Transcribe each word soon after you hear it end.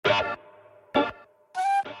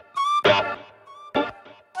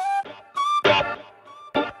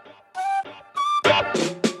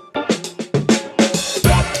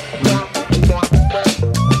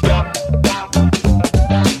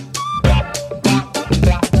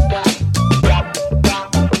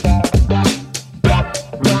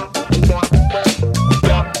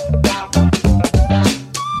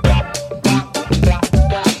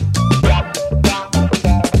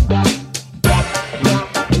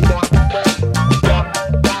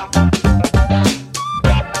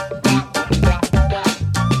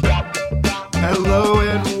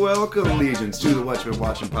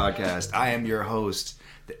Watching podcast. I am your host,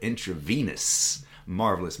 the intravenous,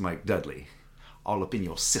 marvelous Mike Dudley. All up in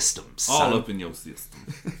your system, son. All up in your system.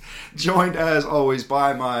 Joined, as always,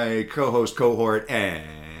 by my co-host, cohort,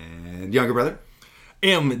 and younger brother.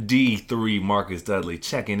 MD3 Marcus Dudley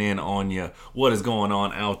checking in on you. What is going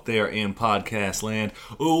on out there in podcast land?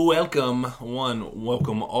 Welcome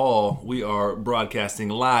all. We are broadcasting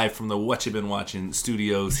live from the What You Been Watching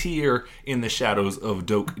studios here in the shadows of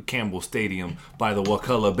Doak Campbell Stadium by the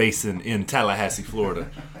Wakulla Basin in Tallahassee, Florida.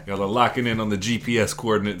 Y'all are locking in on the GPS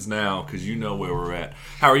coordinates now because you know where we're at.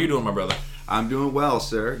 How are you doing, my brother? I'm doing well,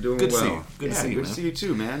 sir. Doing good well. To see you. Good to see you, Good man. to see you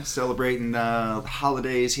too, man. Celebrating the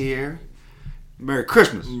holidays here. Merry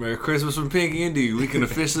Christmas. Merry Christmas from Pinky, indeed. We can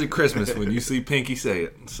officially Christmas when you see Pinky say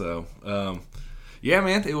it. So, yeah,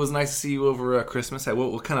 man, it was nice to see you over Christmas.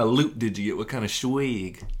 What kind of loot did you get? What kind of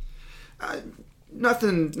swag?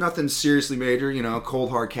 Nothing seriously major. You know, cold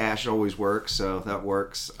hard cash always works, so that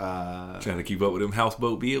works. Trying to keep up with them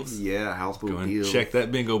houseboat bills? Yeah, houseboat bills. Check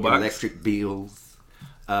that bingo box. Electric bills.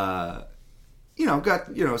 Got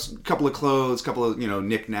a couple of clothes, couple of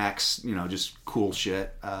knickknacks. Just cool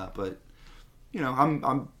shit. But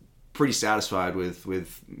I'm pretty satisfied with a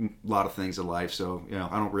lot of things in life. So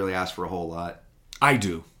I don't really ask for a whole lot. I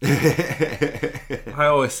do. I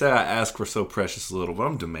always say I ask for so precious little, but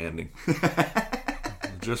I'm demanding.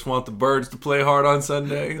 I just want the Birds to play hard on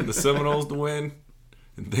Sunday, the Seminoles to win,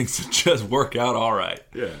 and things to just work out all right.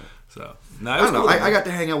 Yeah. So, I don't know. I got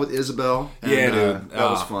to hang out with Isabel. And, yeah, dude. That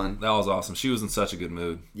was fun. That was awesome. She was in such a good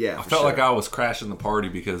mood. Yeah, I felt like I was crashing the party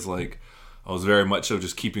because, I was very much so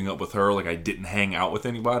just keeping up with her. I didn't hang out with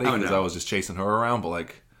anybody because I was just chasing her around.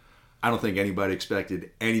 But, I don't think anybody expected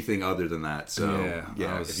anything other than that. So,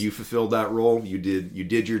 if you fulfilled that role, you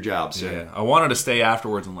did your job, sir. Yeah, I wanted to stay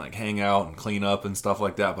afterwards and, hang out and clean up and stuff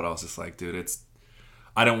like that. But I was just like, dude,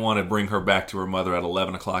 I didn't want to bring her back to her mother at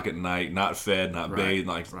 11 o'clock at night, not fed, not bathed.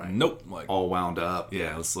 Nope. All wound up.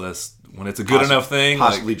 Yeah, let's when it's a good enough thing.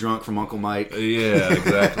 Possibly drunk from Uncle Mike. Yeah,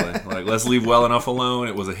 exactly. Let's leave well enough alone.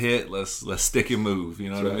 It was a hit. Let's stick and move. You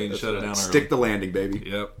know what I mean? Shut it down early. Stick the landing, baby.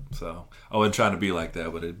 Yep. So I wasn't trying to be like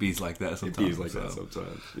that, but it bees like that sometimes. Yeah.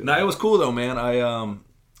 No, it was cool though, man. I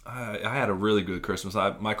had a really good Christmas.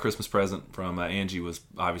 My Christmas present from Angie was,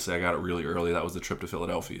 obviously, I got it really early. That was the trip to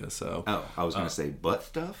Philadelphia. So I was going to say butt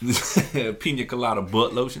stuff? Pina colada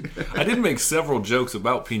butt lotion. I did make several jokes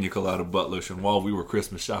about pina colada butt lotion while we were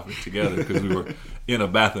Christmas shopping together because we were in a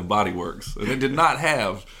Bath and Body Works. And they did not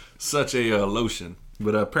have such a lotion.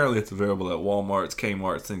 But apparently it's available at Walmart's,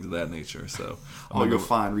 Kmart's, things of that nature. So all your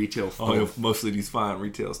fine retail stores. Mostly these fine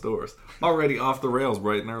retail stores. Already off the rails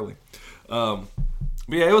bright and early.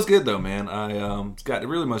 But yeah, it was good though, man. I got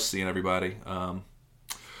really much seeing everybody.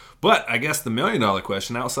 But I guess the $1 million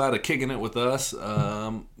question, outside of kicking it with us, the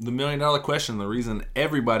 $1 million question, the reason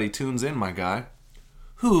everybody tunes in, my guy.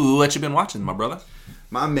 What you been watching, my brother?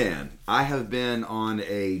 My man, I have been on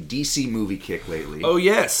a DC movie kick lately. Oh,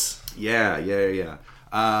 yes. Yeah.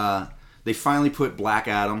 They finally put Black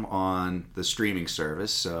Adam on the streaming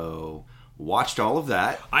service, so watched all of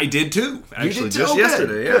that. I did too. Actually, did too? just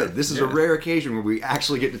yesterday. Good. Yeah. This is a rare occasion where we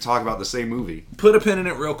actually get to talk about the same movie. Put a pin in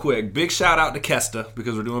it real quick. Big shout out to Kesta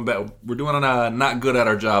because we're doing not good at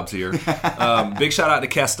our jobs here. Big shout out to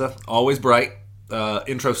Kesta. Always bright.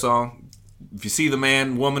 Intro song. If you see the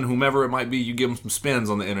man, woman, whomever it might be, you give them some spins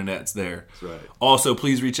on the internet. It's there. That's right. Also,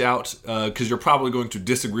 please reach out because you're probably going to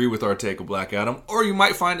disagree with our take of Black Adam, or you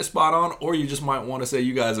might find it spot on, or you just might want to say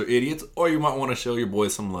you guys are idiots, or you might want to show your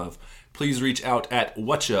boys some love. Please reach out at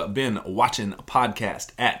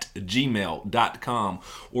whatchabeenwatchingpodcast at gmail.com,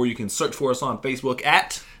 or you can search for us on Facebook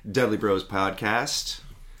at Dudley Bros Podcast,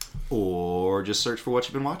 or just search for What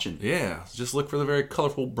You've Been Watching. Yeah, just look for the very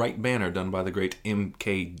colorful, bright banner done by the great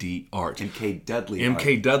MKD Art. MK Dudley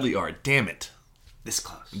MK Dudley Art, damn it. This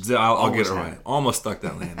close. I'll get it right. Almost stuck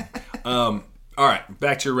that landing. All right,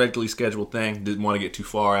 back to your regularly scheduled thing. Didn't want to get too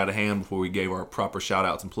far out of hand before we gave our proper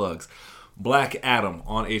shout-outs and plugs. Black Adam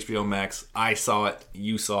on HBO Max. I saw it.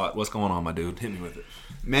 You saw it. What's going on, my dude? Hit me with it.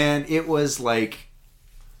 Man, it was like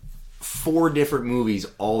 4 different movies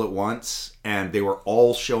all at once, and they were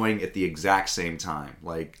all showing at the exact same time.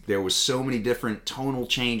 There was so many different tonal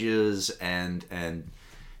changes and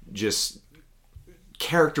just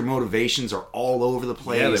character motivations are all over the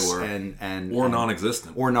place. Yeah, they were. Or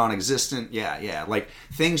non-existent. Yeah.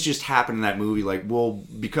 Things just happen in that movie.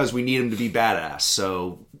 Because we need him to be badass.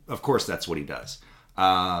 So, of course, that's what he does.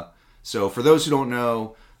 So, for those who don't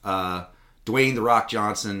know, Dwayne "The Rock"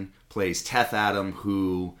 Johnson plays Teth Adam,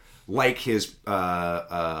 who, like his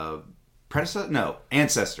predecessor? No.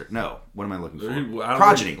 Ancestor. No. What am I looking for?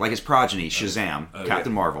 Progeny. Like his progeny, Shazam,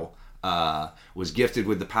 Captain Marvel. was gifted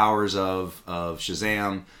with the powers of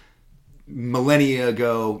Shazam millennia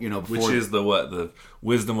ago. Before, which is the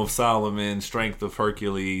wisdom of Solomon, strength of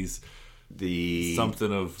Hercules, the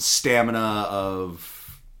something of stamina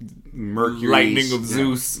of Mercury, lightning of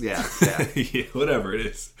Zeus. Yeah. Yeah, whatever it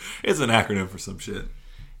is. It's an acronym for some shit.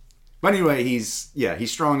 But anyway, he's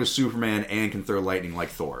strong as Superman and can throw lightning like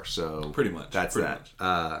Thor. So pretty much that's pretty that.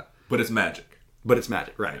 Much. But it's magic.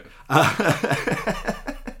 Right? Yeah.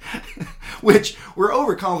 Which we're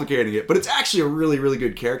overcomplicating it, but it's actually a really, really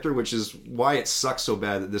good character, which is why it sucks so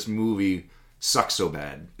bad that this movie sucks so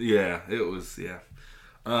bad. Yeah, it was. Yeah.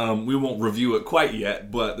 We won't review it quite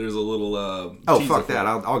yet, but there's a little. Fuck that!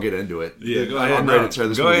 I'll get into it. Yeah, go ahead. I'm ready to tear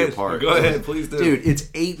this movie apart. Go ahead, please do. Dude, it's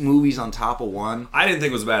 8 movies on top of one. I didn't think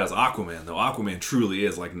it was as bad as Aquaman, though. Aquaman truly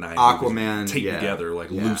is like 9 Aquaman movies taped together,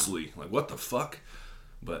 loosely. Like, what the fuck?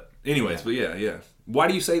 But anyways, but yeah. Why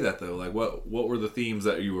do you say that though? Like, what were the themes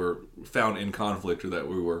that you were found in conflict, or that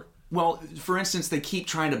we were? Well, for instance, they keep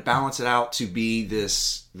trying to balance it out to be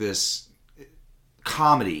this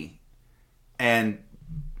comedy, and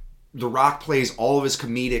The Rock plays all of his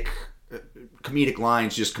comedic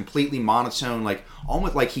lines just completely monotone, like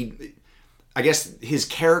almost like I guess his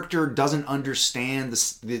character doesn't understand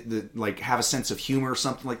the like have a sense of humor or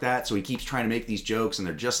something like that, so he keeps trying to make these jokes and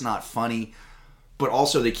they're just not funny. But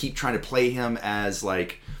also they keep trying to play him as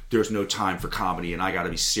like there's no time for comedy and I got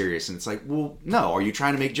to be serious, and it's like, well, no, are you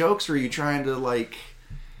trying to make jokes or are you trying to like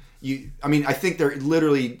I think there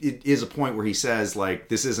literally is a point where he says like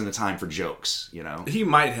this isn't a time for jokes, He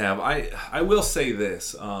might have. I will say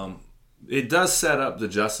this. It does set up the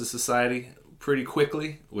Justice Society pretty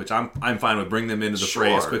quickly, which I'm fine with. Bring them into the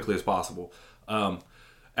fray as quickly as possible.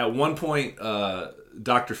 At one point,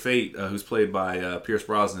 Dr. Fate, who's played by Pierce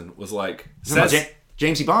Brosnan, was like...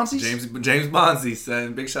 Jamesy Bonzies? James Bonzies.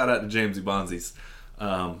 And big shout out to Jamesy Bonzies.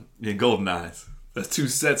 In Golden Eyes. That's 2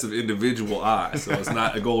 sets of individual eyes. So it's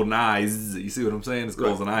not a golden eyes. You see what I'm saying? It's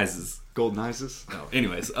golden eyes. Golden eyes? No.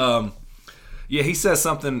 Anyways, yeah, he says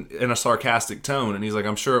something in a sarcastic tone, and he's like,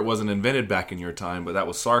 I'm sure it wasn't invented back in your time, but that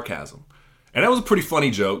was sarcasm. And that was a pretty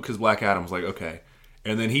funny joke, because Black Adam's like, okay.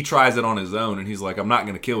 And then he tries it on his own, and he's like, I'm not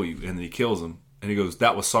going to kill you. And then he kills him. And he goes,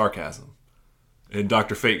 that was sarcasm. And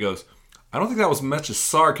Dr. Fate goes, I don't think that was much as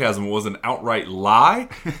sarcasm. It was an outright lie.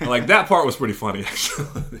 And like, that part was pretty funny,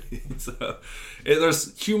 actually. So,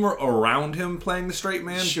 there's humor around him playing the straight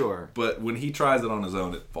man. Sure. But when he tries it on his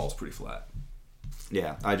own, it falls pretty flat.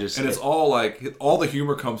 Yeah, and it's all like, all the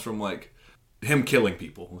humor comes from like him killing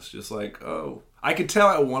people. It's just like, oh. I could tell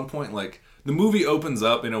at one point, like, the movie opens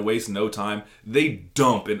up and it wastes no time. They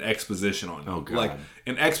dump an exposition on you. Oh, God. Like,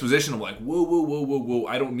 an exposition of like, whoa.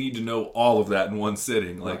 I don't need to know all of that in one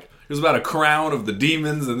sitting. Like, right. There's about a crown of the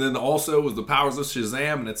demons, and then also was the powers of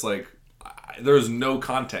Shazam, and it's like, there's no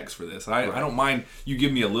context for this. I don't mind you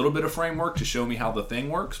give me a little bit of framework to show me how the thing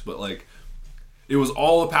works, but like, it was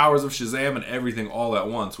all the powers of Shazam and everything all at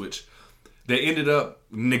once, which they ended up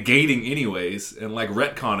negating anyways, and like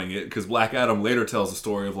retconning it, because Black Adam later tells the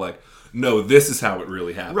story of like, no, this is how it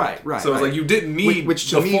really happened. Right. So it's like, you didn't need which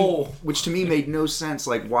to me made no sense.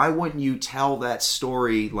 Like, why wouldn't you tell that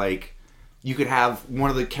story? Like, you could have one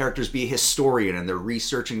of the characters be a historian, and they're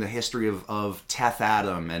researching the history of Teth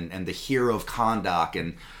Adam and the hero of Kahndaq,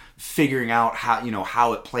 and figuring out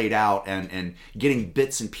how it played out, and getting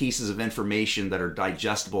bits and pieces of information that are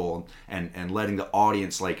digestible, and letting the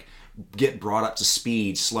audience like get brought up to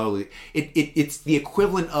speed slowly. It's the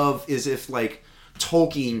equivalent of as if like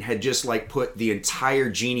Tolkien had just like put the entire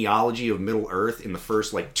genealogy of Middle Earth in the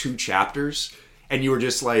first like 2 chapters, and you were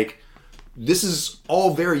just like, this is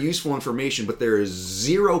all very useful information, but there is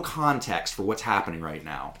zero context for what's happening right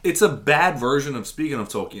now. It's a bad version of, speaking of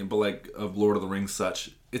Tolkien, but like of Lord of the Rings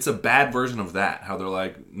such, it's a bad version of that. How they're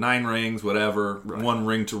like 9 rings, whatever, right. 1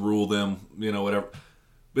 ring to rule them, whatever.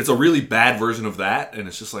 It's a really bad version of that, and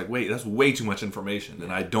it's just like, wait, that's way too much information,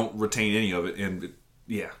 and I don't retain any of it, and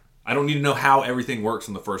I don't need to know how everything works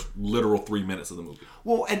in the first literal 3 minutes of the movie.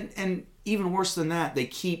 Well, and even worse than that, they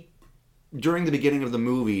keep, during the beginning of the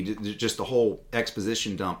movie, just the whole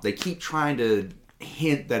exposition dump, they keep trying to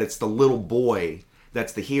hint that it's the little boy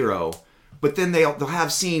that's the hero, but then they'll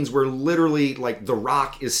have scenes where literally, like, The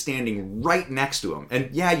Rock is standing right next to him, and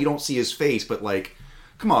yeah, you don't see his face, but like,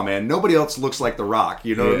 come on, man, nobody else looks like The Rock,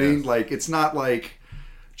 you know what I mean? Like, it's not like,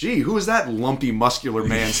 gee, who is that lumpy, muscular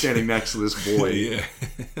man standing next to this boy? Yeah.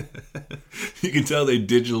 You can tell they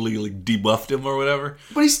digitally like debuffed him or whatever.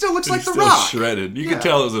 But he still looks like The still Rock. Shredded. You can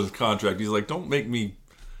tell it was his contract. He's like, don't make me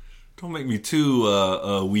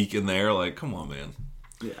too weak in there. Like, come on, man.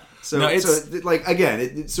 Yeah. So, no, like, again,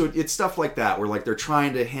 it's stuff like that where, like, they're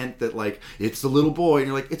trying to hint that, like, it's the little boy, and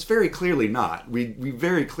you're like, it's very clearly not. We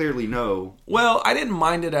very clearly know. Well, I didn't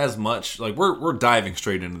mind it as much. Like, we're diving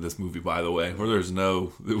straight into this movie, by the way, where there's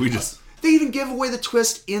no... We just... They even give away the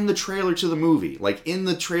twist in the trailer to the movie. Like, in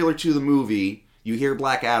the trailer to the movie, you hear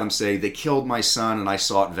Black Adam say, they killed my son and I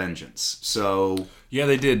sought vengeance. So... Yeah,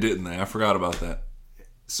 they did, didn't they? I forgot about that.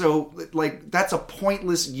 So, like, that's a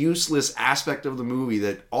pointless, useless aspect of the movie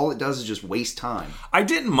that all it does is just waste time. I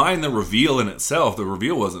didn't mind the reveal in itself. The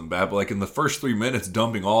reveal wasn't bad, but, like, in the first 3 minutes,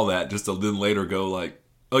 dumping all that, just to then later go, like,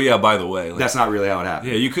 oh, yeah, by the way. Like, that's not really how it happened.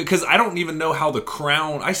 Yeah, you could, because I don't even know how the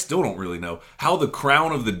crown, I still don't really know, how the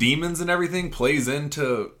crown of the demons and everything plays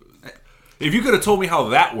into... If you could have told me how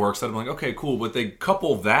that works, I'd be like, okay, cool, but they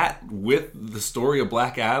couple that with the story of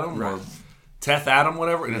Black Adam, right, or Teth Adam,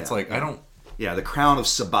 whatever, and it's like, I don't... Yeah, the crown of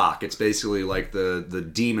Sabak. It's basically like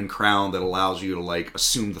the demon crown that allows you to, like,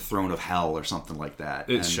 assume the throne of hell or something like that.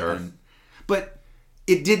 But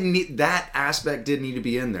it didn't need, that aspect didn't need to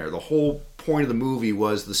be in there. The whole point of the movie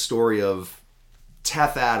was the story of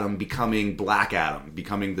Teth Adam becoming Black Adam,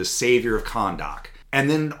 becoming the savior of Kahndaq.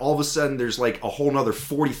 And then all of a sudden there's like a whole nother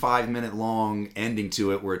 45-minute long ending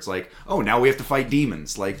to it where it's like, oh, now we have to fight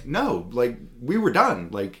demons. Like, no, like, we were done.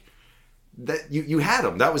 Like, that you had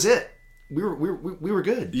them. That was it. We were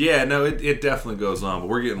good. Yeah, no, it definitely goes on, but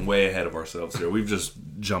we're getting way ahead of ourselves here. We've just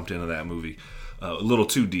jumped into that movie a little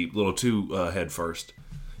too deep, a little too head first.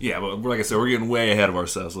 Yeah, but like I said, we're getting way ahead of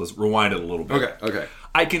ourselves. Let's rewind it a little bit. Okay.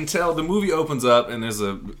 I can tell the movie opens up and there's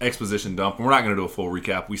an exposition dump. And we're not going to do a full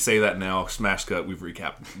recap. We say that now, smash cut, we've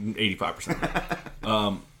recapped 85%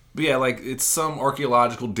 of it. But yeah, like, it's some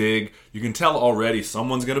archaeological dig. You can tell already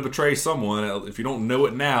someone's going to betray someone. If you don't know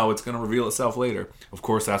it now, it's going to reveal itself later. Of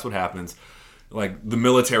course, that's what happens. Like, the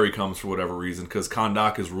military comes for whatever reason, because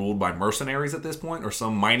Kahndaq is ruled by mercenaries at this point, or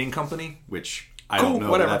some mining company. Which, I don't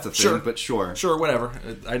know whatever. That's a thing, but sure. Sure, whatever.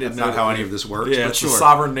 I didn't know not how any of this works, yeah, but it's sure. a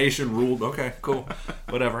sovereign nation ruled. Okay, cool.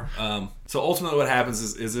 Whatever. So ultimately what happens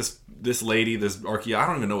is this lady, this I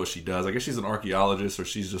don't even know what she does. I guess she's an archaeologist, or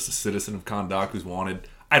she's just a citizen of Kahndaq who's wanted.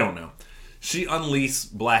 I don't know. She unleashes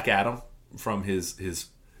Black Adam from his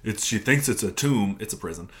she thinks it's a tomb, it's a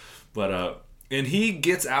prison. But and he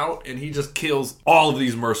gets out and he just kills all of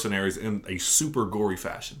these mercenaries in a super gory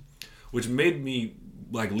fashion, which made me,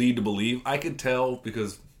 like, lead to believe. I could tell,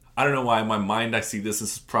 because I don't know why in my mind I see this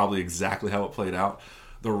is probably exactly how it played out.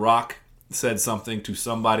 The Rock said something to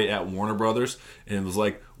somebody at Warner Brothers and it was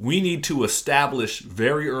like, we need to establish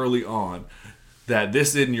very early on that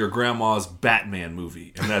this isn't your grandma's Batman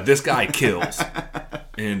movie, and that this guy kills,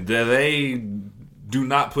 and that they do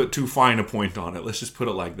not put too fine a point on it. Let's just put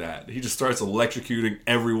it like that. He just starts electrocuting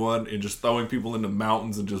everyone and just throwing people into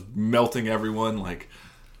mountains and just melting everyone. Like,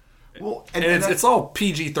 well, and it's all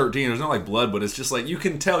PG-13. There's not like blood, but it's just like, you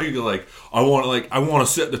can tell you're like, I want to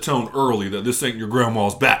set the tone early that this ain't your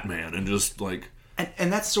grandma's Batman, and just like.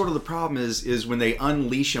 And that's sort of the problem is when they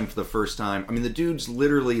unleash him for the first time. I mean, the dude's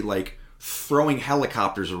literally like throwing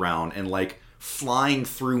helicopters around and like flying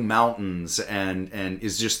through mountains and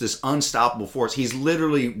is just this unstoppable force. He's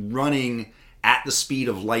literally running at the speed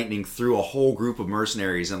of lightning through a whole group of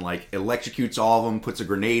mercenaries and like electrocutes all of them, puts a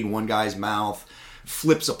grenade in one guy's mouth,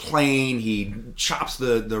 flips a plane, he chops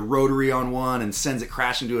the rotary on one and sends it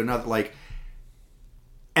crashing to another, like,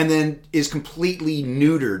 and then is completely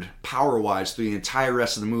neutered power-wise through the entire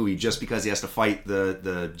rest of the movie just because he has to fight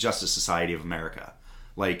the Justice Society of America.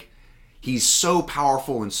 Like, he's so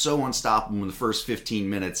powerful and so unstoppable in the first 15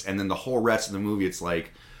 minutes, and then the whole rest of the movie, it's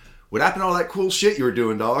like, what happened to all that cool shit you were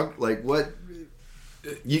doing, dog? Like, what?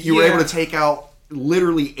 You were able to take out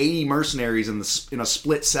literally 80 mercenaries in a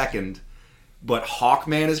split second, but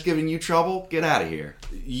Hawkman is giving you trouble? Get out of here.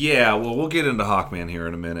 Yeah, well, we'll get into Hawkman here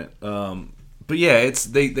in a minute. But yeah, it's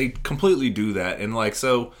they completely do that. And like,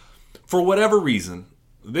 so, for whatever reason,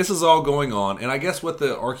 this is all going on, and I guess what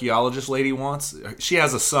the archaeologist lady wants, she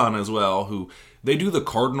has a son as well, who, they do the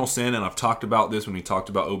cardinal sin, and I've talked about this when we talked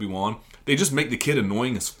about Obi-Wan. They just make the kid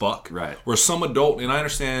annoying as fuck. Right. Where some adult, and I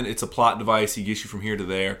understand it's a plot device, he gets you from here to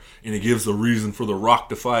there, and it gives the reason for the Rock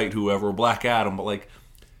to fight whoever, Black Adam, but like,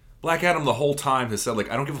 Black Adam the whole time has said,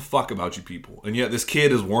 like, I don't give a fuck about you people. And yet this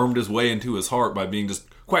kid has wormed his way into his heart by being just,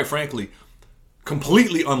 quite frankly,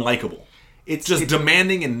 completely unlikable. It's just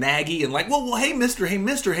demanding and naggy and like, well, hey, mister, hey,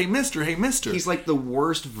 mister, hey, mister, hey, mister. He's like the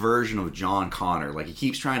worst version of John Connor. Like, he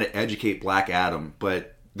keeps trying to educate Black Adam,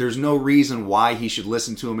 but there's no reason why he should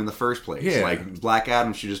listen to him in the first place. Yeah. Like, Black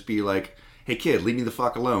Adam should just be like, hey, kid, leave me the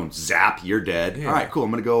fuck alone. Zap, you're dead. Yeah. All right, cool,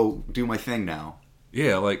 I'm going to go do my thing now.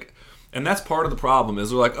 Yeah, like, and that's part of the problem is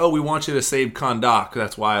they're like, oh, we want you to save Kahndaq.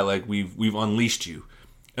 That's why, like, we've unleashed you.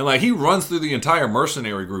 And, like, he runs through the entire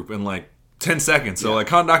mercenary group in, like, 10 seconds. So, like,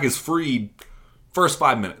 Kahndaq is freed first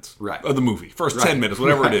 5 minutes of the movie. First 10 minutes,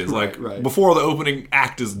 whatever it is. Before the opening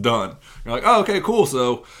act is done. You're like, oh, okay, cool.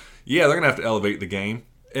 So, yeah, they're going to have to elevate the game.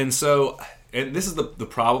 And so, and this is the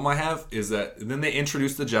problem I have, is that then they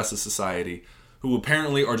introduce the Justice Society, who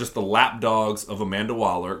apparently are just the lapdogs of Amanda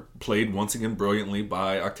Waller, played once again brilliantly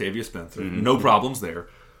by Octavia Spencer. No problems there.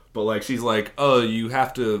 But, like, she's like, oh, you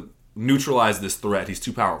have to neutralize this threat. He's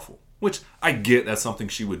too powerful. Which, I get that's something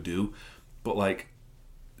she would do. But, like,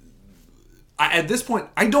 at this point,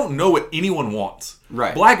 I don't know what anyone wants.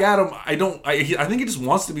 Right. Black Adam, I think he just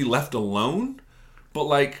wants to be left alone. But,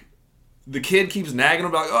 like, the kid keeps nagging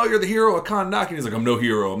him about, oh, you're the hero of Kahndaq. And he's like, I'm no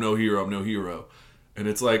hero, I'm no hero, I'm no hero. And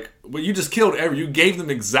it's like, well, you just killed you gave them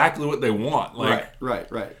exactly what they want. Like, right.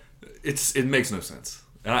 It makes no sense.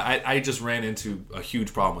 And I just ran into a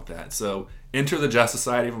huge problem with that. So, enter the Justice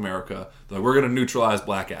Society of America. They're like, we're going to neutralize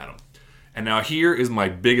Black Adam. And now here is my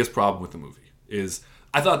biggest problem with the movie. Is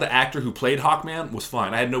I thought the actor who played Hawkman was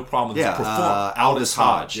fine. I had no problem with his performance. Aldous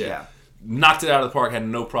Hodge. Yeah. Knocked it out of the park. Had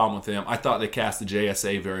no problem with him. I thought they cast the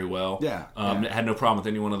JSA very well. Had no problem with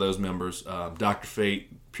any one of those members. Dr.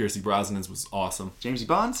 Fate, Pierce Brosnan's was awesome. Jamesy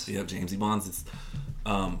Bonds? Yep, Jamesy Bonds.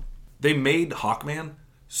 They made Hawkman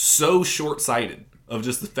so short-sighted of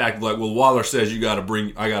just the fact of like, well, Waller says I gotta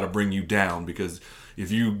bring you down because if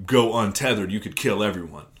you go untethered, you could kill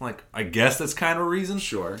everyone. Like, I guess that's kind of a reason.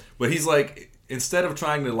 Sure. But he's like, instead of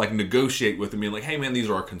trying to like negotiate with him, being like, hey man, these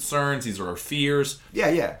are our concerns, these are our fears.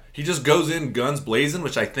 Yeah. He just goes in guns blazing,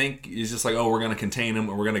 which I think is just like, oh, we're gonna contain him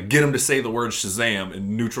and we're gonna get him to say the word Shazam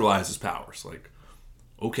and neutralize his powers. Like,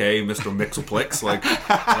 okay, Mr. Mxyzpltlk, like,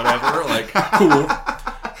 whatever, like, cool.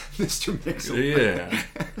 Mr. Mxyzpltlk. Yeah.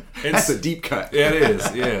 That's a deep cut. Yeah, it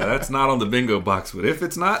is. Yeah, that's not on the bingo box, but if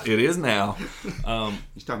it's not, it is now. You're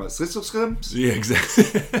talking about Slitzlskums? Yeah,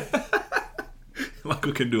 exactly.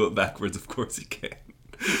 Michael can do it backwards, of course he can.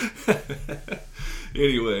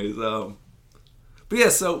 Anyways, but yeah,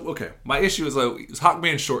 so, okay. My issue is, like,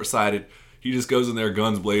 Hawkman short-sighted. He just goes in there,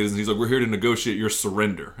 guns blazing. He's like, we're here to negotiate your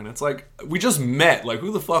surrender. And it's like, we just met. Like,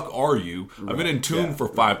 who the fuck are you? Right. I've been in tune for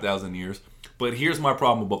 5,000 years. But here's my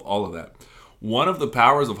problem with all of that. One of the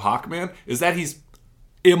powers of Hawkman is that he's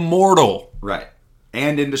immortal. Right.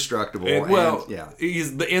 And indestructible.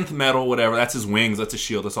 He's the nth metal, whatever. That's his wings. That's his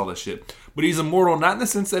shield. That's all that shit. But he's immortal, not in the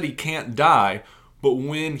sense that he can't die, but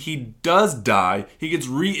when he does die, he gets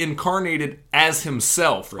reincarnated as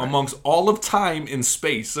himself amongst all of time and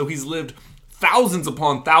space. So he's lived thousands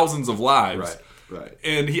upon thousands of lives. Right.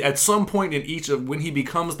 And he, at some point in each of, when he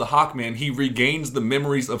becomes the Hawkman, he regains the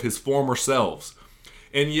memories of his former selves.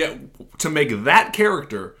 And yet, to make that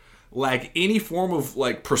character lack any form of,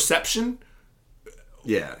 like, perception,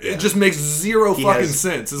 it just makes zero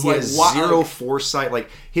sense. It's like, why? Zero foresight. Like,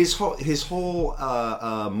 his whole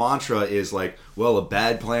mantra is like, well, a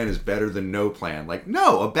bad plan is better than no plan. Like,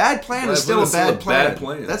 no, a bad plan is still a bad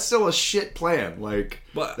plan. That's still a shit plan. Like,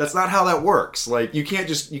 but that's not how that works. Like, you can't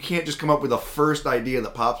just come up with a first idea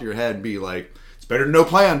that pops in your head and be like, it's better than no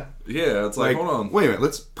plan. Yeah, it's like, hold on. Wait a minute,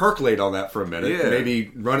 let's percolate on that for a minute. Yeah.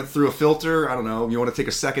 Maybe run it through a filter. I don't know. You want to take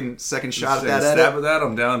a second shot at that edit? Stab at that?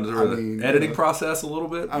 I'm down to the editing process a little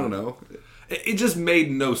bit. I don't know. It just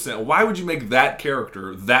made no sense. Why would you make that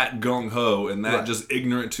character that gung-ho and that just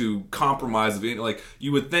ignorant to compromise of anything? Like,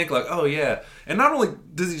 you would think, like, oh yeah. And not only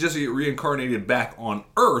does he just get reincarnated back on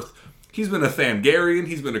Earth, he's been a Thangarian,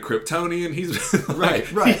 he's been a Kryptonian, he's been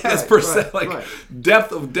he has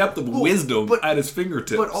depth of wisdom at his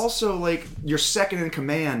fingertips. But also, like, your second in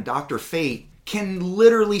command, Dr. Fate, can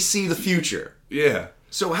literally see the future. Yeah.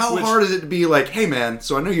 So how hard is it to be like, hey man,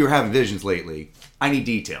 so I know you were having visions lately. I need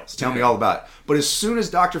details. Tell me all about it. But as soon as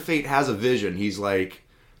Dr. Fate has a vision, he's like,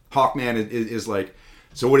 Hawkman is like,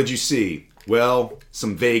 so what did you see? Well,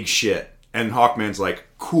 some vague shit. And Hawkman's like,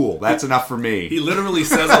 cool, that's enough for me. He literally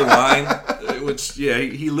says a line,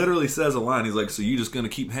 he literally says a line. He's like, so you just going to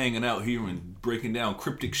keep hanging out here and breaking down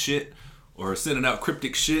cryptic shit or sending out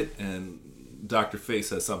cryptic shit? And Dr. Fate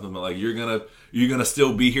says something about, like, you're gonna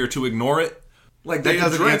still be here to ignore it? Like, that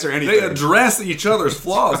doesn't answer anything. They address each other's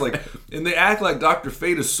flaws, like, and they act like Dr.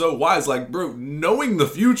 Fate is so wise. Like, bro, knowing the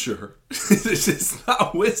future is just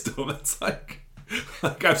not wisdom. It's like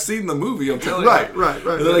I've seen the movie. I'm telling you,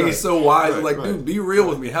 right. He's so wise. Dude, be real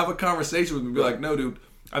with me. Have a conversation with me. Be like, no, dude,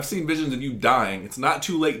 I've seen visions of you dying. It's not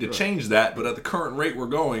too late to change that, but at the current rate we're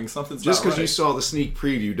going, something's just because you saw the sneak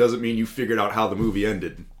preview doesn't mean you figured out how the movie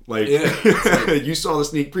ended. Like, you saw the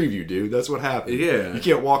sneak preview, dude. That's what happened. Yeah. You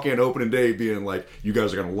can't walk in opening day being like, you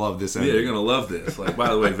guys are going to love this ending. Yeah, you're going to love this. Like, by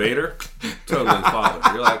the way, Vader, totally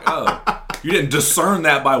father. You're like, oh. You didn't discern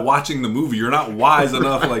that by watching the movie. You're not wise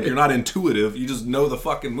enough. Like, you're not intuitive. You just know the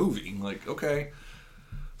fucking movie. Like, okay.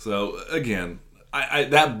 So, again, I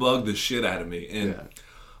that bugged the shit out of me. And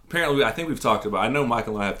apparently, I think we've talked about, I know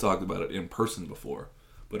Michael and I have talked about it in person before,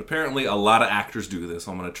 but apparently a lot of actors do this.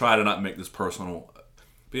 I'm going to try to not make this personal. But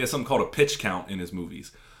he has something called a pitch count in his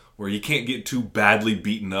movies, where you can't get too badly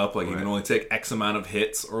beaten up. Like, you can only take X amount of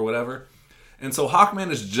hits or whatever. And so Hawkman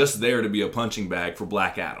is just there to be a punching bag for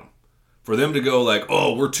Black Adam. For them to go like,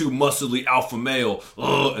 oh, we're too muscly alpha male,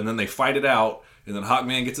 and then they fight it out, and then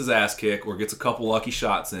Hawkman gets his ass kicked or gets a couple lucky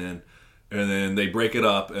shots in, and then they break it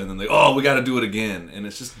up, and then they, we got to do it again. And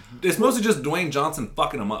it's mostly just Dwayne Johnson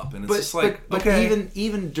fucking him up. And it's just like, but okay.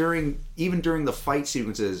 even during the fight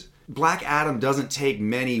sequences, Black Adam doesn't take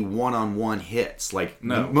many one-on-one hits. Like,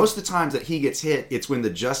 most of the times that he gets hit, it's when the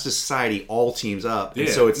Justice Society all teams up. Yeah.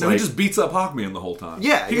 And so it's he just beats up Hawkman the whole time.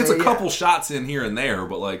 Yeah. He gets a couple shots in here and there,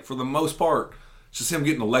 but like for the most part, it's just him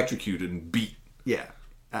getting electrocuted and beat. Yeah.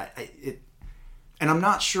 And I'm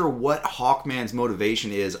not sure what Hawkman's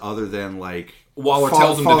motivation is other than like... Waller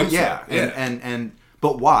tells him to do something. And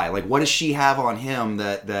but why? Like, what does she have on him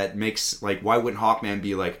that makes... Like, why wouldn't Hawkman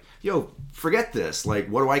be like, yo, forget this. Like,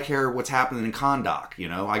 what do I care what's happening in Kahndaq? You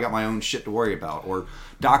know, I got my own shit to worry about. Or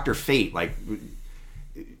Dr. Fate. Like,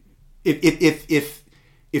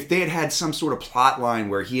 if they had some sort of plot line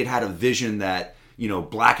where he had a vision that, you know,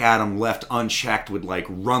 Black Adam left unchecked would like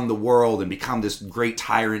run the world and become this great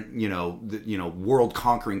tyrant, world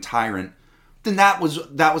conquering tyrant, then that was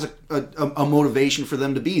a motivation for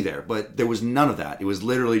them to be there. But there was none of that. It was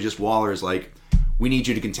literally just Waller's like, we need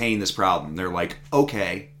you to contain this problem. They're like,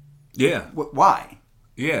 okay. Yeah. Why?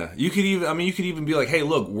 Yeah. You could even be like, hey,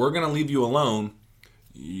 look, we're going to leave you alone.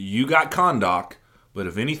 You got Kahndaq, but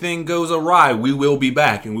if anything goes awry, we will be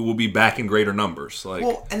back, and we will be back in greater numbers. Like,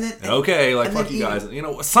 okay, like, fuck you guys. You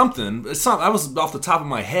know, something. I was off the top of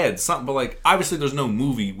my head, something, but like, obviously there's no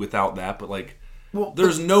movie without that, but like,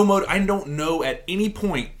 there's no mode. I don't know at any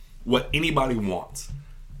point what anybody wants.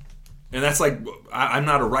 And that's like, I'm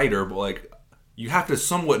not a writer, but like, you have to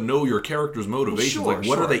somewhat know your character's motivations. Like,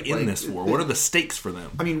 what are they in this for? What are the stakes for them?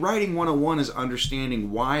 I mean, writing 101 is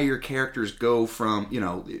understanding why your characters go from, in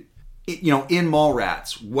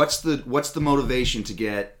Mallrats, what's the motivation to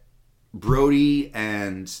get Brody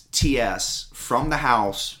and TS from the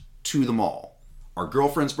house to the mall? Our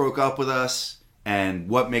girlfriends broke up with us, and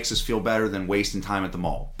what makes us feel better than wasting time at the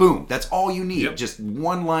mall? Boom. That's all you need. Yep. Just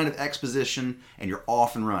one line of exposition, and you're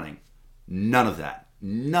off and running. None of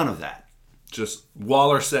that. Just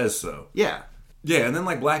Waller says so. Yeah. Yeah, and then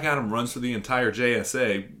like Black Adam runs through the entire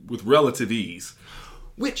JSA with relative ease.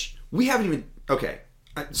 Which we haven't even... Okay.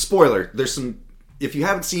 Spoiler, there's some... If you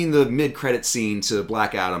haven't seen the mid-credit scene to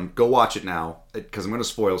Black Adam, go watch it now, because I'm going to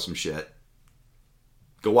spoil some shit.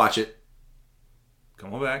 Go watch it.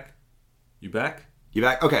 Come on back. You back? You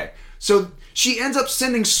back? Okay. So she ends up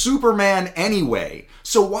sending Superman anyway.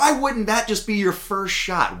 So why wouldn't that just be your first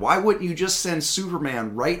shot? Why wouldn't you just send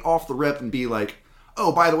Superman right off the rip and be like,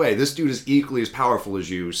 oh, by the way, this dude is equally as powerful as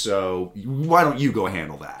you, so why don't you go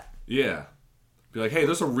handle that? Yeah. Be like, hey,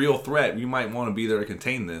 there's a real threat. You might want to be there to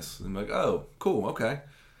contain this. And I'm like, oh, cool, okay.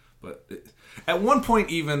 But at one point,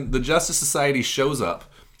 even the Justice Society shows up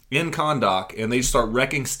in Kahndaq, and they start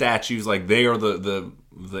wrecking statues like they are the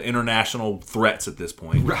international threats at this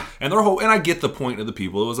point. Right. And and I get the point of the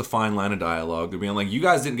people. It was a fine line of dialogue. They're being like, you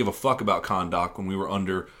guys didn't give a fuck about Kahndaq when we were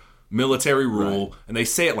under military rule. Right. And they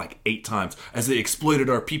say it like 8 times, as they exploited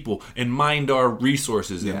our people and mined our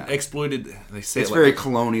resources and exploited. They say it's very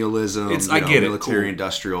colonialism. I get military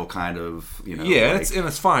industrial kind of. Yeah, and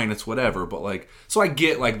it's fine. It's whatever. But like, so I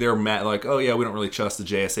get like they're mad. Like, oh yeah, we don't really trust the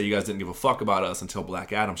JSA. You guys didn't give a fuck about us until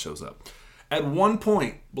Black Adam shows up. At one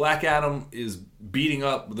point, Black Adam is beating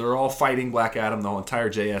up. They're all fighting Black Adam, the whole entire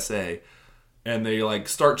JSA, and they like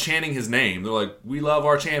start chanting his name. They're like, "We love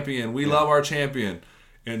our champion. We love our champion."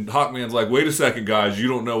 And Hawkman's like, "Wait a second, guys. You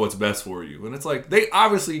don't know what's best for you." And it's like they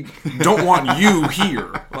obviously don't want you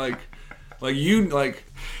here. Like you like.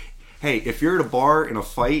 Hey, if you're at a bar in a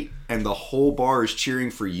fight and the whole bar is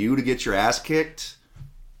cheering for you to get your ass kicked,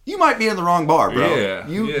 you might be in the wrong bar, bro. Yeah,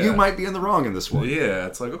 you might be in the wrong in this one. Yeah,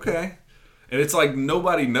 it's like okay. And it's like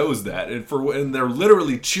nobody knows that. And they're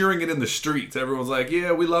literally cheering it in the streets. Everyone's like,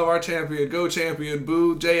 yeah, we love our champion. Go champion.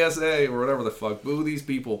 Boo JSA. Or whatever the fuck. Boo these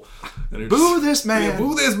people. Boo this man. Yeah,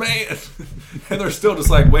 boo this man. And they're still just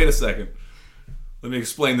like, wait a second. Let me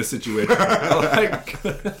explain the situation.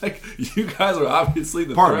 like, you guys are obviously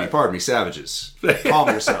the threat. Pardon me, savages. Calm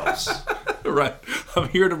yourselves. Right. I'm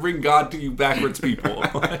here to bring God to you backwards people.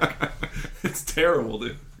 Like, it's terrible,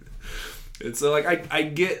 dude. And so, like, I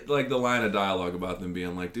get, like, the line of dialogue about them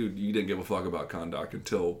being like, dude, you didn't give a fuck about Kahndaq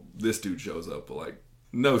until this dude shows up. But, like,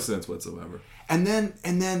 no sense whatsoever. And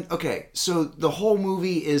then, okay, so the whole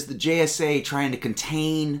movie is the JSA trying to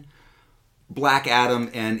contain Black Adam,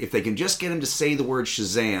 and if they can just get him to say the word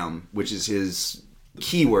Shazam, which is his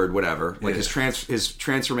keyword, whatever, like his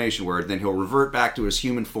transformation word, then he'll revert back to his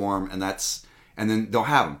human form, and then they'll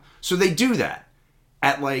have him. So they do that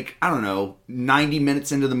at, like, I don't know, 90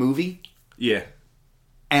 minutes into the movie. Yeah.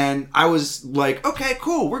 And I was like, okay,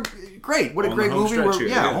 cool, we're great. What a great movie.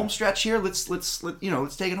 Home stretch here. Let's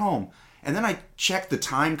take it home. And then I checked the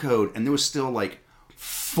time code, and there was still like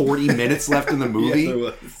 40 minutes left in the movie. Yeah, there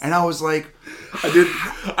was. And I was like,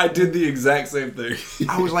 I did the exact same thing.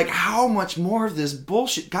 I was like, how much more of this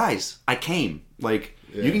bullshit? Guys, I came. Like,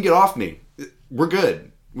 you can get off me. We're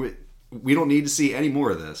good. We don't need to see any more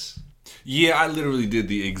of this. Yeah, I literally did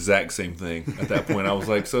the exact same thing at that point. I was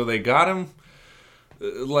like, so they got him,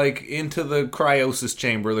 like, into the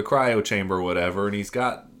cryo chamber, whatever, and he's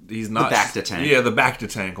not the Bacta tank. Yeah, the Bacta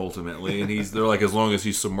tank ultimately, and they're like, as long as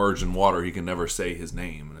he's submerged in water, he can never say his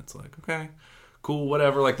name, and it's like, okay, cool,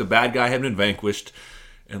 whatever. Like, the bad guy had been vanquished,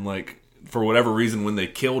 and, like, for whatever reason, when they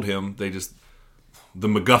killed him, the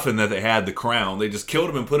MacGuffin that they had, the crown, they just killed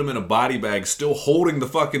him and put him in a body bag, still holding the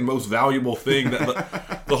fucking most valuable thing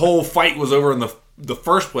that the whole fight was over in the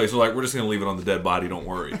first place. They're like, we're just gonna leave it on the dead body, don't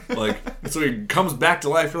worry. Like, so he comes back to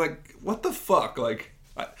life. You're like, what the fuck? Like,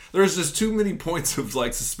 there's just too many points of,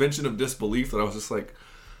 like, suspension of disbelief that I was just like,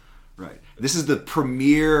 right. This is the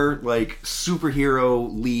premier, like, superhero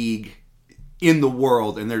league in the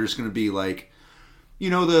world, and they're just gonna be like, you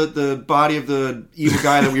know, the body of the evil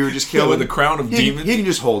guy that we were just killing? With the crown of demons? He can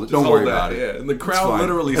just hold it. Don't worry about it. Yeah, and the crown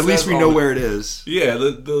literally At least we know where it is. Yeah,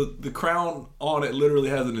 the crown on it literally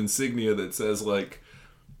has an insignia that says, like,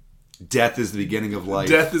 death is the beginning of life.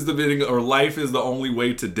 Death is the beginning, or life is the only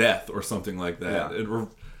way to death, or something like that. Yeah.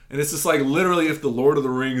 And it's just like, literally, if the Lord of the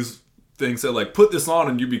Rings thing said, like, put this on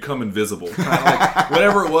and you become invisible. Kind of like,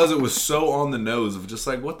 whatever it was so on the nose of just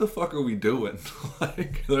like, what the fuck are we doing?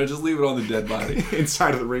 Like, then I just leave it on the dead body.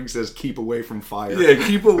 Inside of the ring says, keep away from fire. Yeah,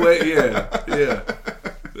 keep away, yeah.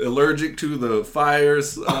 Allergic to the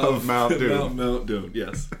fires of Mount Doom. Mount Doom,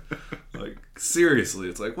 yes. Like, seriously,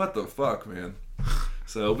 it's like, what the fuck, man?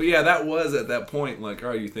 So, but yeah, that was at that point, like, all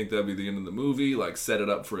right, you think that'd be the end of the movie? Like, set it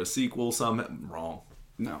up for a sequel somehow? Wrong.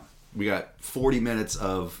 No. We got 40 minutes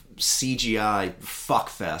of CGI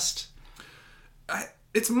fuckfest.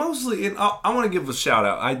 It's mostly, and I want to give a shout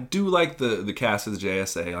out. I do like the cast of the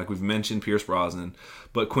JSA. Like we've mentioned, Pierce Brosnan,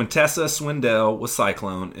 but Quintessa Swindell was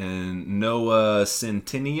Cyclone, and Noah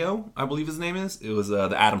Centineo, I believe his name is. It was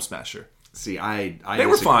the Atom Smasher. See, they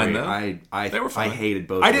were fine though. They were fine. I hated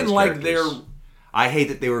both. I didn't like I hate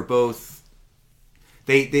that they were both.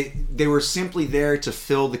 They were simply there to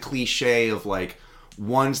fill the cliche of, like,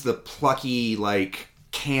 one's the plucky, like,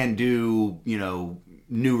 can-do, you know,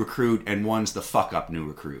 new recruit, and one's the fuck-up new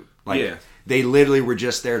recruit. Like, they literally were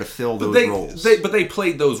just there to fill those roles. But they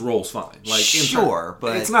played those roles fine. Like, sure,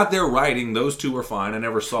 but it's not their writing. Those two were fine. I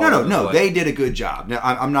never saw. No. Like, they did a good job. Now,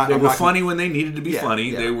 I'm not. They were not, funny when they needed to be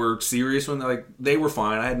funny. Yeah. They were serious when they were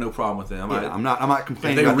fine. I had no problem with them. Yeah, I'm not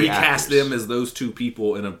complaining. If they about recast them as those two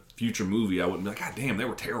people in a future movie, I wouldn't be like, God damn, they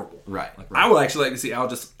were terrible. Right. Like, I would actually like to see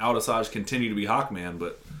Aldisage continue to be Hawkman,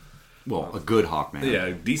 but a good Hawkman. Yeah,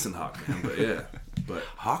 a decent Hawkman, but yeah. But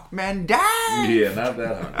Hawkman died. Yeah, not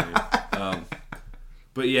that Hawkman.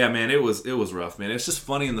 But yeah, man, it was rough, man. It's just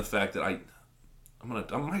funny in the fact that I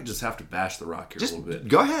might just have to bash The Rock here a little bit.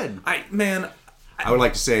 Go ahead. I would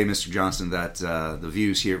like to say, Mr. Johnson, that the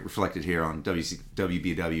views here reflected here on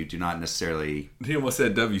WBW do not necessarily. He almost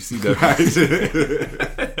said WCW.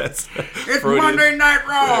 It's Monday Night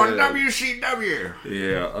Raw on WCW.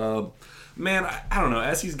 Yeah. Man, I don't know.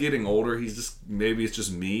 As he's getting older, maybe it's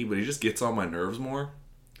just me, but he just gets on my nerves more.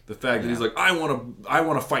 The fact that he's like, I want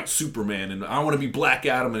to fight Superman, and I want to be Black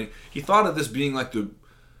Adam, and he thought of this being like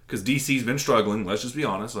because DC's been struggling. Let's just be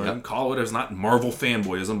honest. I can call it as not Marvel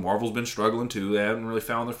fanboyism. Marvel's been struggling too. They haven't really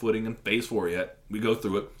found their footing in Phase 4 yet. We go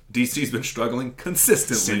through it. DC's been struggling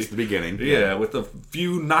consistently since the beginning. Yeah, with a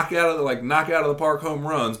few knock out of the park home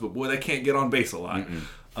runs, but boy, they can't get on base a lot.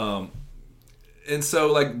 And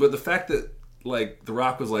so, like, but the fact that, like, The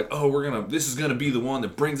Rock was like, oh, this is gonna be the one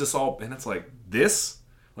that brings us all, and it's like, this?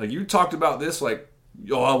 Like, you talked about this, like,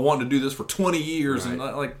 I wanted to do this for 20 years, right.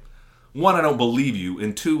 And, like, one, I don't believe you,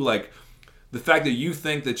 and two, like, the fact that you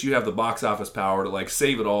think that you have the box office power to, like,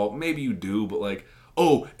 save it all, maybe you do, but, like,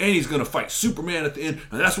 and he's gonna fight Superman at the end,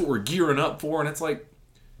 and that's what we're gearing up for, and it's like,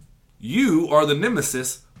 you are the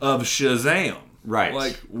nemesis of Shazam. Right.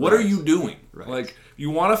 Like, what are you doing? Right. Like, You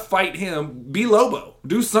want to fight him? Be Lobo.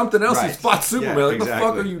 Do something else. He's fought Superman. Yeah, like, the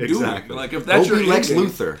fuck are you doing? Like, if that's your Lex end game,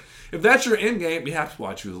 Luthor. if that's your end game, you have to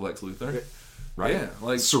watch you as Lex Luthor. Right? Yeah,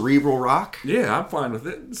 like Cerebral Rock. Yeah, I'm fine with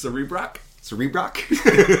it. Cerebrock.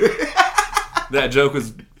 That joke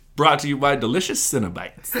was brought to you by Delicious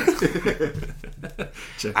Cinnabites.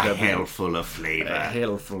 A hell full of flavor. A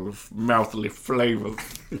hell full of mouthly flavor.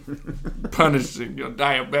 Punishing your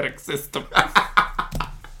diabetic system.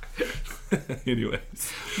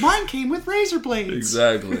 Anyways. Mine came with razor blades.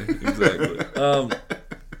 Exactly.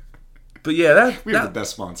 But yeah, we have the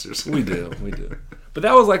best sponsors. We do. But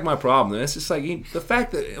that was like my problem. It's just like the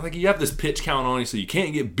fact that like you have this pitch count on you, so you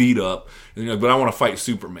can't get beat up. And you're like, but I want to fight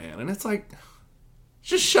Superman, and it's like,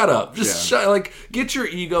 just shut up. Like, get your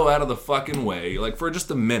ego out of the fucking way. Like, for just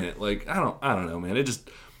a minute. Like, I don't know, man.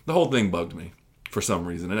 The whole thing bugged me for some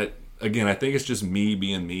reason. And again, I think it's just me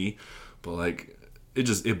being me, but like,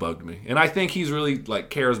 it bugged me. And I think he's really like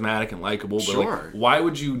charismatic and likable. But like, why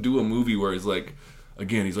would you do a movie where he's like,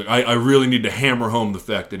 again, he's like, I really need to hammer home the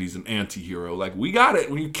fact that he's an anti-hero. Like, we got it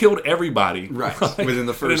when you killed everybody. Right. Like, within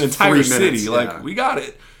the first an entire 3 minutes, city. Like, we got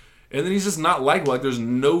it. And then he's just not likable. Like, there's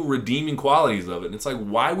no redeeming qualities of it. And it's like,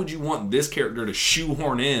 why would you want this character to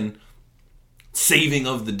shoehorn in saving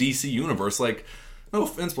of the DC universe? Like, no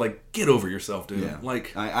offense, but like, get over yourself, dude. Yeah.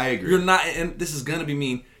 Like, I agree. You're not, and this is gonna be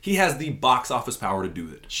mean. He has the box office power to do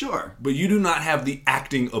it. Sure. But you do not have the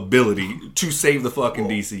acting ability to save the fucking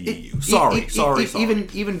DCEU. Sorry.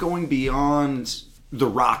 Even going beyond The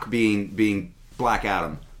Rock being Black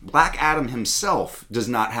Adam. Black Adam himself does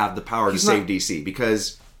not have the power to save DC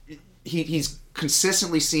because he's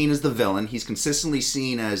consistently seen as the villain. He's consistently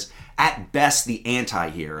seen as, at best, the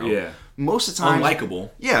anti-hero. Yeah. Most of the time... Unlikable.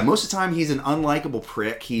 Yeah, most of the time he's an unlikable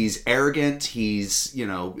prick. He's arrogant. He's,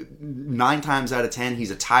 9 times out of 10,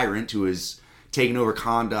 he's a tyrant who has taken over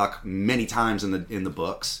Kahndaq many times in the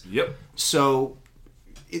books. Yep. So...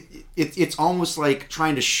 It's almost like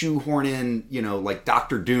trying to shoehorn in, like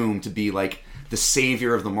Doctor Doom to be like the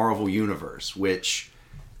savior of the Marvel Universe, which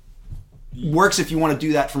works if you want to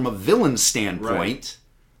do that from a villain standpoint,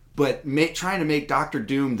 but trying to make Doctor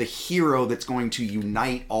Doom the hero that's going to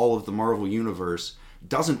unite all of the Marvel Universe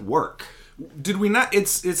doesn't work. Did we not?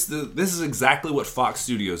 This is exactly what Fox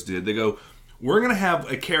Studios did. They go, we're going to have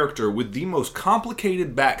a character with the most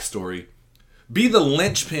complicated backstory be the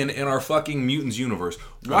linchpin in our fucking mutants universe.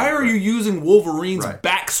 Why are you using Wolverine's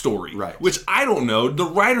backstory? Right. Which I don't know. The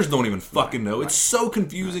writers don't even fucking know. It's so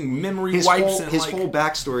confusing. Memory wipes. His whole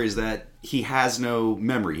backstory is that he has no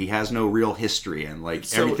memory. He has no real history. And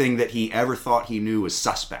everything that he ever thought he knew was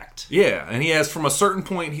suspect. Yeah. And he has, from a certain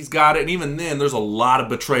point, he's got it. And even then, there's a lot of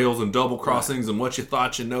betrayals and double crossings and what you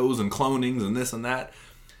thought you knows and clonings and this and that.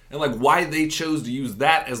 And like why they chose to use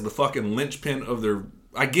that as the fucking linchpin of their...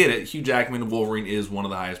 I get it. Hugh Jackman of Wolverine is one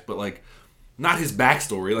of the highest, but like, not his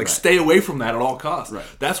backstory. Like, stay away from that at all costs. Right.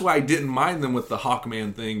 That's why I didn't mind them with the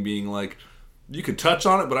Hawkman thing being like, you could touch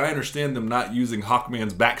on it, but I understand them not using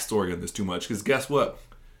Hawkman's backstory on this too much. Because guess what?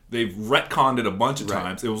 They've retconned it a bunch of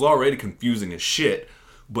times. It was already confusing as shit,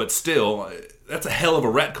 but still, that's a hell of a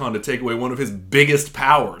retcon to take away one of his biggest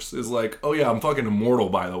powers. Is like, oh yeah, I'm fucking immortal,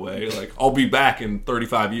 by the way. Like, I'll be back in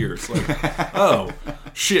 35 years. Like, oh,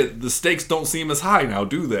 shit, the stakes don't seem as high now,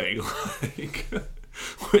 do they? Like,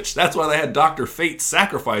 which, that's why they had Dr. Fate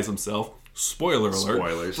sacrifice himself, spoiler alert,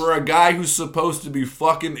 Spoilers. for a guy who's supposed to be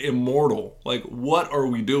fucking immortal. Like, what are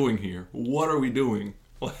we doing here? What are we doing?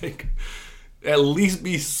 Like... At least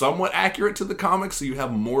be somewhat accurate to the comics so you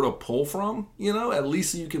have more to pull from, At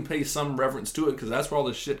least so you can pay some reference to it because that's where all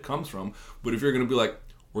this shit comes from. But if you're going to be like,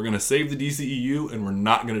 we're going to save the DCEU and we're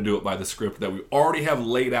not going to do it by the script that we already have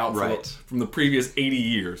laid out from the previous 80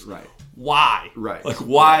 years. Right. Why? Right. Like,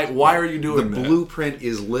 why are you doing that? The blueprint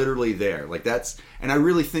is literally there. Like, that's... And I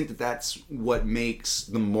really think that that's what makes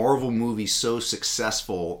the Marvel movie so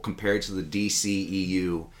successful compared to the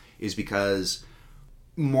DCEU is because...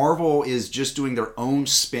 Marvel is just doing their own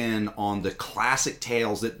spin on the classic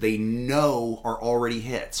tales that they know are already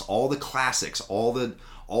hits. All the classics, all the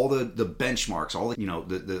benchmarks, all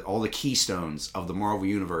the all the keystones of the Marvel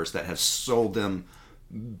universe that have sold them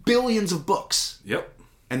billions of books. Yep.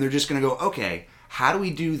 And they're just going to go, okay, how do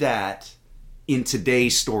we do that in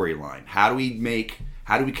today's storyline? How do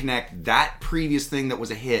we connect that previous thing that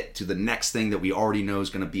was a hit to the next thing that we already know is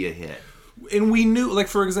going to be a hit? And we knew, like,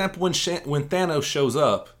 for example, when Thanos shows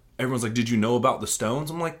up, everyone's like, did you know about the stones?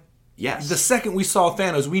 I'm like, yes. The second we saw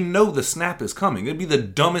Thanos, we know the snap is coming. It'd be the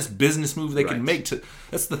dumbest business move they could make.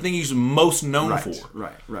 That's the thing he's most known for.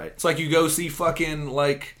 Right. It's like you go see fucking,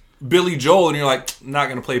 like, Billy Joel, and you're like, not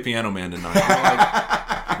going to play Piano Man tonight. You're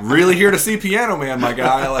like, really here to see Piano Man, my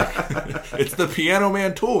guy. Like, it's the Piano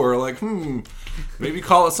Man tour. Like, maybe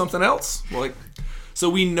call it something else. Like, so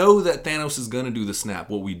we know that Thanos is going to do the snap.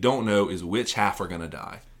 What we don't know is which half are going to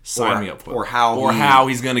die. Sign me up for it. Or how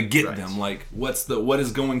he's going to get them. Like, what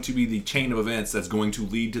is going to be the chain of events that's going to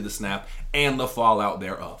lead to the snap and the fallout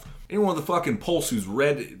thereof. Anyone with a fucking pulse who's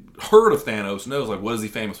heard of Thanos knows, like, what is he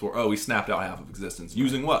famous for? Oh, he snapped out half of existence.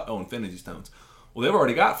 Using what? Oh, Infinity Stones. Well, they've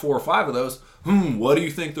already got 4 or 5 of those. What do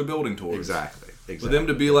you think they're building towards? Exactly. For them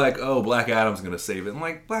to be like, oh, Black Adam's going to save it. And,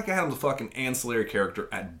 like, Black Adam's a fucking ancillary character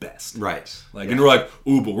at best. Right. Like, and you're like,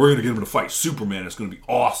 ooh, but we're going to get him to fight Superman. It's going to be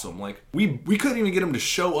awesome. Like, we couldn't even get him to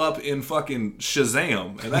show up in fucking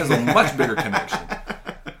Shazam. And that is a much bigger connection.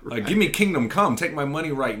 Like, give me Kingdom Come. Take my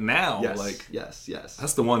money right now. Yes, like, yes.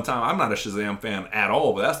 That's the one time. I'm not a Shazam fan at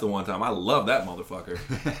all, but that's the one time I love that motherfucker.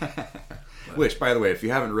 Which, by the way, if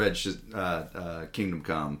you haven't read Kingdom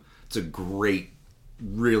Come, it's a great,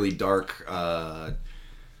 really dark,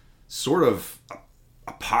 sort of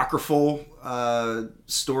apocryphal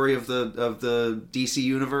story of the DC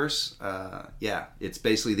universe. Yeah, it's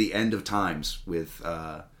basically the end of times with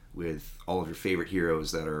all of your favorite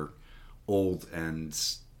heroes that are old and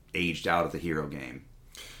aged out of the hero game.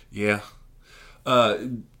 Yeah.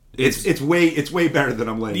 It's way better than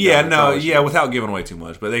I'm laying down. Yeah, without giving away too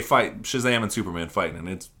much. But they fight Shazam and Superman fighting, and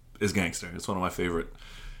it's gangster. It's one of my favorite.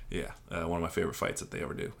 Yeah, one of my favorite fights that they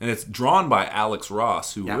ever do, and it's drawn by Alex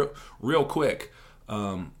Ross, who real quick,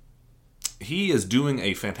 he is doing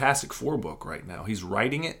a Fantastic Four book right now. He's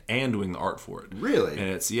writing it and doing the art for it. Really? And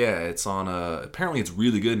it's on apparently it's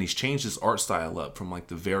really good, and he's changed his art style up from like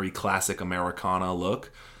the very classic Americana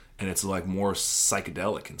look. And it's like more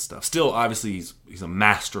psychedelic and stuff. Still, obviously, he's a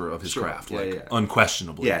master of his craft,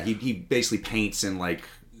 unquestionably. Yeah, he basically paints in like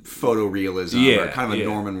photorealism, or kind of a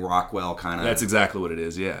Norman Rockwell kind of. That's exactly what it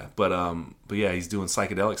is. Yeah, but yeah, he's doing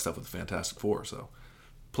psychedelic stuff with the Fantastic Four. So,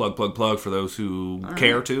 plug for those who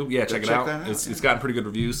care to. Yeah, check it out. It's gotten pretty good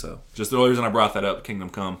reviews. So, just the only reason I brought that up,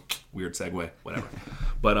 Kingdom Come, weird segue, whatever.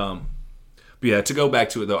 But yeah, to go back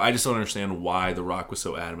to it, though, I just don't understand why The Rock was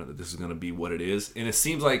so adamant that this is going to be what it is. And it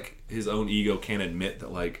seems like his own ego can't admit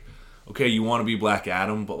that, like, okay, you want to be Black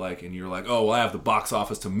Adam, but, like, and you're like, oh, well, I have the box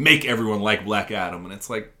office to make everyone like Black Adam. And it's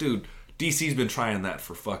like, dude, DC's been trying that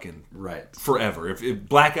for fucking forever. If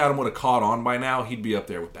Black Adam would have caught on by now, he'd be up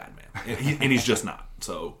there with Batman. And he's just not.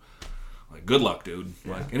 So, like, good luck, dude.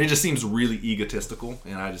 Like, and it just seems really egotistical,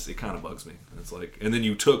 and it kind of bugs me. And it's like, and then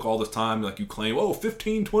you took all this time, like, you claim,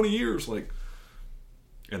 15, 20 years, like...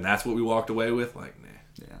 And that's what we walked away with? Like, nah.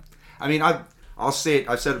 Yeah. I mean, I'll say it.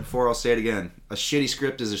 I've said it before. I'll say it again. A shitty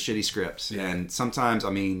script is a shitty script. Yeah. And sometimes,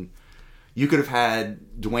 I mean, you could have had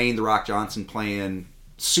Dwayne "The Rock" Johnson playing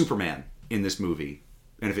Superman in this movie.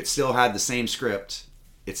 And if it still had the same script,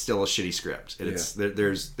 it's still a shitty script. And it's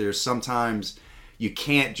there's sometimes you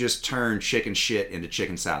can't just turn chicken shit into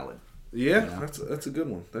chicken salad. Yeah, you know? That's a good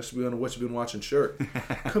one. That should be on a What You Been Watching shirt.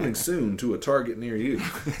 Coming soon to a Target near you.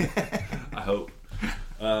 I hope.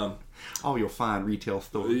 You'll find retail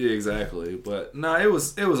stores. Yeah, exactly. But no, it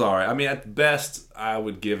was all right. I mean, at best, I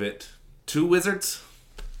would give it 2 wizards.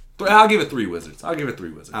 I'll give it 3 wizards. Out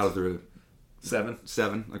of the 7.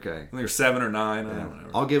 7. Okay. I think there's 7 or 9. I don't know.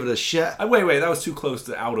 I'll give it a shit. Wait. That was too close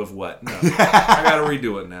to out of what? No, I got to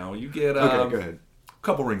redo it now. You get okay. Go ahead. A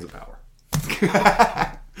couple rings of power.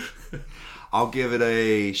 I'll give it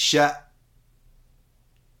a shit.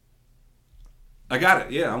 I got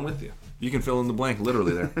it. Yeah, I'm with you. You can fill in the blank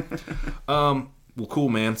literally there. Well, cool,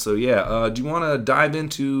 man. So, yeah. Do you want to dive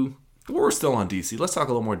into... We're still on DC. Let's talk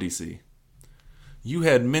a little more DC. You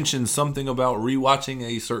had mentioned something about rewatching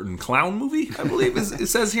a certain clown movie, I believe it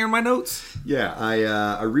says here in my notes. Yeah, I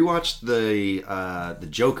rewatched the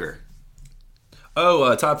Joker.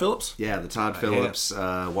 Oh, Todd Phillips? Yeah, the Todd Phillips,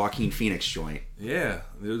 Joaquin Pheonix joint. Yeah,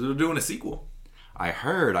 they're doing a sequel. I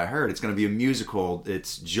heard. It's going to be a musical.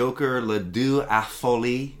 It's Joker Le Deux à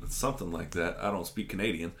Folie. It's something like that. I don't speak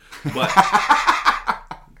Canadian. But,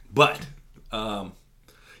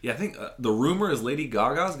 yeah, I think the rumor is Lady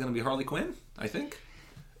Gaga is going to be Harley Quinn, I think.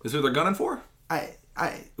 Is who they're gunning for?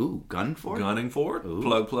 Gunning for? Gunning for it.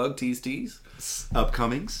 Ooh. Plug, tease.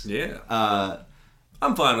 Upcomings. Yeah.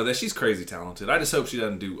 I'm fine with it. She's crazy talented. I just hope she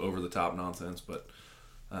doesn't do over-the-top nonsense, but...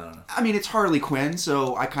 I don't know. I mean, it's Harley Quinn,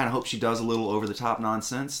 so I kind of hope she does a little over-the-top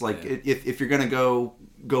nonsense. Like, if you're going to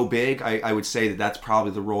go big, I would say that's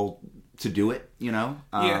probably the role to do it, you know?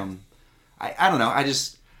 Yeah. I don't know.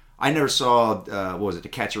 I never saw, what was it, To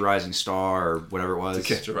Catch a Rising Star, or whatever it was. To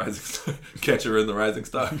Catch a Rising Star. Catcher in the Rising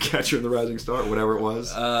Star. Catcher in the Rising Star, whatever it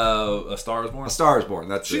was. A Star is Born. A Star is Born,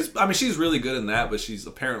 that's it. I mean, she's really good in that, but she's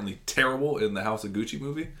apparently terrible in the House of Gucci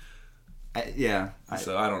movie.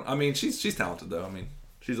 So I don't. I mean, she's talented though. I mean,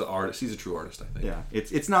 she's an artist. She's a true artist, I think. Yeah.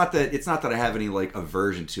 It's not that I have any like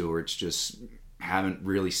aversion to her. It's just haven't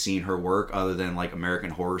really seen her work other than like American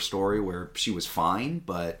Horror Story, where she was fine,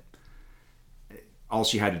 but all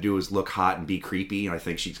she had to do was look hot and be creepy, and I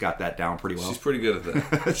think she's got that down pretty well. She's pretty good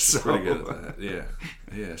at that. She's pretty good at that.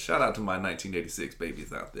 Yeah. Shout out to my 1986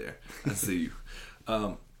 babies out there. I see you.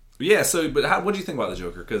 But what do you think about the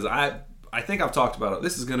Joker? Because I think I've talked about it.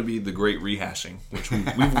 This is going to be the great rehashing, which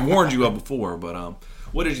we've warned you of before. But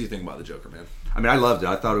what did you think about the Joker, man? I mean, I loved it.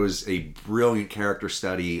 I thought it was a brilliant character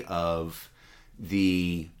study of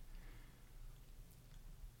the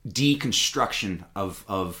deconstruction of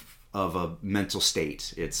a mental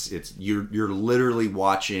state. It's you're literally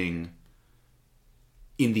watching,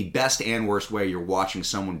 in the best and worst way, you're watching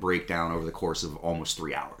someone break down over the course of almost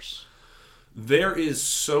 3 hours. There is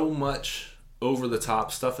so much over the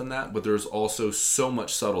top stuff in that, but there's also so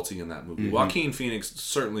much subtlety in that movie. Joaquin Pheonix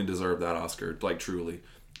certainly deserved that Oscar, like truly.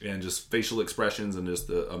 And just facial expressions and just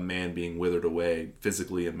a man being withered away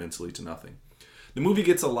physically and mentally to nothing. The movie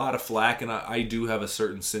gets a lot of flack, and I do have a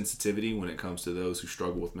certain sensitivity when it comes to those who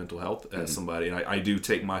struggle with mental health as somebody. And I do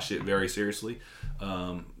take my shit very seriously,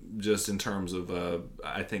 just in terms of,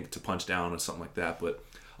 I think, to punch down or something like that. But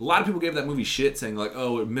a lot of people gave that movie shit, saying like,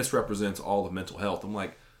 oh, it misrepresents all of mental health. I'm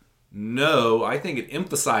like, no, I think it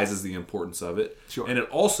emphasizes the importance of it. Sure. And it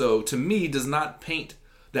also, to me, does not paint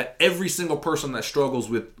that every single person that struggles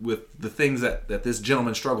with the things that this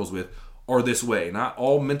gentleman struggles with are this way. Not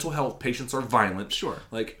all mental health patients are violent. Sure.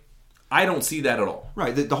 Like, I don't see that at all.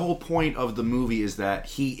 Right. The whole point of the movie is that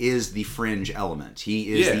he is the fringe element.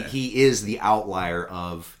 He is the outlier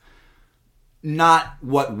of not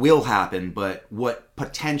what will happen, but what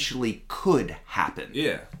potentially could happen.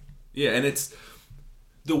 Yeah. Yeah, and it's...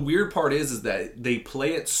 The weird part is that they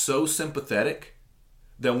play it so sympathetic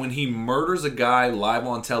that when he murders a guy live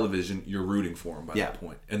on television, you're rooting for him by that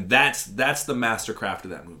point. And that's the mastercraft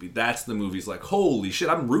of that movie. That's the movie's like, holy shit,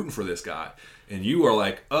 I'm rooting for this guy. And you are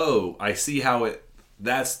like, oh, I see how it...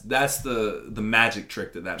 That's the magic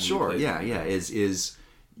trick that movie plays. Yeah. Is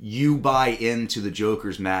you buy into the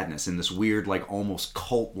Joker's madness in this weird, like, almost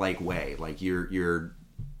cult-like way. Like, you're...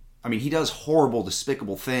 I mean, he does horrible,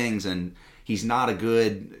 despicable things, and he's not a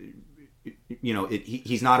good...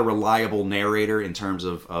 he's not a reliable narrator in terms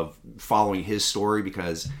of following his story,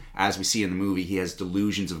 because as we see in the movie, he has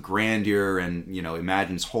delusions of grandeur and,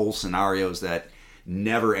 imagines whole scenarios that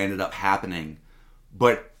never ended up happening.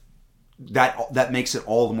 But that makes it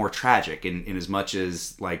all the more tragic in as much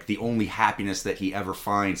as, like, the only happiness that he ever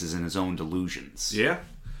finds is in his own delusions. Yeah.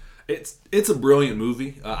 It's a brilliant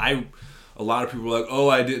movie. A lot of people are like, oh,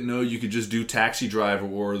 I didn't know you could just do Taxi Driver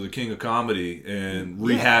or The King of Comedy and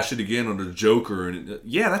rehash it again under Joker. And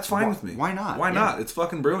that's fine with me. Why not? Why not? It's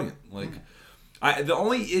fucking brilliant. Like, the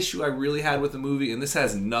only issue I really had with the movie, and this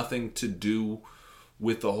has nothing to do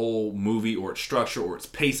with the whole movie or its structure or its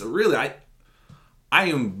pace. Really, I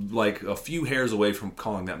am like a few hairs away from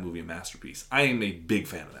calling that movie a masterpiece. I am a big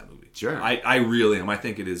fan of that movie. Sure. I really am. I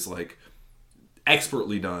think it is like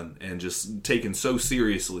expertly done and just taken so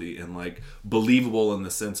seriously and like believable in the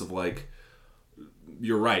sense of like,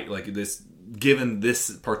 you're right, like this, given this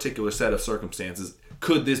particular set of circumstances,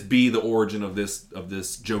 could this be the origin of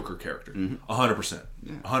this Joker character? 100%.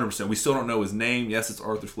 100%. We still don't know his name. Yes, it's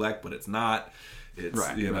Arthur Fleck, but it's not. It's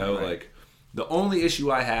right, like the only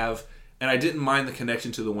issue I have, and I didn't mind the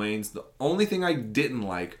connection to the Waynes. The only thing I didn't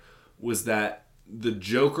like was that the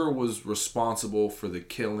Joker was responsible for the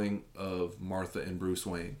killing of Martha and Bruce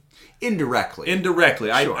Wayne. Indirectly.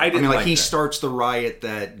 Sure. I didn't like he that. starts the riot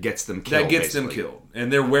that gets them killed. Them killed.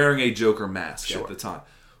 And they're wearing a Joker mask at the time.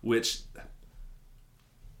 Which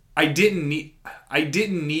I didn't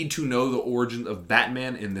need to know the origin of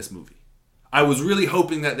Batman in this movie. I was really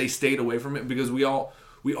hoping that they stayed away from it because we all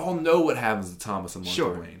know what happens to Thomas and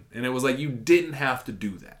Martha Wayne. And it was like, you didn't have to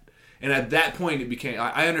do that. And at that point it became,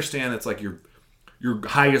 I understand it's like your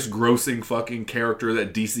highest grossing fucking character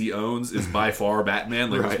that DC owns is by far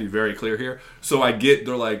Batman. Like, let's be very clear here. So I get,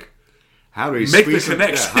 they're like, how do we make the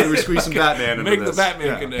connection? How do we squeeze some Batman into Make this? the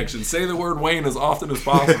Batman connection. Say the word Wayne as often as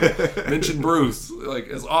possible. Mention Bruce like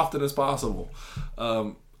as often as possible.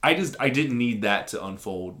 I didn't need that to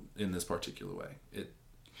unfold in this particular way.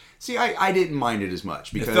 I didn't mind it as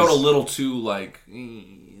much because it felt a little too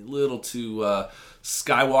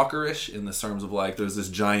Skywalker-ish in the terms of like there's this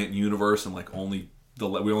giant universe and like we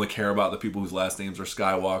only care about the people whose last names are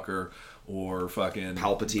Skywalker or fucking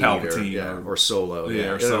Palpatine or Solo.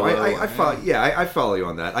 Or Solo. I follow you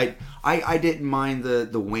on that. I didn't mind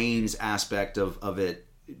the Wayne's aspect of it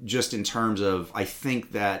just in terms of I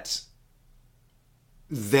think that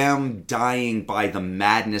them dying by the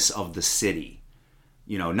madness of the city.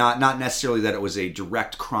 You know, not necessarily that it was a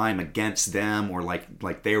direct crime against them or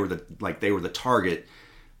like they were the target.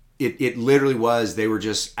 It literally was, they were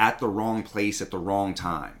just at the wrong place at the wrong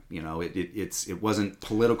time. You know, it wasn't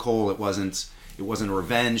political. It wasn't a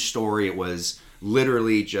revenge story. It was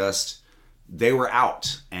literally just they were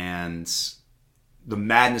out and the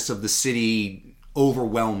madness of the city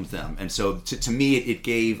overwhelmed them. And so to me, it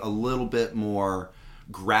gave a little bit more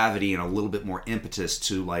gravity and a little bit more impetus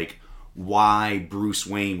to like why Bruce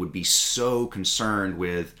Wayne would be so concerned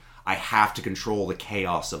with, I have to control the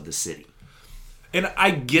chaos of the city. And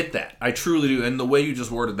I get that. I truly do. And the way you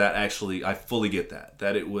just worded that, actually, I fully get that.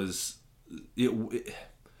 That it was...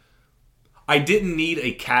 I didn't need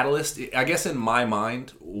a catalyst. I guess in my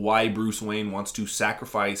mind, why Bruce Wayne wants to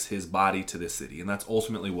sacrifice his body to this city. And that's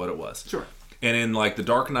ultimately what it was. Sure. And in like The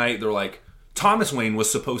Dark Knight, they're like, Thomas Wayne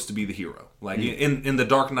was supposed to be the hero. Like in The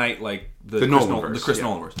Dark Knight, like the Chris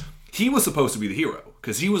Nolanverse. He was supposed to be the hero.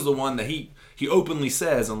 Because he was the one that he openly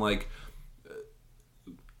says, I'm like...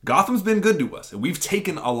 Gotham's been good to us, and we've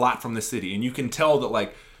taken a lot from the city, and you can tell that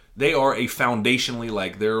like they are a foundationally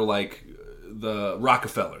like they're like the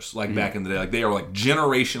Rockefellers like back in the day, like they are like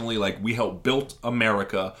generationally like we helped build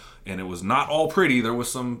America, and it was not all pretty. There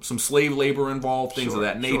was some slave labor involved, things of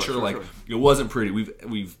that nature. It wasn't pretty.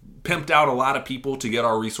 We've pimped out a lot of people to get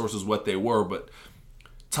our resources what they were, but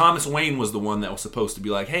Thomas Wayne was the one that was supposed to be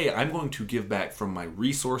like, hey, I'm going to give back from my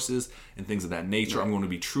resources and things of that nature. Yeah. I'm going to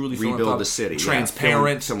be truly rebuild the city,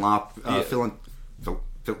 transparent, philanthropy.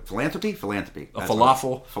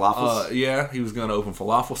 Falafel. Yeah, he was going to open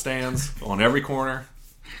falafel stands on every corner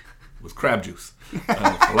with crab juice,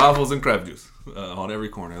 falafels and crab juice on every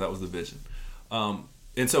corner. That was the vision,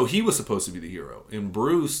 and so he was supposed to be the hero. And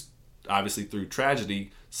Bruce, obviously through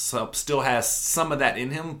tragedy, still has some of that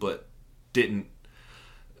in him, but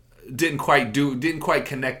didn't quite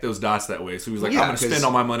connect those dots that way. So he was like, I'm going to spend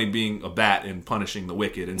all my money being a bat and punishing the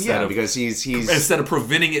wicked because he's instead of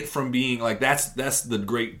preventing it from being like that's the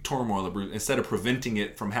great turmoil of Bruce. Instead of preventing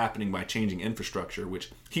it from happening by changing infrastructure,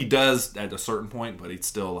 which he does at a certain point, but it's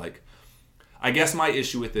still like, I guess my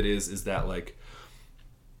issue with it is that like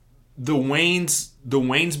the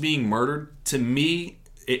Waynes being murdered, to me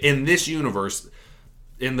in this universe,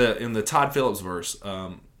 in the Todd Phillips verse,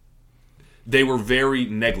 they were very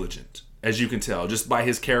negligent, as you can tell, just by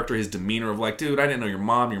his character, his demeanor of like, dude, I didn't know your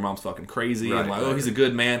mom's fucking crazy, and like, oh, he's a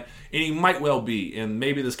good man, and he might well be, and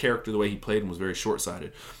maybe this character, the way he played him, was very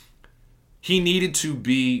short-sighted. He needed to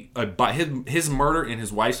be, his murder and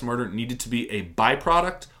his wife's murder needed to be a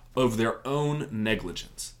byproduct of their own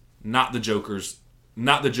negligence, not the Joker's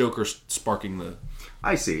sparking the...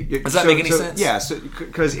 I see. Does that make any sense? Yeah,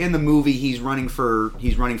 because in the movie he's running for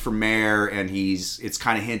mayor, and it's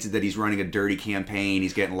kind of hinted that he's running a dirty campaign.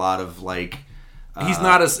 He's getting a lot of like. He's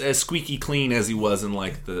not as squeaky clean as he was in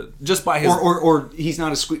like the just by his or he's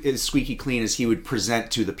not as squeaky clean as he would present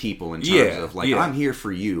to the people in terms of like I'm here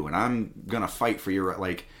for you and I'm gonna fight for your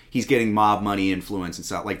like. He's getting mob money influence and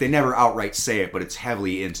stuff. Like, they never outright say it, but it's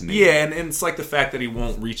heavily intimated. Yeah, and it's like the fact that he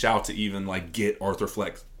won't reach out to even, like, get Arthur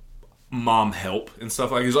Fleck's mom help and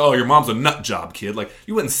stuff like that. He's, oh, your mom's a nut job, kid. Like,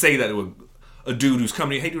 you wouldn't say that to a dude who's coming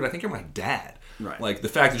to you, hey, dude, I think you're my dad. Right. Like, the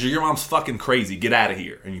fact that your mom's fucking crazy, get out of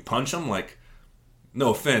here. And you punch him, like, no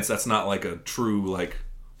offense, that's not, like, a true, like,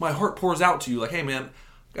 my heart pours out to you. Like, hey, man,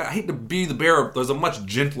 I hate to be the bearer. There's a much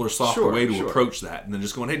gentler, softer way to approach that. And then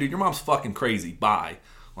just going, hey, dude, your mom's fucking crazy. Bye.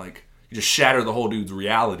 Like, you just shatter the whole dude's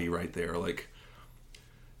reality right there. Like,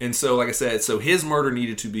 and so, like I said, so his murder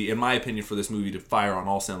needed to be, in my opinion, for this movie to fire on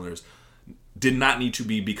all cylinders, did not need to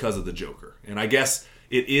be because of the Joker. And I guess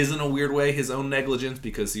it is, in a weird way, his own negligence,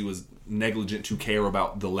 because he was negligent to care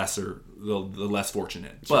about the less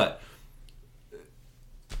fortunate. Sure. But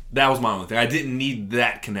that was my only thing. I didn't need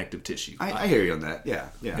that connective tissue. I hear you on that. Yeah.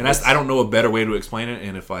 And I don't know a better way to explain it.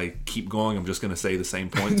 And if I keep going, I'm just going to say the same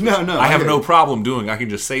points. No. I have no problem doing. I can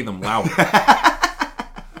just say them louder.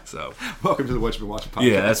 So, welcome to the What You've Been Watching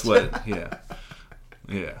podcast. Yeah, that's what.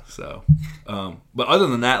 Yeah. So, but other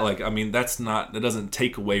than that, like, I mean, that doesn't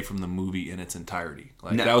take away from the movie in its entirety.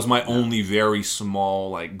 Like, that was my only very small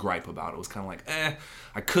like gripe about it. It was kind of like,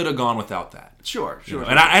 I could have gone without that. Sure. You know?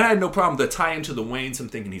 And I had no problem. The tie into the Waynes, I'm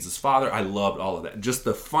thinking he's his father. I loved all of that. Just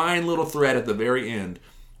the fine little thread at the very end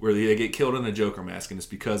where they get killed in a Joker mask, and it's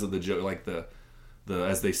because of the Joker, like the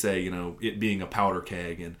as they say, you know, it being a powder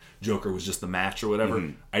keg, and Joker was just the match or whatever.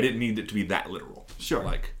 Mm-hmm. I didn't need it to be that literal. Sure.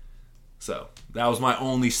 Like, so that was my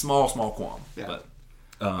only small qualm. Yeah. But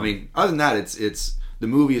I mean, other than that, it's the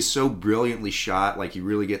movie is so brilliantly shot. Like, you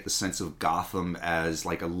really get the sense of Gotham as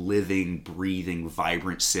like a living, breathing,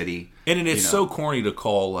 vibrant city. And it's so corny to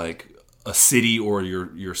call like a city or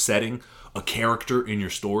your setting a character in your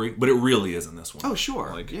story, but it really is in this one. Oh,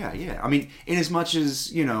 sure. Like, yeah. I mean, in as much as,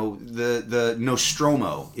 the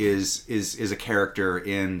Nostromo is a character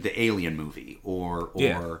in the Alien movie, or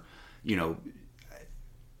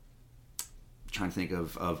trying to think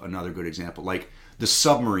of another good example. Like, the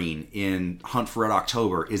submarine in Hunt for Red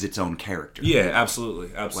October is its own character. Yeah,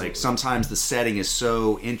 absolutely. Like, sometimes the setting is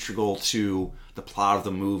so integral to the plot of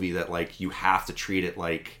the movie that, like, you have to treat it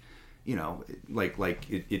like,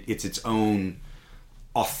 it's its own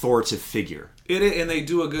authoritative figure. And they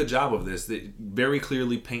do a good job of this. It very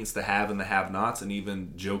clearly paints the have and the have-nots, and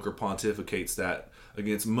even Joker pontificates that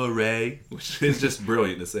against Murray, which is just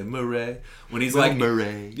brilliant to say Murray. When he's like,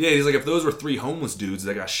 Murray. Yeah, he's like, if those were 3 homeless dudes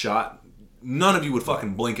that got shot, none of you would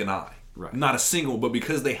fucking blink an eye. Right. Not a single, but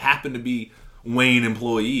because they happen to be Wayne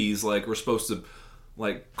employees, like, we're supposed to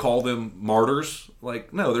like call them martyrs.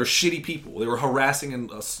 Like, no, they're shitty people. They were harassing and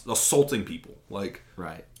assaulting people. Like,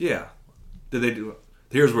 right. Yeah. Did they do?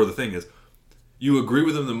 Here's where the thing is. You agree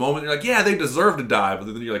with them the moment you're like, yeah, they deserve to die, but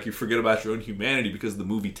then you're like, you forget about your own humanity because the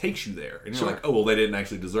movie takes you there, and you're like, oh well, they didn't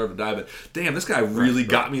actually deserve to die, but damn, this guy really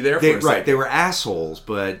got me there. For a second. They were assholes,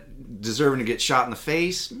 but deserving to get shot in the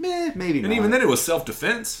face, maybe not. And even then, it was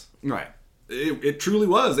self-defense. Right. It truly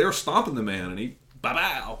was. They were stomping the man, and he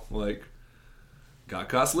bow like got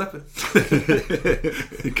caught slipping.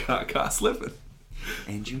 Got caught slipping.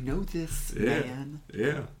 And you know this, man.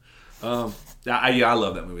 Yeah. I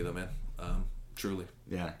love that movie though, man. Truly.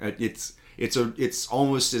 Yeah. It's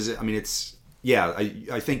almost as, I mean, it's, yeah,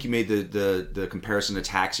 I think you made the comparison to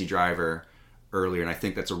Taxi Driver earlier, and I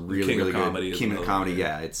think that's a really good King of Comedy.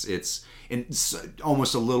 Yeah. It's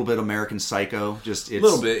almost a little bit American Psycho. Just it's a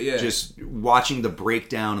little bit, yeah. Just watching the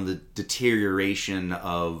breakdown and the deterioration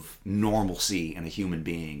of normalcy in a human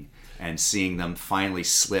being, and seeing them finally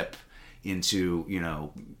slip into,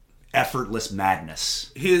 effortless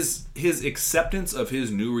madness. His acceptance of his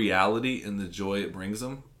new reality and the joy it brings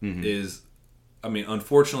him is, I mean,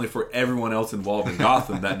 unfortunately for everyone else involved in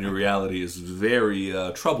Gotham, that new reality is very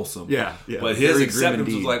troublesome. Yeah. But his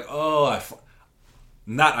acceptance was like,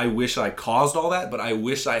 I wish I caused all that, but I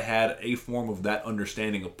wish I had a form of that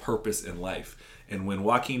understanding of purpose in life. And when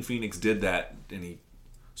Joaquin Pheonix did that, and he,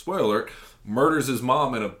 spoiler alert, murders his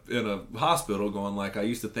mom in a hospital, going like, I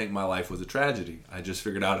used to think my life was a tragedy. I just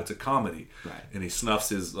figured out it's a comedy. Right. And he snuffs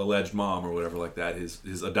his alleged mom or whatever like that,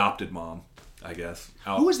 his adopted mom, I guess.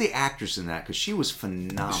 Out. Who was the actress in that? Because she was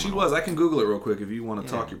phenomenal. She was. I can Google it real quick if you want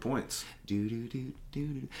to talk your points.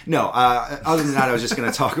 No, other than that, I was just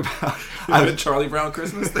going to talk about... Charlie Brown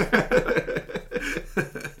Christmas there?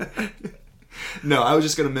 No, I was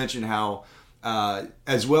just going to mention how...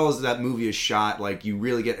 as well as that movie is shot, like, you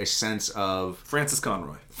really get a sense of Frances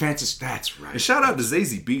Conroy. That's right. And shout out to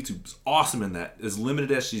Zazie Beetz, who's awesome in that, as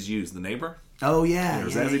limited as she's used. The Neighbor. Oh yeah,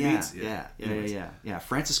 Yeah.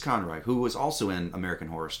 Frances Conroy, who was also in American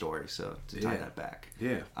Horror Story. So to tie that back,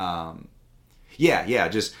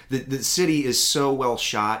 Just the city is so well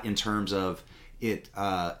shot in terms of it.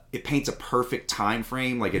 It paints a perfect time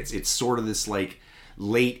frame. Like, it's sort of this like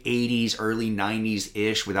late 80s, early 90s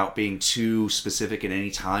ish, without being too specific in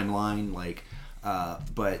any timeline. Like,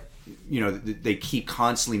 but they keep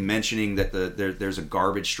constantly mentioning that there's a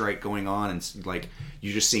garbage strike going on, and like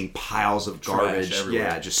you're just seeing piles of garbage,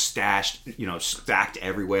 just stashed, stacked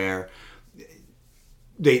everywhere.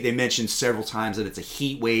 They mentioned several times that it's a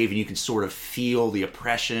heat wave, and you can sort of feel the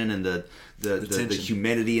oppression and the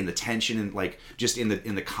humidity and the tension, and like just in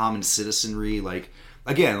the common citizenry. Like,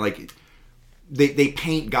 again, like they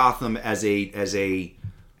paint Gotham as a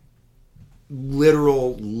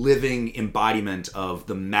literal living embodiment of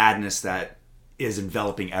the madness that is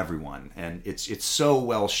enveloping everyone, and it's so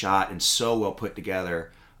well shot and so well put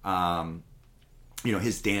together.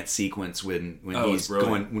 His dance sequence when he's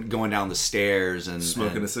going down the stairs and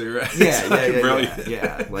smoking a cigarette.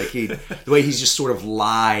 Yeah. Like the way he's just sort of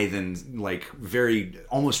lithe and like very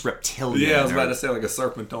almost reptilian. Yeah, I was about to say like a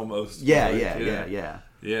serpent almost. Yeah.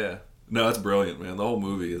 No, it's brilliant, man. The whole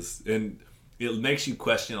movie is, and it makes you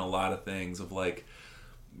question a lot of things of like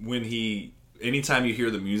anytime you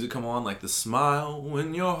hear the music come on, like the smile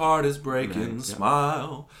when your heart is breaking,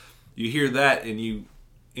 smile. You hear that,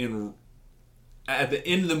 and at the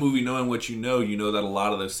end of the movie, knowing what you know that a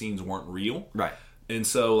lot of those scenes weren't real. Right. And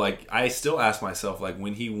so, like, I still ask myself, like,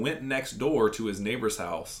 when he went next door to his neighbor's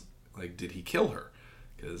house, like, did he kill her?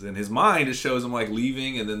 Because in his mind, it shows him, like,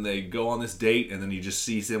 leaving, and then they go on this date, and then he just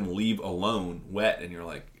sees him leave alone, wet, and you're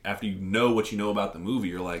like, after you know what you know about the movie,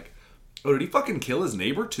 you're like, oh, did he fucking kill his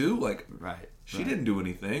neighbor too? Like, Right. she didn't do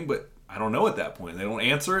anything, but I don't know at that point. They don't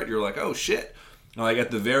answer it. You're like, oh shit. And like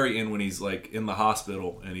at the very end when he's like in the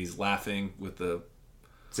hospital and he's laughing with the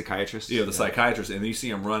psychiatrist. Yeah, the psychiatrist, and then you see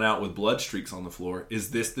him run out with blood streaks on the floor.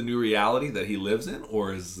 Is this the new reality that he lives in,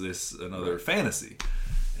 or is this another fantasy?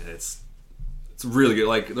 And it's really good.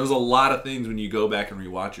 Like, there's a lot of things when you go back and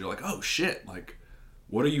rewatch, you're like, oh shit, like,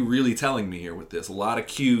 what are you really telling me here with this? A lot of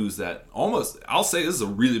cues that almost, I'll say this is a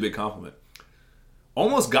really big compliment,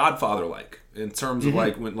 almost Godfather-like in terms of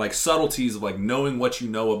like when like subtleties of like knowing what you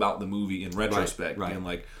know about the movie in retrospect, right. And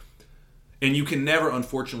like. And you can never,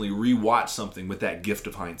 unfortunately, rewatch something with that gift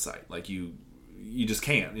of hindsight. Like, you just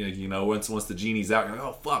can't. You know, once the genie's out, you're like,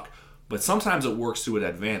 oh, fuck. But sometimes it works to an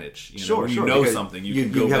advantage. You know, when you know something, you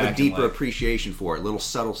can go back and have a deeper appreciation for it. Little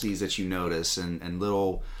subtleties that you notice and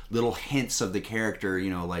little hints of the character, you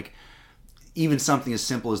know, like even something as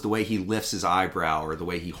simple as the way he lifts his eyebrow or the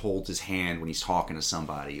way he holds his hand when he's talking to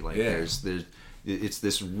somebody. Like, there's it's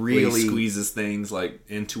this really... he squeezes things, like,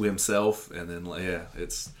 into himself, and then, like,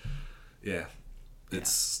 it's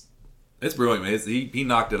brilliant, man. He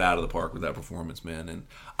knocked it out of the park with that performance, man. And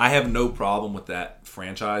I have no problem with that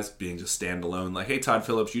franchise being just standalone. Like, hey, Todd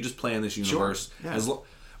Phillips, you just play in this universe. Sure. Yeah.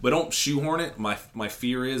 But don't shoehorn it. My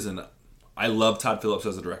fear is, and I love Todd Phillips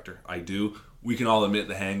as a director. I do. We can all admit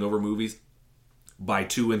the Hangover movies, by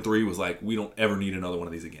 2 and 3, was like, we don't ever need another one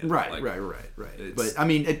of these again. Right. But, I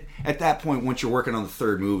mean, at that point, once you're working on the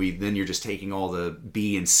third movie, then you're just taking all the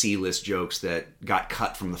B and C list jokes that got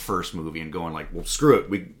cut from the first movie and going like, well, screw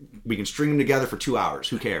it. We can string them together for 2 hours.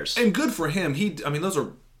 Who cares? And good for him.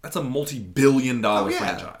 That's a multi-billion-dollar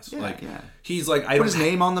franchise. He's like, put his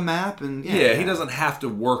name on the map, and he doesn't have to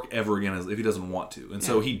work ever again if he doesn't want to. And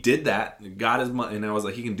so he did that, got his money, and I was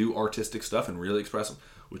like, he can do artistic stuff and really express them,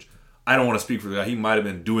 which I don't want to speak for the guy. He might have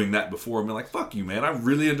been doing that before and been like, fuck you, man. I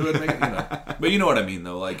really enjoyed making, you know. But you know what I mean,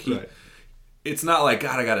 though. Like, it's not like,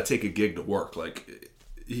 God, I got to take a gig to work. Like,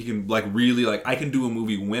 he can, like, really, like, I can do a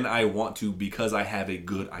movie when I want to because I have a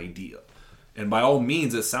good idea. And by all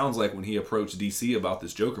means, it sounds like when he approached DC about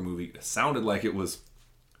this Joker movie, it sounded like it was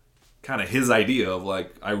kind of his idea of,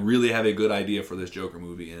 like, I really have a good idea for this Joker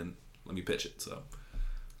movie, and let me pitch it, so...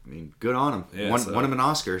 I mean, good on him. Yeah, won him an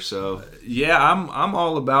Oscar, so I'm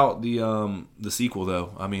all about the sequel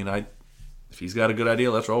though. I mean, if he's got a good idea,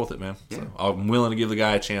 let's roll with it, man. Yeah. So I'm willing to give the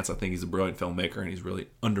guy a chance. I think he's a brilliant filmmaker and he's really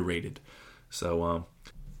underrated. So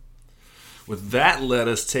with that, let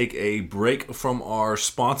us take a break from our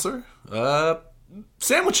sponsor.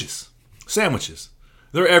 Sandwiches.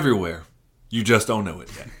 They're everywhere. You just don't know it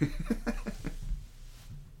yet.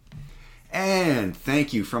 And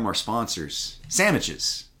thank you from our sponsors,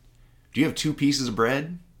 Sandwiches. Do you have 2 pieces of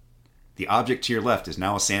bread? The object to your left is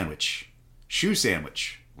now a sandwich. Shoe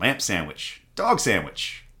sandwich, lamp sandwich, dog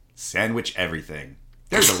sandwich, sandwich everything.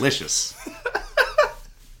 They're delicious.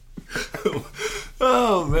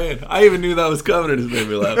 Oh, man. I even knew that was coming and it just made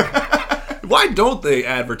me laugh. Why don't they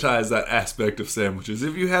advertise that aspect of sandwiches?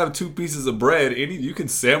 If you have 2 pieces of bread, you can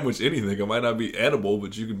sandwich anything. It might not be edible,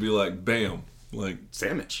 but you can be like, bam. Like,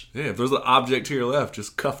 sandwich. Yeah, if there's an object to your left,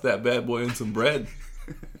 just cuff that bad boy in some bread.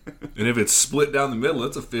 And if it's split down the middle,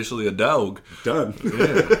 it's officially a dog. Done.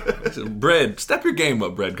 Yeah. Bread. Step your game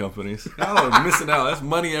up, bread companies. I'm missing out. That's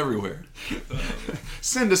money everywhere.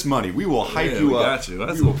 Send us money. We will hype you up. Got you.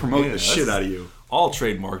 We will promote the shit out of you. All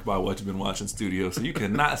trademarked by What You've Been Watching Studio, so you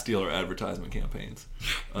cannot steal our advertisement campaigns,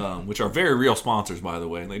 which are very real sponsors, by the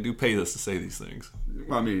way, and they do pay us to say these things.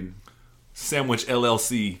 I mean... Sandwich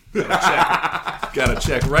LLC. Got a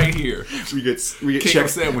check right here. We get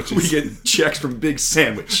checks. Sandwiches. We get checks from Big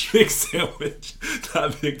Sandwich. Big Sandwich,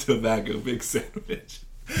 not Big Tobacco. Big Sandwich.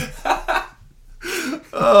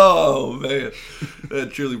 Oh man,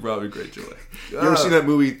 that truly brought me great joy. You ever seen that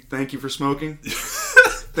movie? Thank You for Smoking.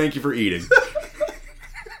 Thank You for Eating.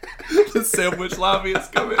 The sandwich lobbyists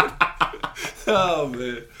come in. Oh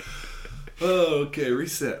man. Oh, okay,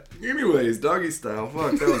 reset. Anyways, doggy style.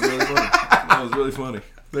 Fuck, that was really funny.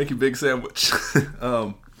 Thank you, Big Sandwich.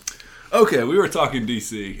 Okay, we were talking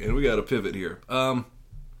DC, and we got to pivot here.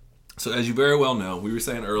 So as you very well know, we were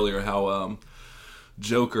saying earlier how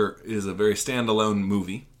Joker is a very standalone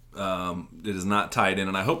movie. It is not tied in,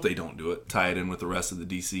 and I hope they don't do it, tie it in with the rest of the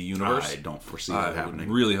DC universe. I don't foresee that happening.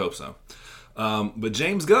 I really hope so. But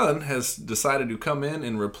James Gunn has decided to come in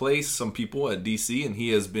and replace some people at DC, and he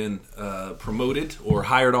has been promoted or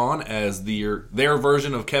hired on as their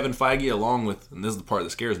version of Kevin Feige, along with, and this is the part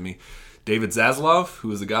that scares me, David Zaslav,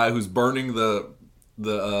 who is the guy who's burning the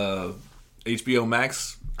HBO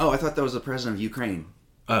Max. Oh, I thought that was the president of Ukraine.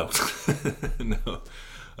 Oh, no,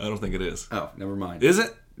 I don't think it is. Oh, never mind. Is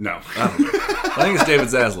it? No. I don't know. I think it's David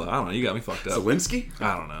Zaslav. I don't know. You got me fucked up. Zelensky?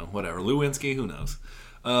 I don't know. Whatever. Lewinsky? Who knows?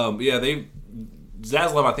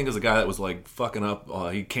 Zaslav, I think, is a guy that was like fucking up.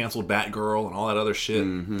 He canceled Batgirl and all that other shit.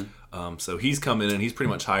 Mm-hmm. So he's come in and he's pretty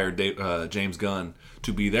much hired James Gunn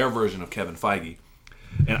to be their version of Kevin Feige.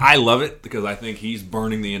 And I love it because I think he's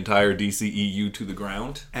burning the entire DCEU to the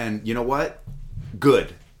ground. And you know what?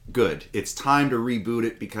 Good. It's time to reboot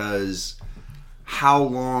it because how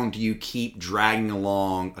long do you keep dragging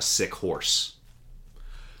along a sick horse?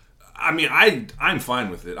 I mean, I'm fine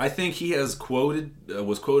with it. I think he has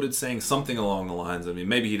was quoted saying something along the lines, I mean,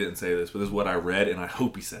 maybe he didn't say this, but this is what I read, and I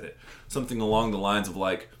hope he said it. Something along the lines of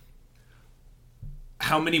like,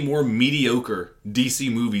 how many more mediocre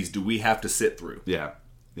DC movies do we have to sit through? Yeah.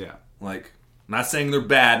 Like, not saying they're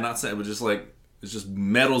bad, not saying, but just like, it's just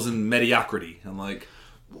medals in mediocrity. I'm like...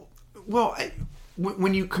 Well,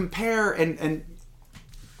 when you compare, and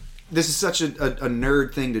this is such a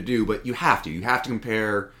nerd thing to do, but you have to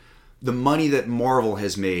compare the money that Marvel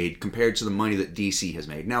has made compared to the money that DC has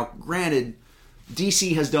made. Now, granted,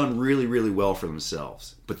 DC has done really, really well for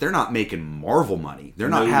themselves, but they're not making Marvel money. They're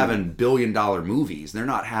not having billion-dollar movies. They're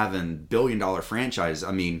not having billion-dollar franchises.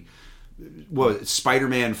 I mean,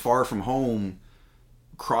 Spider-Man Far From Home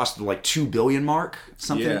crossed the like 2 billion mark,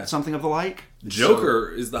 something of the like.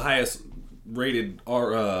 Joker is the highest rated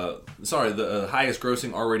the highest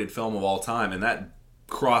grossing R-rated film of all time, and that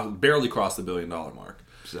barely crossed the $1 billion mark.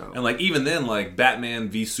 So, and like even then, like Batman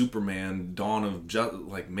v Superman, Dawn of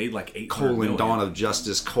made like 800 million. Dawn of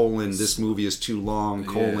Justice, this movie is too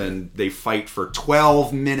long, they fight for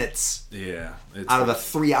 12 minutes. Yeah, out of a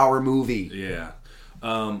 3-hour movie. Yeah.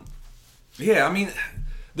 I mean,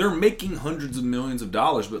 they're making hundreds of millions of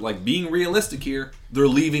dollars, but like being realistic here, they're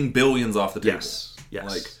leaving billions off the table.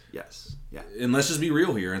 Yes. And let's just be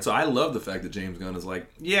real here. And so I love the fact that James Gunn is like,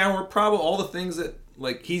 we're probably all the things that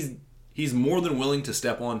like he's more than willing to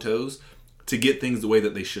step on toes to get things the way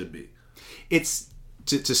that they should be. It's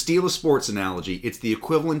to steal a sports analogy, it's the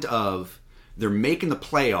equivalent of they're making the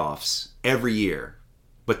playoffs every year,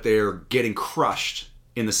 but they're getting crushed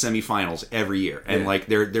in the semifinals every year. And like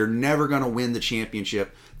they're never going to win the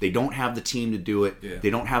championship. They don't have the team to do it. Yeah. They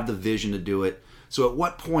don't have the vision to do it. So at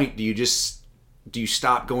what point do you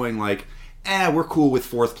stop going like, we're cool with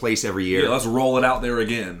 4th place every year. Yeah, let's roll it out there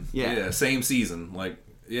again. Yeah, same season. Like,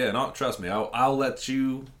 no, trust me, I'll let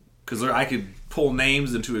you, because I could pull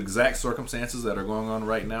names into exact circumstances that are going on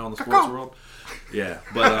right now in the sports world. Yeah,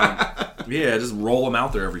 but just roll them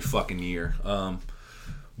out there every fucking year.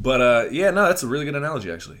 That's a really good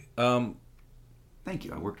analogy, actually. Thank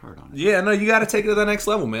you. I worked hard on it. Yeah, no, you got to take it to the next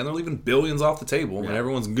level, man. They're leaving billions off the table, and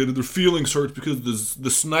everyone's getting their feelings hurt because the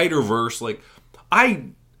Snyderverse. Like,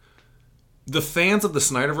 the fans of the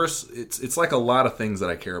Snyderverse, it's like a lot of things that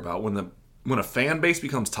I care about. When a fan base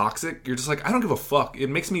becomes toxic, you're just like, I don't give a fuck. It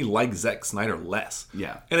makes me like Zack Snyder less.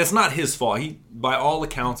 Yeah, and it's not his fault. By all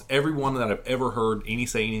accounts, everyone that I've ever heard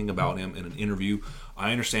say anything about him in an interview,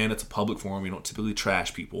 I understand it's a public forum. You don't typically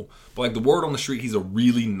trash people. But like the word on the street, he's a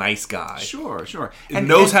really nice guy. Sure. And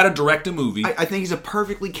knows how to direct a movie. I think he's a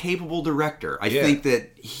perfectly capable director. I think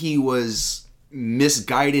that he was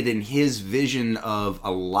misguided in his vision of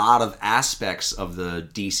a lot of aspects of the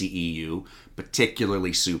DCEU,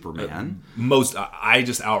 particularly Superman. I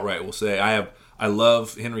just outright will say I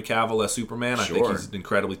love Henry Cavill as Superman. I think he's an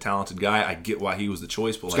incredibly talented guy. I get why he was the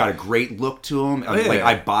choice. But he's got a great look to him.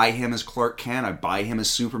 I buy him as Clark Kent. I buy him as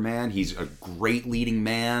Superman. He's a great leading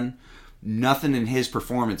man. Nothing in his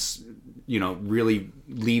performance, really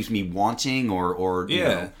leaves me wanting or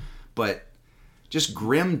but just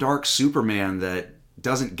grim, dark Superman that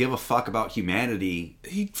doesn't give a fuck about humanity.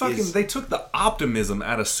 They took the optimism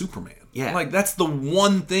out of Superman. Yeah. Like, that's the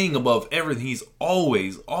one thing above everything. He's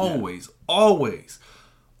always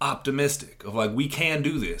optimistic of, like, we can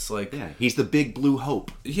do this. Like, he's the big blue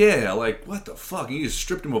hope. Yeah, like, what the fuck? And you just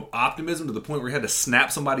stripped him of optimism to the point where he had to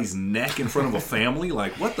snap somebody's neck in front of a family?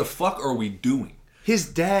 Like, what the fuck are we doing?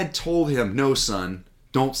 His dad told him, no, son,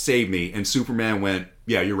 don't save me. And Superman went,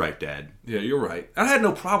 yeah, you're right, Dad. Yeah, you're right. I had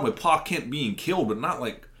no problem with Pa Kent being killed, but not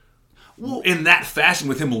like... in that fashion,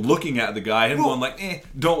 with him looking at the guy and going like,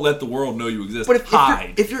 don't let the world know you exist. But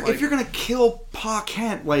if you're gonna kill Pa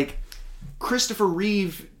Kent, like Christopher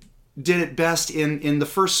Reeve did it best in the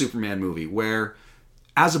first Superman movie, where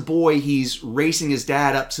as a boy he's racing his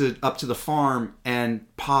dad up to the farm, and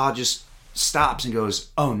Pa just stops and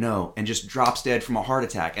goes, oh no, and just drops dead from a heart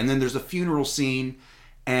attack. And then there's a funeral scene,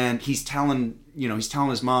 and he's telling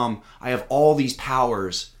his mom, I have all these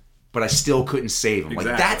powers, but I still couldn't save him.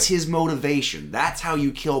 Exactly. Like, that's his motivation. That's how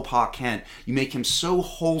you kill Pa Kent. You make him so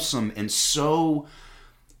wholesome and so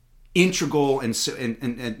integral and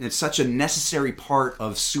it's such a necessary part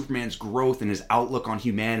of Superman's growth and his outlook on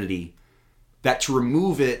humanity that to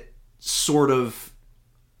remove it sort of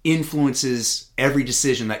influences every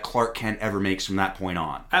decision that Clark Kent ever makes from that point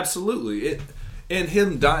on. Absolutely. And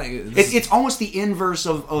him dying. It's almost the inverse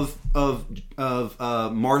of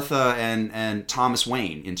Martha and Thomas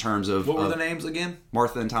Wayne in terms of what were the names again?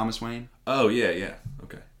 Martha and Thomas Wayne. Oh yeah.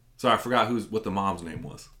 Okay. Sorry, I forgot what the mom's name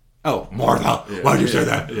was. Oh, Martha. Why did you say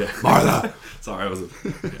that? Yeah. Martha. Sorry, I wasn't.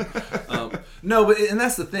 No, but and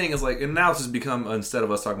that's the thing is like, and now it's just become instead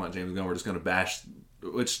of us talking about James Gunn, we're just going to bash,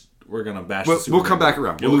 which we're going to bash. We'll come back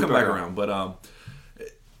around. Yeah, we'll come back around. But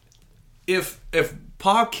if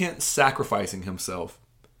Pa Kent sacrificing himself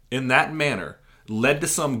in that manner led to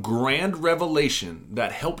some grand revelation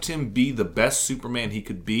that helped him be the best Superman he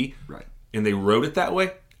could be, right? And they wrote it that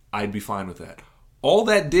way, I'd be fine with that. All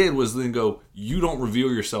that did was then go, you don't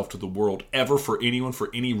reveal yourself to the world ever for anyone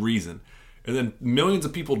for any reason. And then millions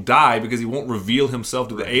of people die because he won't reveal himself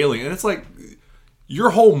to the alien. And it's like,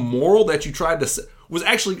 your whole moral that you tried to was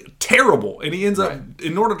actually terrible. And he ends up,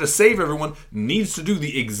 in order to save everyone, needs to do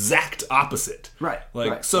the exact opposite. Right.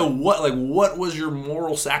 What was your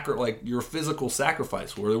moral your physical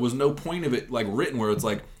sacrifice where there was no point of it written where it's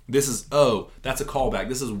like, that's a callback.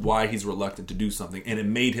 This is why he's reluctant to do something. And it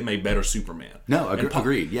made him a better Superman. No,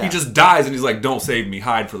 agreed. Yeah. He just dies and he's like, don't save me,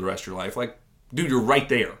 hide for the rest of your life. Like, dude, you're right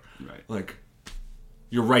there. Right. Like,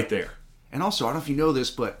 you're right there. And also, I don't know if you know this,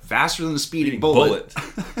 but faster than the speeding bullet.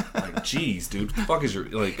 Like, geez, dude. What the fuck is your...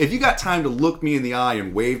 like? If you got time to look me in the eye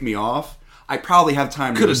and wave me off, I probably have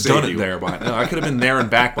time to could have done it you. there by now. I could have been there and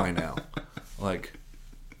back by now. Like,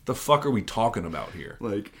 the fuck are we talking about here?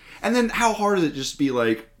 Like, and then how hard is it just to be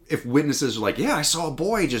like, if witnesses are like, yeah, I saw a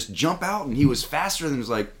boy just jump out and he was faster than, it was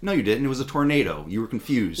like, no, you didn't. It was a tornado. You were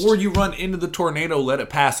confused. Or you run into the tornado, let it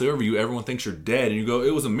pass over you. Everyone thinks you're dead. And you go,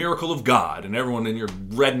 it was a miracle of God. And everyone in your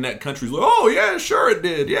redneck country is like, oh, yeah, sure it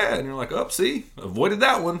did. Yeah. And you're like, oh, see, avoided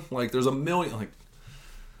that one. Like, there's a million. Like,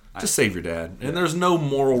 just save your dad. And there's no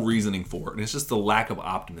moral reasoning for it. And it's just the lack of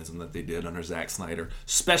optimism that they did under Zack Snyder,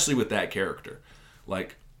 especially with that character.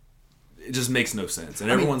 Like, it just makes no sense.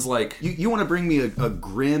 And everyone's like... You want to bring me a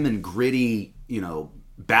grim and gritty,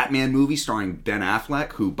 Batman movie starring Ben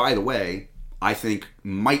Affleck, who, by the way, I think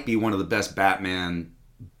might be one of the best Batman...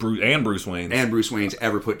 Bruce Wayne's. And Bruce Wayne's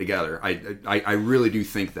ever put together. I really do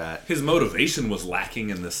think that. His motivation was lacking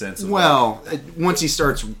in the sense of... Well, once he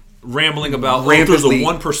starts... rambling about there's a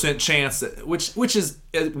 1% chance that, which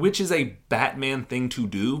is a Batman thing to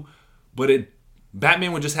do, but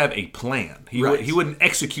Batman would just have a plan. He wouldn't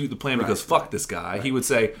execute the plan because fuck this guy. He would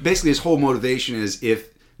say... Basically, his whole motivation is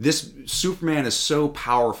if this Superman is so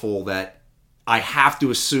powerful that I have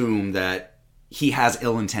to assume that he has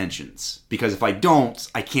ill intentions. Because if I don't,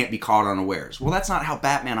 I can't be caught unawares. Well, that's not how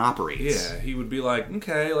Batman operates. Yeah, he would be like,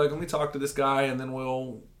 okay, let me talk to this guy and then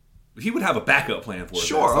he would have a backup plan for it.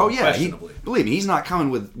 Sure, oh yeah. Believe me, he's not coming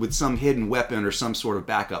with some hidden weapon or some sort of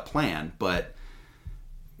backup plan, but...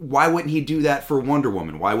 Why wouldn't he do that for Wonder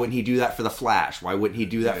Woman? Why wouldn't he do that for The Flash? Why wouldn't he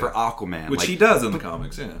do that for Aquaman? Which he does in the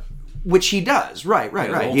comics, yeah. Which he does, right.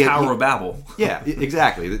 The Tower of Babel. Yeah,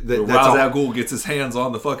 exactly. Where Ra's al Ghul gets his hands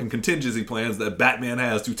on the fucking contingency plans that Batman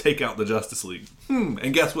has to take out the Justice League.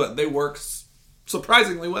 And guess what? They work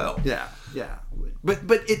surprisingly well. Yeah. But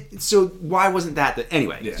so why wasn't that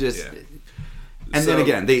anyway? And then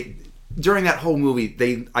again, during that whole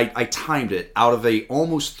movie, I timed it. Out of a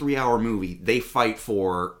almost 3-hour movie, they fight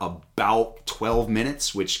for about 12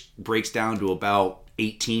 minutes, which breaks down to about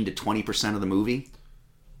 18 to 20% of the movie.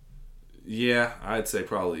 Yeah, I'd say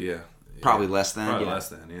probably, yeah. Probably less than? Probably less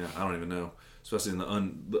than, yeah. I don't even know. Especially in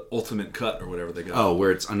the ultimate cut or whatever they got. Oh,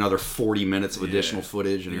 where it's another 40 minutes of additional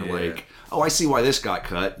footage, and you're like, oh, I see why this got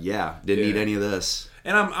cut. Yeah, didn't need any of this.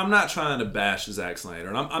 And I'm not trying to bash Zack Snyder,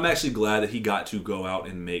 and I'm actually glad that he got to go out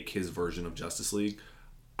and make his version of Justice League.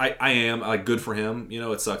 I am good for him.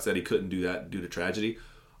 It sucks that he couldn't do that due to tragedy.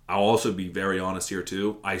 I'll also be very honest here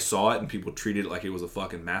too. I saw it and people treated it like it was a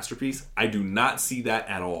fucking masterpiece. I do not see that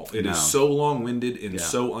at all. It is so long-winded and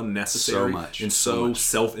so unnecessary and so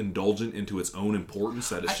self-indulgent into its own importance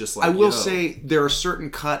that it's just like... I will say there are certain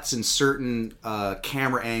cuts and certain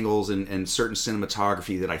camera angles and certain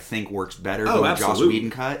cinematography that I think works better than the Joss Whedon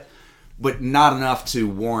cut. But not enough to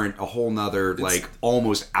warrant a whole nother,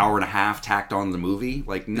 almost hour and a half tacked on the movie.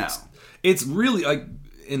 Like, no. It's really,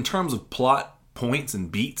 in terms of plot points and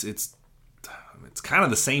beats, it's kind of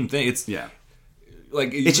the same thing. It's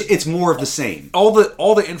more of the same. All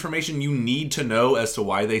the information you need to know as to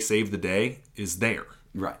why they saved the day is there.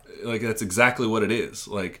 Right. That's exactly what it is.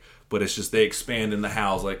 But it's just they expand in the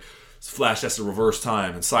house. Flash has to reverse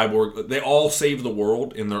time, and Cyborg, they all save the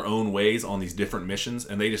world in their own ways on these different missions,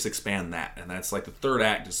 and they just expand that. And that's like the third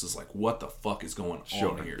act just is like, what the fuck is going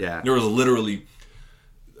on here? Yeah. There was literally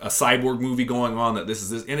a Cyborg movie going on that this is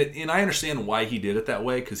this. And I understand why he did it that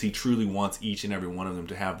way, because he truly wants each and every one of them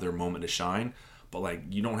to have their moment to shine. But, like,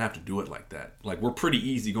 you don't have to do it like that. Like, we're pretty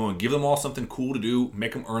easy going. Give them all something cool to do.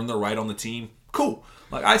 Make them earn their right on the team. Cool.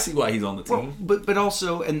 Like, I see why he's on the team. Well, but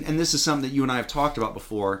also, and this is something that you and I have talked about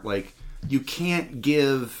before, like, you can't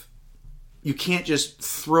just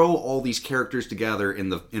throw all these characters together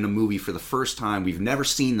in a movie for the first time. We've never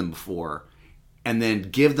seen them before, and then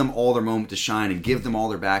give them all their moment to shine and give them all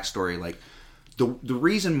their backstory. Like, the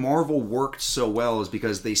reason Marvel worked so well is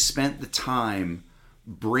because they spent the time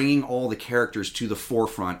bringing all the characters to the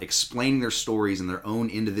forefront, explaining their stories in their own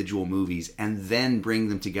individual movies, and then bring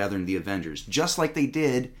them together in the Avengers, just like they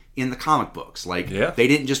did in the comic books. Like, they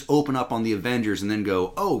didn't just open up on the Avengers and then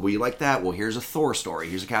go, oh, well, you like that? Well, here's a Thor story,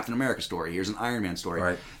 here's a Captain America story, here's an Iron Man story.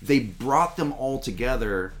 Right. They brought them all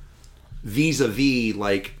together vis-a-vis,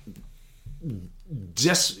 like,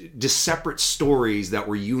 just separate stories that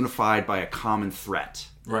were unified by a common threat.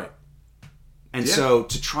 Right. And so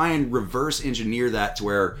to try and reverse engineer that to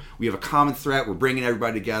where we have a common threat, we're bringing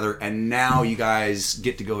everybody together, and now you guys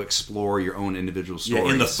get to go explore your own individual stories.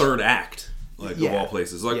 Yeah, in the third act, like, of all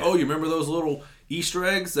places. Like, oh, you remember those little Easter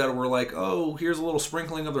eggs that were like, oh, here's a little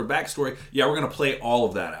sprinkling of their backstory. Yeah, we're going to play all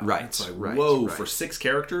of that out. Right. It's like, whoa, for 6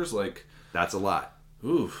 characters? Like, that's a lot.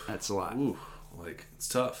 Ooh. That's a lot. Ooh. Like, it's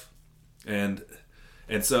tough. And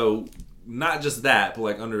so, not just that, but,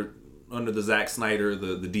 like, under the Zack Snyder,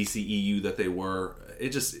 the DCEU that they were, it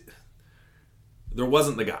just, there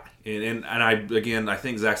wasn't the guy. And I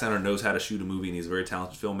think Zack Snyder knows how to shoot a movie, and he's a very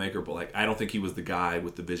talented filmmaker, but, like, I don't think he was the guy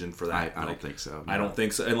with the vision for that. I don't think so. No. I don't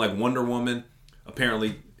think so. And, like, Wonder Woman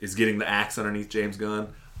apparently is getting the axe underneath James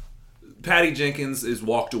Gunn. Patty Jenkins is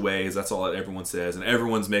walked away, as that's all that everyone says, and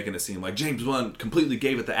everyone's making it seem like James Gunn completely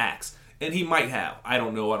gave it the axe. And he might have. I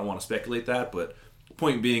don't know. I don't want to speculate that, but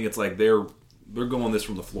point being, it's like they're going this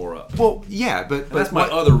from the floor up. Well, yeah, but that's my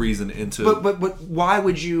other reason into. But why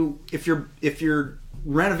would you, if you're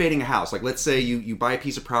renovating a house, like let's say you buy a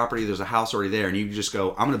piece of property, there's a house already there, and you just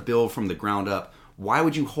go, I'm going to build from the ground up. Why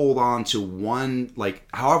would you hold on to one, like,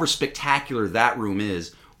 however spectacular that room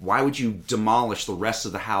is? Why would you demolish the rest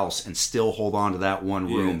of the house and still hold on to that one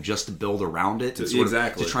room just to build around it?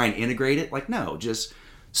 To try and integrate it? Like, no, just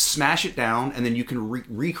smash it down, and then you can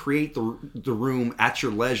recreate the room at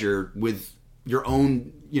your leisure with your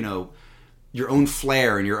own, your own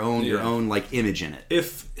flair and your own like image in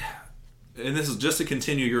it. And this is just to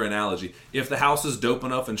continue your analogy, if the house is dope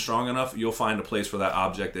enough and strong enough, you'll find a place for that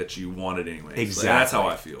object that you wanted anyway. Exactly. Like, that's how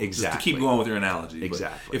I feel. Exactly. Just to keep going with your analogy.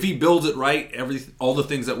 Exactly. But if he builds it right, all the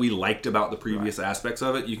things that we liked about the previous aspects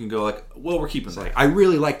of it, you can go like, well, we're keeping that. Like, I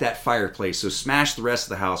really like that fireplace, so smash the rest of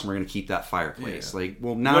the house and we're going to keep that fireplace. Yeah. Like,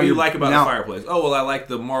 well, now what do you like about the fireplace? Oh, well, I like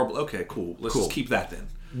the marble. Okay, cool. Let's just keep that then.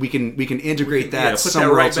 We can integrate that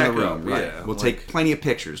somewhere else in the room. Right. Yeah, we'll take plenty of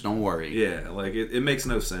pictures. Don't worry. Yeah, like it makes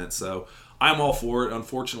no sense. So I'm all for it.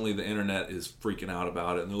 Unfortunately, the internet is freaking out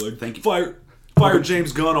about it, and they're like, "Thank you, fire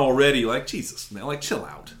James Gunn already." Like, Jesus, man, like, chill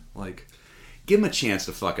out. Like, give him a chance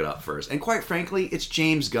to fuck it up first. And quite frankly, it's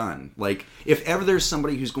James Gunn. Like, if ever there's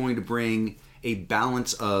somebody who's going to bring a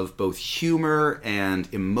balance of both humor and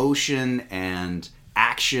emotion and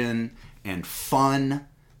action and fun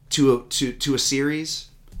to a series,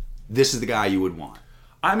 this is the guy you would want.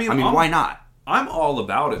 I mean, why not? I'm all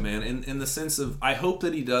about it, man. In the sense of, I hope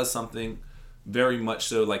that he does something very much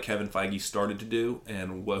so like Kevin Feige started to do,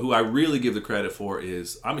 and who I really give the credit for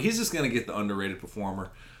is, he's just going to get the underrated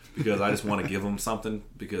performer, because I just want to give him something,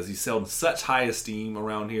 because he's held in such high esteem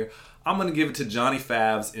around here. I'm going to give it to Johnny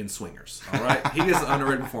Favs in Swingers. All right, he gets an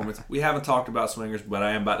underrated performance. We haven't talked about Swingers, but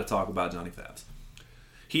I am about to talk about Johnny Favs.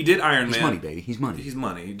 He did Iron Man. He's money, baby. He's money. He's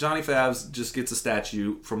money. Johnny Favs just gets a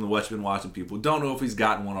statue from the Watchmen watching people. Don't know if he's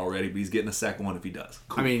gotten one already, but he's getting a second one if he does.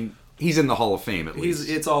 Cool. I mean, he's in the Hall of Fame at least.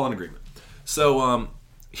 It's all in agreement. So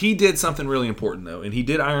he did something really important, though. And he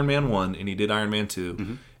did Iron Man 1 and he did Iron Man 2.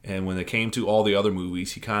 Mm-hmm. And when it came to all the other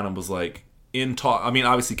movies, he kind of was like, in talk. I mean,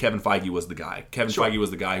 obviously, Kevin Feige was the guy. Feige was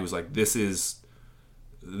the guy who was like, this is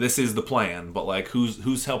the plan, but like,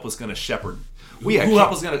 whose help is going to shepherd? Who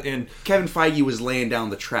help is going to? And Kevin Feige was laying down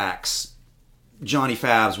the tracks. Johnny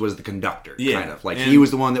Favs was the conductor, kind of like, and he was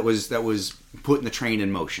the one that was putting the train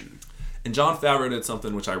in motion. And Jon Favreau did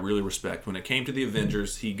something which I really respect. When it came to the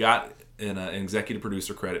Avengers, he got an executive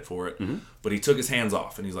producer credit for it, but he took his hands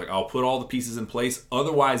off, and he's like, I'll put all the pieces in place,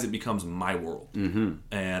 otherwise it becomes my world. Mm-hmm.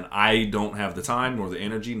 And I don't have the time, nor the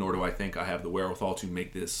energy, nor do I think I have the wherewithal to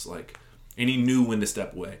make this, like, and he knew when to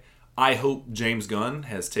step away. I hope James Gunn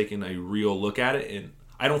has taken a real look at it, and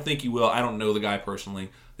I don't think he will. I don't know the guy personally.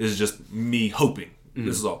 This is just me hoping.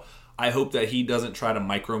 This is all. I hope that he doesn't try to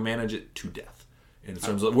micromanage it to death. In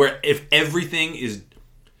terms of where if everything is...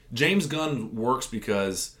 James Gunn works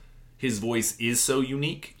because his voice is so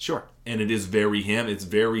unique. Sure. And it is very him. It's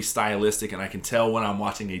very stylistic, and I can tell when I'm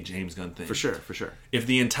watching a James Gunn thing. For sure. If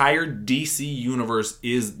the entire DC universe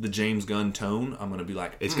is the James Gunn tone, I'm going to be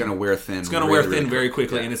like... It's going to wear thin. It's going to wear thin very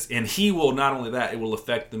quickly. Yeah. And he will, not only that, it will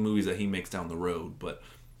affect the movies that he makes down the road. But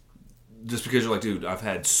just because you're like, dude, I've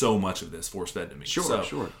had so much of this force-fed to me.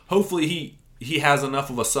 Sure. Hopefully he has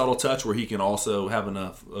enough of a subtle touch where he can also have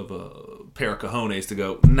enough of a pair of cojones to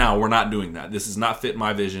go, no, we're not doing that. This does not fit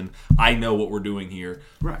my vision. I know what we're doing here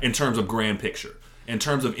in terms of grand picture. In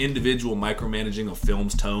terms of individual micromanaging of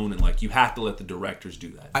film's tone, and like you have to let the directors do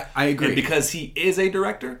that. I agree. And because he is a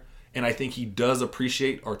director, and I think he does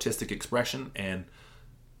appreciate artistic expression and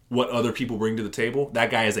what other people bring to the table.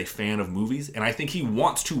 That guy is a fan of movies, and I think he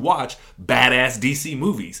wants to watch badass DC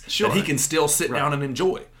movies that he can still sit down and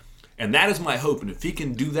enjoy. And that is my hope. And if he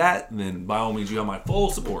can do that, then by all means, you have my full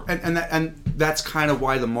support. And that's kind of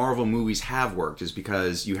why the Marvel movies have worked, is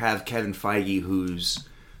because you have Kevin Feige, who's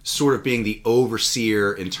sort of being the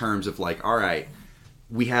overseer in terms of like, all right,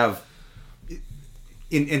 we have,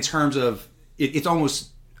 in terms of, it's almost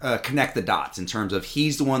connect the dots in terms of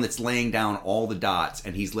he's the one that's laying down all the dots,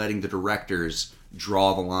 and he's letting the directors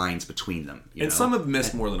draw the lines between them. And some have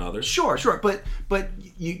missed more than others. Sure. But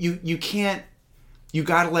you can't. You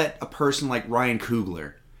got to let a person like Ryan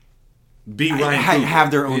Coogler have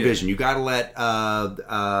their own vision. You got to let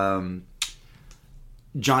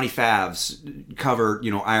Johnny Favs cover,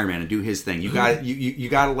 Iron Man and do his thing. You got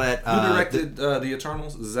to let who directed the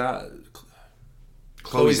Eternals?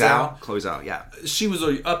 Chloe Zhao, yeah. She was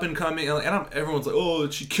up and coming, and everyone's like, "Oh,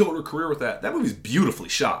 she killed her career with that." That movie's beautifully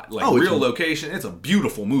shot, real location. It's a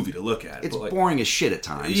beautiful movie to look at. It's boring as shit at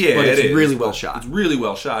times, yeah, but it's really well shot. It's really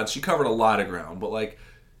well shot. She covered a lot of ground, but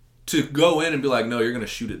to go in and be like, "No, you're going to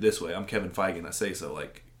shoot it this way." I'm Kevin Feige, and I say so.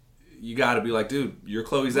 You got to be like, dude, you're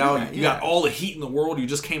Chloe Zhao. Yeah, you got all the heat in the world. You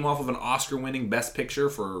just came off of an Oscar-winning Best Picture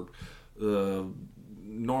for the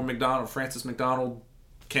Francis McDonald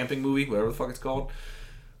camping movie, whatever the fuck it's called.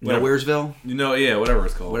 Nowheresville? Whatever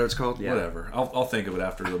it's called. Whatever it's called? Yeah. Whatever. I'll think of it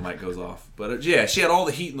after the mic goes off. But she had all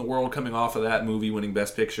the heat in the world coming off of that movie, winning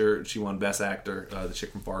Best Picture. She won Best Actor, the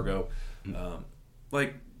chick from Fargo.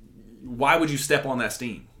 Why would you step on that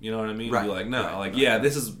steam? You know what I mean? Right. Be like, no. Right.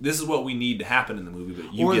 This is what we need to happen in the movie.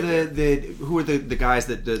 But you or get who are the guys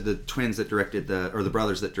that the twins that directed the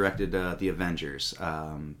brothers that directed the Avengers?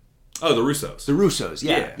 The Russos. The Russos.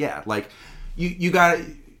 Yeah. You got to.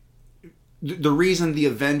 The reason the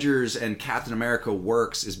Avengers and Captain America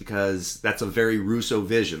works is because that's a very Russo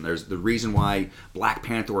vision. There's the reason why Black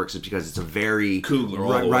Panther works is because it's a very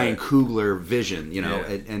Ryan Coogler vision,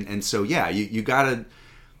 and so you gotta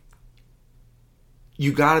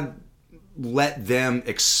let them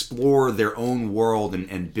explore their own world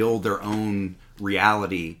and build their own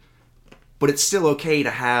reality. But it's still okay to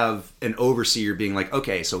have an overseer being like,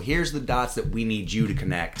 okay, so here's the dots that we need you to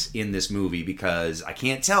connect in this movie because I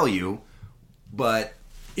can't tell you, but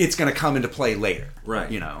it's going to come into play later. Right.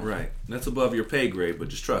 Right. That's above your pay grade, but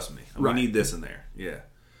just trust me. We need this in there. Yeah.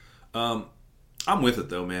 I'm with it,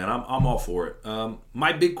 though, man. I'm all for it.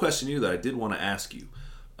 My big question to you that I did want to ask you,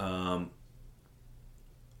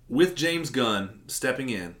 with James Gunn stepping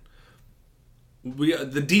in,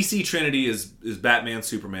 the DC Trinity is Batman,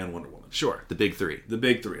 Superman, Wonder Woman. Sure. The big three. The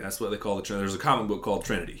big three. That's what they call the Trinity. There's a comic book called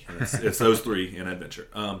Trinity. And it's those three in adventure.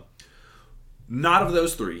 Not of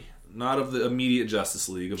those three. Not of the immediate Justice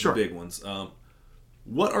League, of the big ones.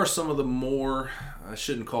 What are some of the more, I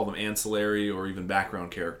shouldn't call them ancillary or even background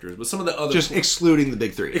characters, but some of the other... Just excluding the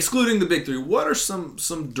big three. Excluding the big three. What are some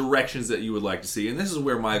directions that you would like to see? And this is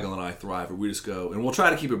where Michael and I thrive, where we just go, and we'll try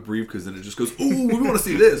to keep it brief because then it just goes, ooh, we want to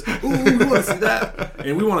see this. Ooh, we want to see that.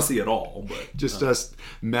 And we want to see it all. But just us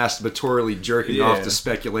masturbatorily jerking off to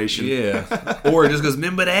speculation. Yeah. Or it just goes,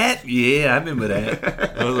 remember that? Yeah, I remember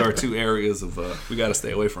that. Those are our two areas of we got to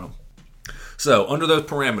stay away from. So, under those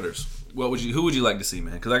parameters... who would you like to see,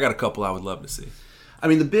 man? Because I got a couple I would love to see. I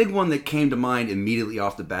mean, the big one that came to mind immediately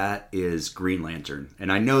off the bat is Green Lantern.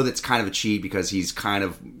 And I know that's kind of a cheat because he's kind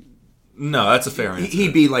of... No, that's a fair answer.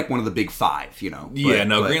 He'd be like one of the big five,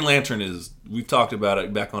 Green Lantern is... We've talked about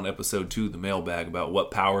it back on episode 2, the mailbag, about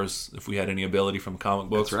what powers, if we had any ability from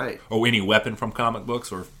comic books. That's right. Or any weapon from comic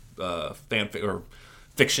books or or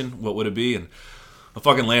fiction, what would it be? And... a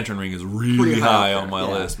fucking lantern ring is really high on my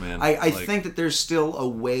list, man. I think that there's still a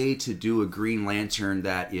way to do a Green Lantern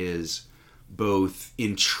that is both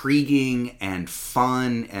intriguing and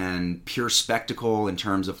fun and pure spectacle in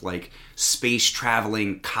terms of like space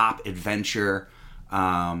traveling cop adventure.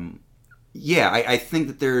 I think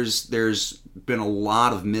that there's been a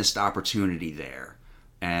lot of missed opportunity there,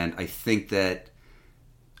 and I think that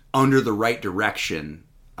under the right direction,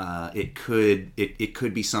 it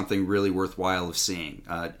could be something really worthwhile of seeing.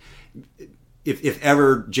 If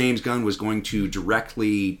ever James Gunn was going to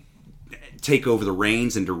directly take over the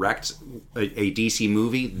reins and direct a DC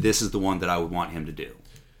movie, this is the one that I would want him to do.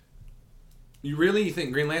 You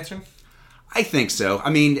think Green Lantern? I think so. I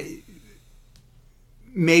mean,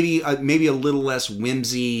 maybe a little less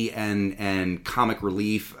whimsy and comic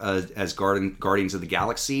relief as Guardians of the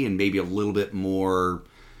Galaxy, and maybe a little bit more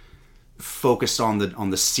focused on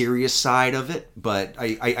the serious side of it. But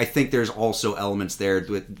I think there's also elements there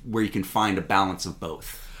where you can find a balance of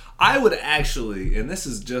both. I would actually, and this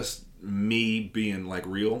is just me being like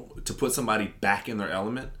real, to put somebody back in their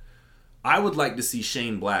element, I would like to see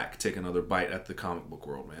Shane Black take another bite at the comic book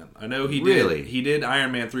world, man. I know he did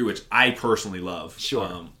Iron Man 3, which I personally love.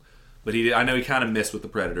 Sure. But I know he kind of missed with the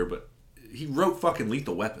Predator, but he wrote fucking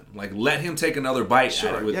Lethal Weapon. Like, let him take another bite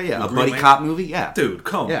at it with, a with buddy cop movie, yeah. Dude,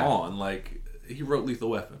 come on. Like, he wrote Lethal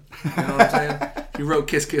Weapon. You know what I'm saying? He wrote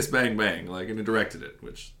Kiss Kiss Bang Bang, like, and he directed it,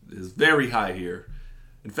 which is very high here.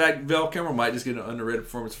 In fact, Val Kilmer might just get an underrated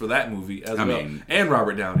performance for that movie as well. And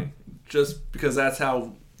Robert Downey. Just because that's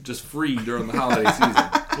how just free during the holiday season.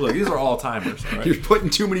 Look, these are all-timers. All right? You're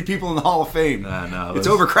putting too many people in the Hall of Fame. No, it's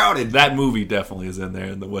overcrowded. That movie definitely is in there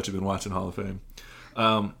in the What You've Been Watching Hall of Fame.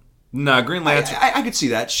 Green Lantern. I could see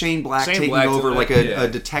that. Shane Black taking over like a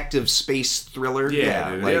detective space thriller.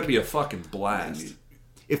 Yeah, dude, like, that'd be a fucking blast.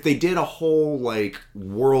 If they did a whole like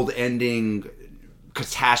world-ending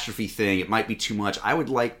catastrophe thing, it might be too much. I would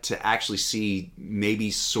like to actually see maybe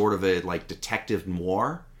sort of a like detective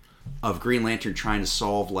noir of Green Lantern trying to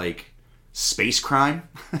solve like space crime.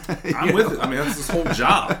 I'm with it. I mean, that's his whole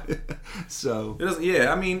job. So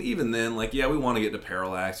I mean, even then, like, we want to get to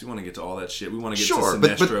Parallax, we want to get to all that shit, we want to get to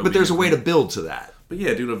Sinestro, but there's a way to build to that. But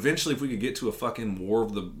yeah, dude, eventually, if we could get to a fucking War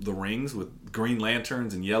of the Rings with Green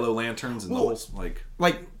Lanterns and Yellow Lanterns and those, like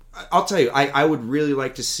I'll tell you, I would really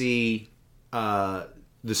like to see the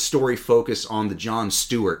story focus on the Jon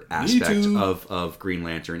Stewart aspect of Green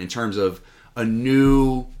Lantern in terms of a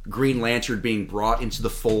new Green Lantern being brought into the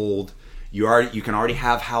fold. You can already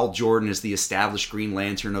have Hal Jordan as the established Green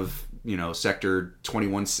Lantern of, Sector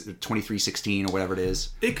 2316 or whatever it is.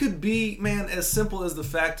 It could be, man, as simple as the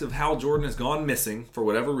fact of Hal Jordan has gone missing for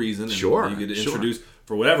whatever reason. And you get introduced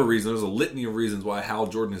for whatever reason. There's a litany of reasons why Hal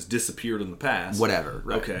Jordan has disappeared in the past. Whatever.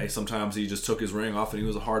 Right. Okay, sometimes he just took his ring off and he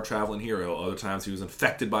was a hard traveling hero. Other times he was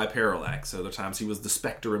infected by Parallax. Other times he was the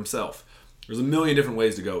Spectre himself. There's a million different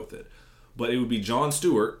ways to go with it. But it would be Jon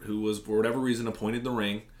Stewart, who was, for whatever reason, appointed the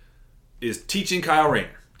ring, is teaching Kyle Rayner.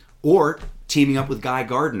 Or teaming up with Guy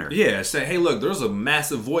Gardner. Yeah, saying, hey, look, there's a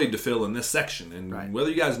massive void to fill in this section. And whether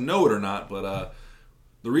you guys know it or not, but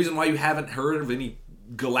the reason why you haven't heard of any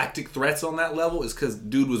galactic threats on that level is because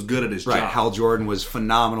dude was good at his job. Hal Jordan was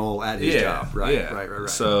phenomenal at his job. Right.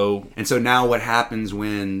 So now what happens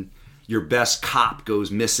when your best cop goes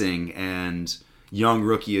missing and young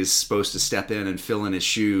rookie is supposed to step in and fill in his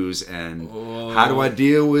shoes, and how do I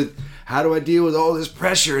deal with all this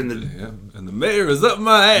pressure and the mayor is up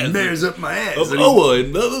my ass. The mayor's up my ass. And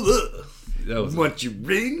blah, blah, blah. I want your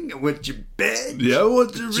ring, I want your badge. Yeah, I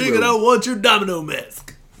want your ring and I want your domino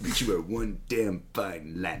mask. But you are one damn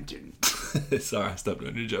fine lantern. Sorry, I stopped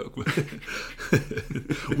doing your joke.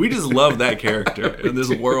 We just love that character in this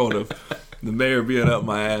world of the mayor being up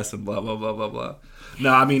my ass and blah, blah, blah, blah, blah.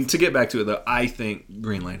 No, I mean, to get back to it, though, I think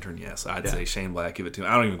Green Lantern, yes. I'd say Shane Black, give it to him.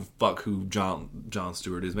 I don't even fuck who Jon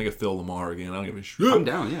Stewart is. Make it Phil Lamar again. I don't give a shit. I'm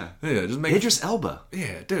down, yeah. Yeah, just make Idris Elba.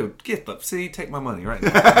 Yeah, dude, get the... See, take my money right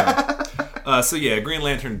now. Green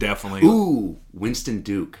Lantern, definitely. Ooh, Winston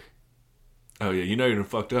Duke. Oh, yeah, you know you're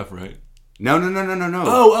fucked up, right? No.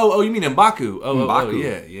 Oh, you mean M'Baku. Oh,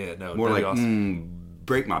 yeah, no. More like, awesome.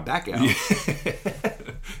 Break my back out.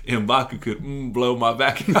 Yeah. M'Baku could blow my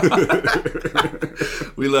back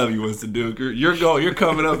out. We love you, Winston Duke. You're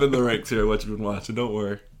coming up in the ranks here, what you've been watching. Don't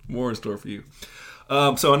worry. More in store for you.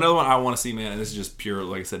 So another one I want to see, man, and this is just pure,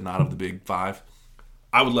 like I said, not of the big five.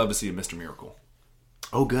 I would love to see a Mr. Miracle.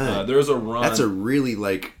 Oh, good. There's a run. That's a really,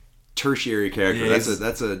 tertiary character. Yeah,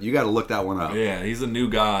 that's a you got to look that one up. Yeah, he's a new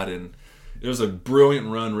god, and there's a brilliant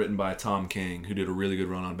run written by Tom King, who did a really good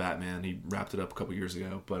run on Batman. He wrapped it up a couple years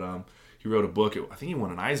ago, but he wrote a book. I think he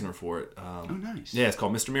won an Eisner for it. Oh, nice. Yeah, it's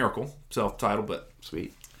called Mr. Miracle, self-titled, but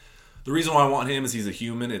sweet. The reason why I want him is he's a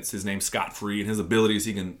human. It's his name's Scott Free, and his ability is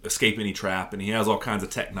he can escape any trap, and he has all kinds of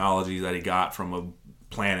technology that he got from a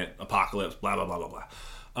planet apocalypse. Blah blah blah blah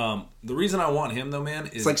blah. The reason I want him though, man,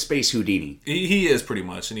 is it's like Space Houdini. He is pretty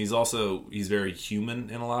much, and he's very human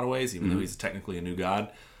in a lot of ways, even though he's technically a new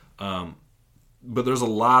god. But there's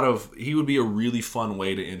he would be a really fun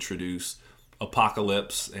way to introduce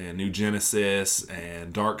Apocalypse and New Genesis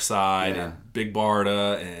and Darkseid and Big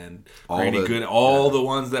Barda and Granny Good, the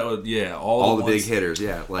ones that would all the big hitters,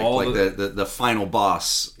 like the final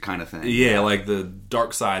boss kind of thing. Yeah, like the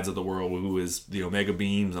Darkseids of the world, who is the Omega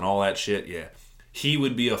Beams and all that shit. Yeah, he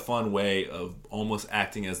would be a fun way of almost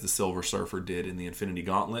acting as the Silver Surfer did in the Infinity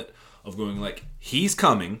Gauntlet, of going like, he's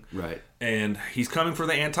coming, right, and he's coming for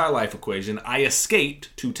the anti-life equation. I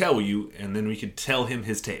escaped to tell you, and then we could tell him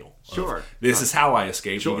his tale. Sure. This is how I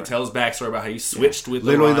escaped. Sure. You can tell his backstory about how he switched with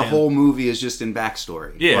literally Orion. The whole movie is just in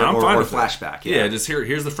backstory. Yeah, I'm fine with flashback. Yeah, just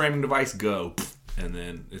here's the framing device, go. And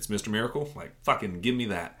then it's Mr. Miracle. Like, fucking give me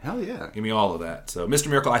that. Hell yeah. Give me all of that. So Mr.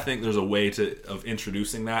 Miracle, I think there's a way of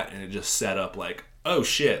introducing that, and it just set up like, oh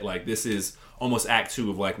shit, like this is almost Act 2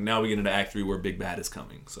 of like, now we get into Act 3 where Big Bad is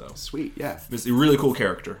coming. So sweet, yeah. It's a really cool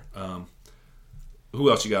character. Who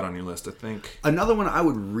else you got on your list, I think? Another one I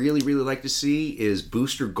would really, really like to see is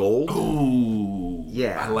Booster Gold. Ooh.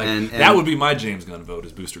 Yeah. I like, and that would be my James Gunn vote,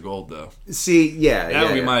 is Booster Gold, though. See, yeah. That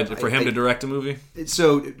would be my... For him to direct a movie?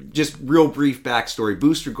 So, just real brief backstory.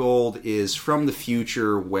 Booster Gold is from the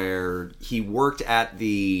future where he worked at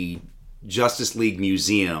the Justice League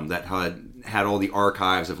Museum that had all the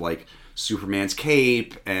archives of, like, Superman's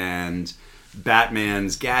cape and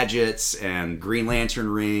Batman's gadgets and Green Lantern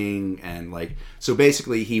ring, and like, so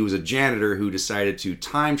basically he was a janitor who decided to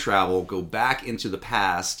time travel, go back into the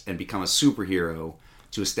past and become a superhero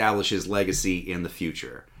to establish his legacy in the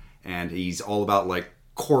future. And he's all about like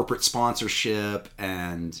corporate sponsorship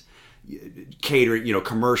and catering,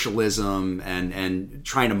 commercialism and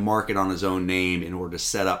trying to market on his own name in order to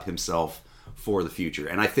set up himself for the future.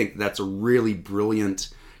 And I think that's a really brilliant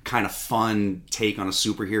kind of fun take on a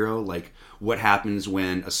superhero. Like, what happens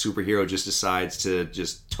when a superhero just decides to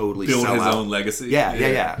just totally build sell his out. own legacy?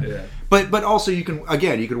 Yeah. But also you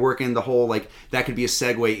could work in the whole, like, that could be a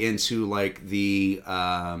segue into like the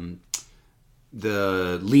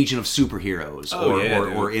Legion of Superheroes,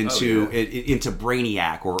 or into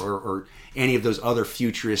Brainiac, or any of those other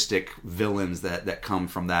futuristic villains that come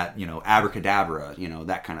from that, Abracadabra,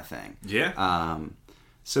 that kind of thing. Yeah.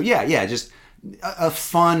 Just a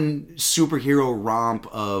fun superhero romp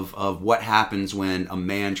of what happens when a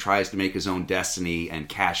man tries to make his own destiny and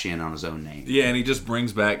cash in on his own name. Yeah, and he just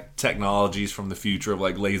brings back technologies from the future of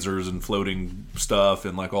like lasers and floating stuff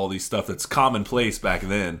and like all these stuff that's commonplace back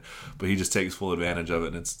then, but he just takes full advantage of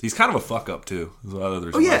it. And he's kind of a fuck up too.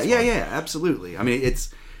 Yeah, absolutely. I mean,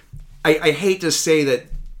 I hate to say that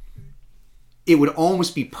it would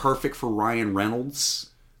almost be perfect for Ryan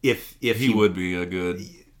Reynolds if he would be a good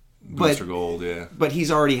Booster Gold, yeah. But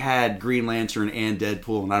he's already had Green Lantern and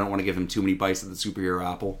Deadpool, and I don't want to give him too many bites of the superhero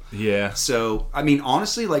apple. Yeah. So, I mean,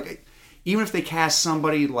 honestly, like, even if they cast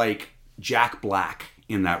somebody like Jack Black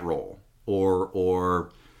in that role,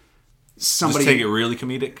 or somebody... Just take it really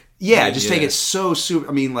comedic? Yeah, take it so super...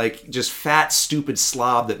 I mean, like, just fat, stupid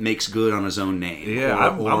slob that makes good on his own name. Yeah,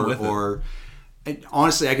 I'm with it. And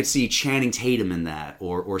honestly, I could see Channing Tatum in that,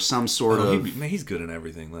 or some sort of... He's good in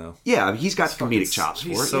everything, though. Yeah, he's got comedic chops for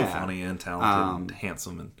it. He's so funny and talented and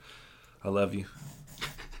handsome, and I love you.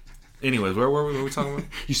 Anyways, where were we talking about?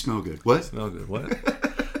 You smell good. What? Smell good.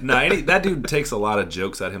 What? No, that dude takes a lot of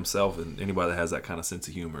jokes at himself, and anybody that has that kind of sense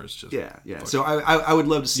of humor is just... Yeah. So I would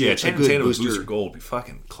love to see Channing Tatum with Booster Gold would be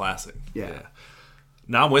fucking classic. Yeah.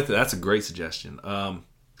 No, I'm with it. That's a great suggestion.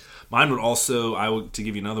 Mine would also, to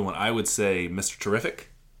give you another one, I would say Mr. Terrific.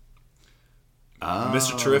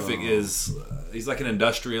 Mr. Terrific he's like an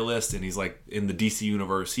industrialist, and he's like in the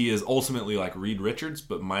DCEUniverse. He is ultimately like Reed Richards,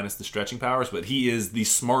 but minus the stretching powers, but he is the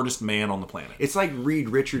smartest man on the planet. It's like Reed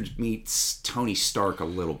Richards meets Tony Stark a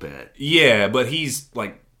little bit. Yeah, but he's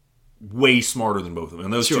like way smarter than both of them.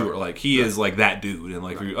 And those two are like, he is like that dude. And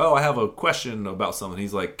like, I have a question about something.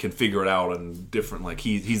 He's like, can figure it out and different. Like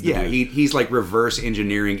he's the dude. He's like reverse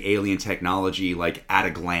engineering alien technology, like at a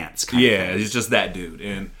glance. Kind of thing. He's just that dude.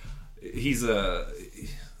 And he's a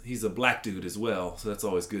black dude as well. So that's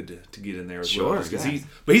always good to get in there as well. Because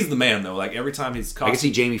he's the man though. Like every time he's I can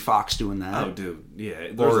see Jamie Foxx doing that. Oh dude.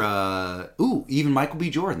 Yeah. Or even Michael B.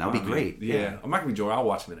 Jordan. That would be great. Yeah. Michael B. Jordan, I'll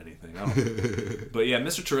watch him in anything. But yeah,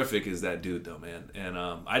 Mr. Terrific is that dude though, man. And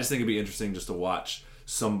I just think it'd be interesting just to watch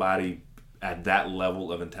somebody at that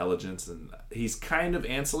level of intelligence, and he's kind of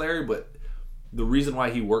ancillary, but the reason why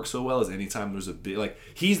he works so well is anytime there's a big, like,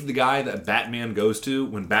 he's the guy that Batman goes to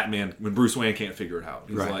when Bruce Wayne can't figure it out.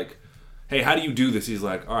 He's like, hey, how do you do this? He's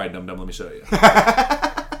like, all right, dum let me show you.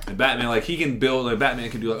 And Batman, like, he can build, like, Batman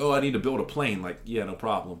can do, like, oh, I need to build a plane. Like, yeah, no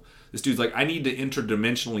problem. This dude's like, I need to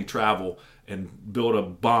interdimensionally travel and build a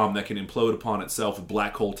bomb that can implode upon itself with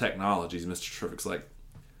black hole technologies. Mr. Terrific's like,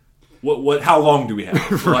 what? How long do we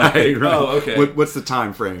have? right. Oh, okay. What's the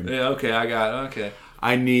time frame? Yeah, okay.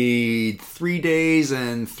 I need 3 days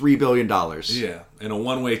and $3 billion. Yeah, and a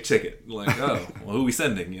one-way ticket. Like, oh, well, who are we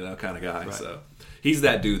sending? Kind of guy. Right. So he's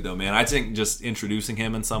that dude, though, man. I think just introducing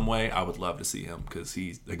him in some way, I would love to see him because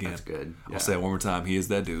he's, again, that's good. Yeah. I'll say it one more time. He is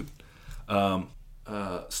that dude.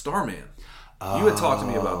 Starman. You had talked to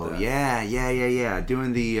me about that. Yeah.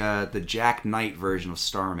 Doing the Jack Knight version of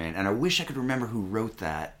Starman, and I wish I could remember who wrote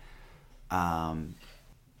that.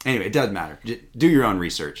 Anyway, it doesn't matter. Do your own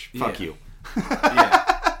research. Fuck you.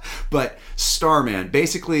 Yeah. But Starman,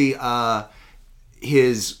 basically,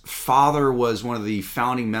 his father was one of the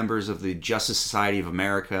founding members of the Justice Society of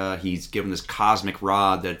America. He's given this cosmic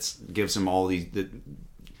rod that gives him all the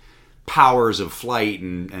powers of flight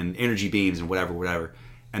and energy beams and whatever.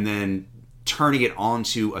 And then turning it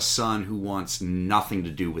onto a son who wants nothing to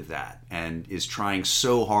do with that and is trying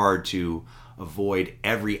so hard to avoid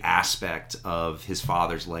every aspect of his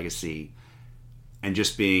father's legacy and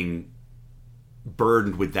just being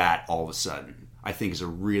burdened with that all of a sudden, I think is a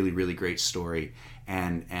really, really great story.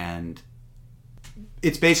 And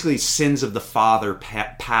it's basically sins of the father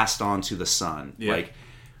passed on to the son. Yeah. Like,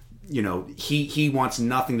 he wants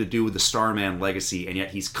nothing to do with the Starman legacy, and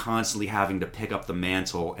yet he's constantly having to pick up the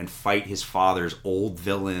mantle and fight his father's old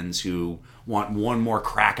villains who want one more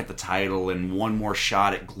crack at the title and one more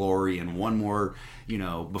shot at glory and one more,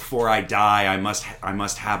 before I die, I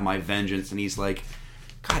must have my vengeance. And he's like,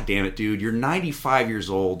 God damn it, dude, you're 95 years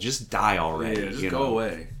old. Just die already. Yeah, just go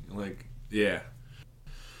away. Like, yeah.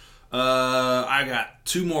 I got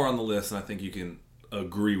 2 more on the list, and I think you can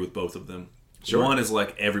agree with both of them. Sure. One is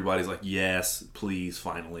like, everybody's like, yes, please,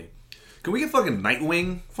 finally. Can we get fucking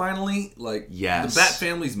Nightwing, finally? Like, yes. The Bat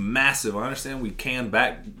family's massive. I understand we can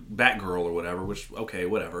Batgirl or whatever, which, okay,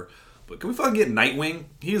 whatever. But can we fucking get Nightwing?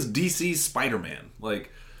 He is DC's Spider-Man.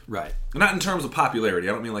 Like, right. Not in terms of popularity,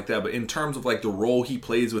 I don't mean like that, but in terms of like the role he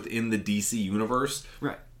plays within the DC universe.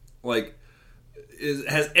 Right. Like,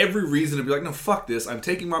 has every reason to be like, no, fuck this. I'm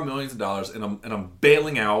taking my millions of dollars and I'm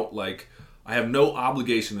bailing out. Like, I have no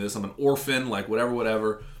obligation to this. I'm an orphan, like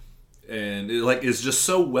whatever. And it's just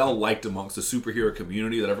so well liked amongst the superhero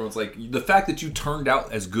community that everyone's like, the fact that you turned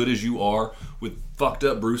out as good as you are with fucked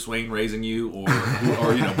up Bruce Wayne raising you or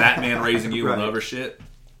Batman raising you, right, and other shit.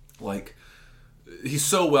 Like, he's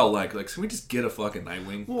so well liked. Like, can we just get a fucking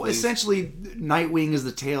Nightwing? Well, please? Essentially, Nightwing is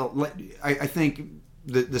the tail. I think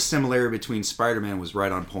the similarity between Spider-Man was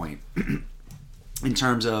right on point in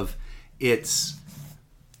terms of it's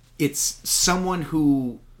someone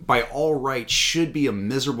who, by all rights, should be a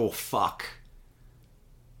miserable fuck,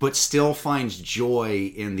 but still finds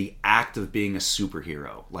joy in the act of being a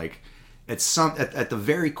superhero. Like, at the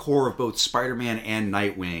very core of both Spider-Man and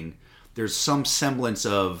Nightwing, there's some semblance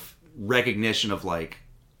of recognition of, like,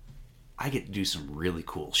 I get to do some really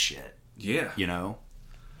cool shit. Yeah.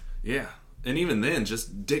 Yeah. And even then,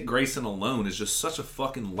 just Dick Grayson alone is just such a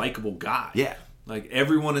fucking likable guy. Yeah. Like,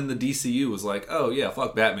 everyone in the DCU was like, oh, yeah,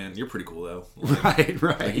 fuck Batman. You're pretty cool, though. Like,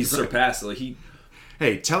 right. Like, he's surpassed. Like,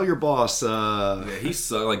 hey, tell your boss. Yeah,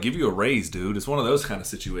 he's, like, give you a raise, dude. It's one of those kind of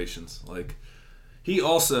situations. Like, he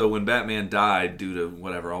also, when Batman died due to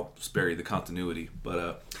whatever, I'll spare you the continuity,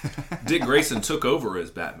 but Dick Grayson took over as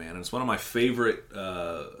Batman, and it's one of my favorite,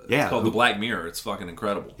 it's called The Black Mirror. It's fucking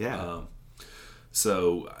incredible. Yeah.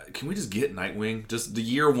 So, can we just get Nightwing? Just the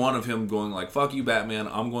year one of him going like, fuck you, Batman,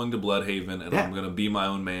 I'm going to Bloodhaven, and I'm going to be my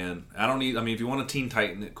own man. If you want to Teen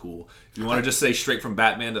Titan it, cool. If you want to just say straight from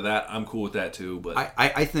Batman to that, I'm cool with that too. But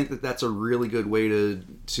I think that's a really good way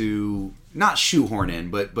to not shoehorn in,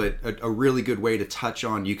 but a really good way to touch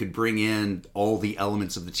on. You could bring in all the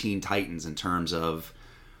elements of the Teen Titans in terms of,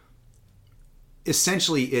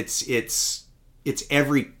 essentially, it's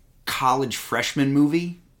every college freshman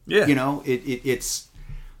movie. Yeah. It's.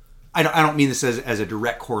 I don't mean this as a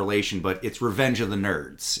direct correlation, but it's Revenge of the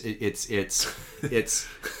Nerds.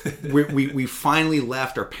 We finally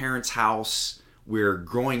left our parents' house. We're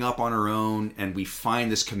growing up on our own, and we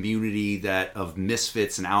find this community of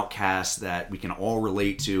misfits and outcasts that we can all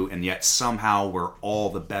relate to, and yet somehow we're all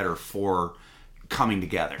the better for coming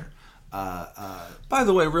together. By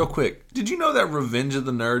the way, real quick, did you know that Revenge of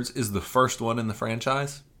the Nerds is the first one in the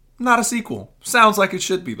franchise? Not a sequel. Sounds like it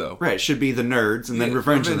should be, though. Right, it should be the Nerds and then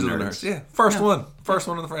Revenge of the Nerds. Yeah, first one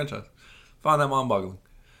in the franchise. Find that mind-boggling.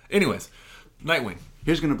 Anyways, Nightwing.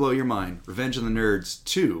 Here's going to blow your mind. Revenge of the Nerds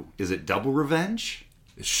 2. Is it double revenge?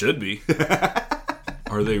 It should be.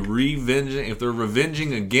 Are they revenging? If they're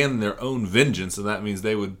revenging again their own vengeance, then that means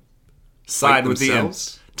they would side with the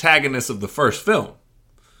antagonists of the first film.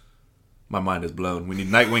 My mind is blown. We need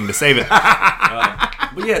Nightwing to save it.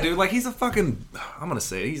 But yeah, dude, like, he's a fucking... I'm going to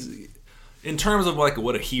say it. He's... In terms of, like,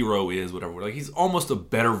 what a hero is, whatever, like, he's almost a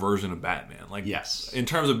better version of Batman. Like, yes. In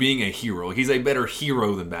terms of being a hero. Like, he's a better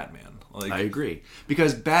hero than Batman. Like, I agree.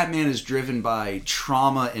 Because Batman is driven by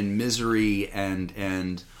trauma and misery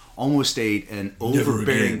and almost an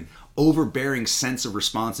overbearing sense of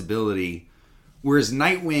responsibility. Whereas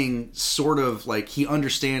Nightwing sort of, like, he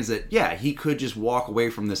understands that, yeah, he could just walk away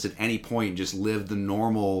from this at any point and just live the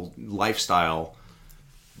normal lifestyle.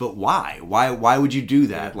 But why? Why would you do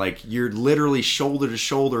that? Like, you're literally shoulder to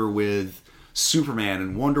shoulder with Superman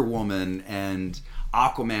and Wonder Woman and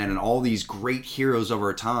Aquaman and all these great heroes of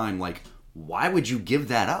our time. Like, why would you give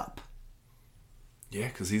that up? Yeah,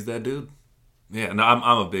 because he's that dude. Yeah, no,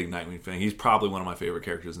 I'm a big Nightwing fan. He's probably one of my favorite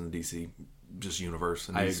characters in the DC universe.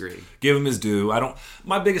 And I agree. Give him his due.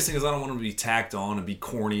 My biggest thing is I don't want him to be tacked on and be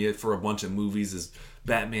corny for a bunch of movies as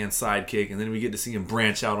Batman's sidekick, and then we get to see him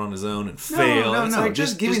branch out on his own and fail. No. Like,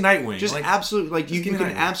 just give me Nightwing. Just like, absolutely, like, you can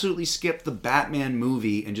absolutely skip the Batman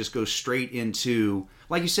movie and just go straight into,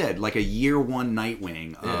 like you said, like a year one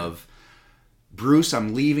Nightwing of Bruce,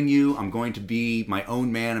 I'm leaving you. I'm going to be my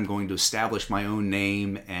own man. I'm going to establish my own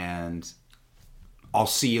name, and I'll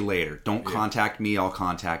see you later. Don't contact me. I'll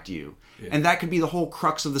contact you. Yeah. And that could be the whole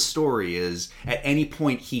crux of the story, is at any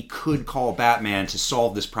point he could call Batman to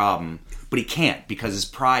solve this problem, but he can't because his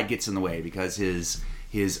pride gets in the way, because his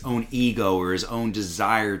own ego or his own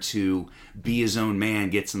desire to be his own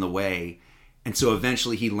man gets in the way. And so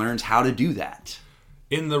eventually he learns how to do that.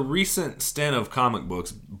 In the recent stint of comic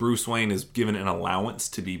books, Bruce Wayne is given an allowance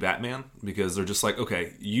to be Batman because they're just like,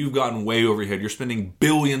 okay, you've gotten way over your head. You're spending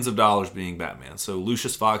billions of dollars being Batman. So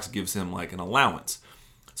Lucius Fox gives him like an allowance.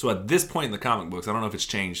 So at this point in the comic books, I don't know if it's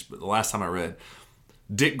changed, but the last time I read,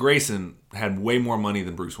 Dick Grayson had way more money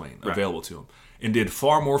than Bruce Wayne available to him and did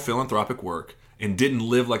far more philanthropic work and didn't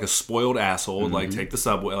live like a spoiled asshole, like take the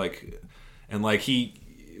subway, like, and like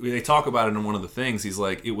they talk about it in one of the things. He's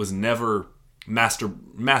like, it was never Master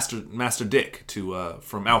Dick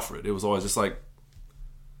from Alfred. It was always just like,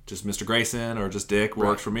 just Mr. Grayson or just Dick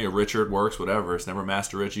works for me, or Richard works, whatever. It's never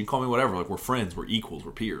Master Rich. You can call me whatever. Like, we're friends, we're equals,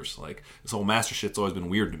 we're peers. Like, this whole master shit's always been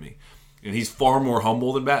weird to me. And he's far more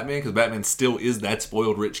humble than Batman because Batman still is that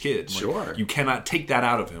spoiled rich kid. Like, sure. You cannot take that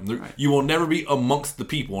out of him. You will never be amongst the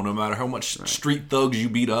people, no matter how much street thugs you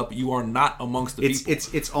beat up. You are not amongst the people.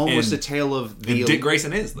 It's almost a tale of the... Dick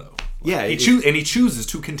Grayson is, though. Like, he chooses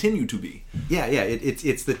to continue to be. Yeah.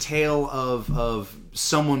 It's the tale of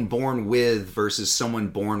someone born with versus someone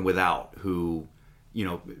born without, who... You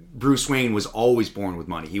know, Bruce Wayne was always born with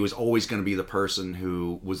money. He was always going to be the person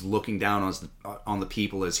who was looking down on the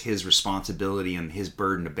people as his responsibility and his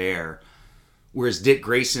burden to bear. Whereas Dick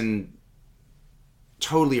Grayson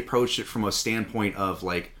totally approached it from a standpoint of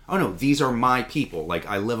like, oh no, these are my people. Like,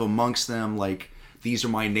 I live amongst them. Like, these are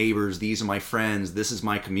my neighbors. These are my friends. This is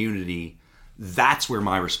my community. That's where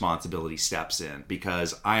my responsibility steps in,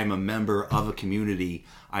 because I am a member of a community.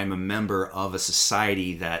 I'm a member of a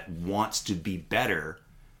society that wants to be better.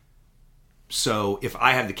 So if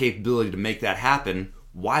I have the capability to make that happen,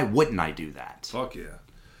 why wouldn't I do that? Fuck yeah.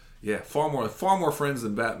 Yeah, far more friends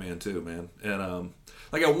than Batman too, man. And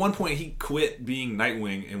like at one point he quit being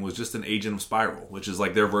Nightwing and was just an agent of Spiral, which is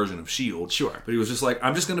like their version of S.H.I.E.L.D. Sure. But he was just like,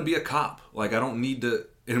 I'm just going to be a cop. Like, I don't need to...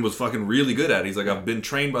 And was fucking really good at it. He's like, I've been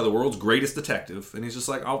trained by the world's greatest detective. And he's just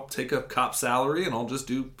like, I'll take a cop salary and I'll just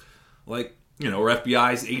do, like, you know, or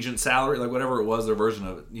FBI's agent salary, like whatever it was, their version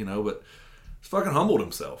of it, you know. But he's fucking humbled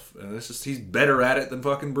himself. And it's just, he's better at it than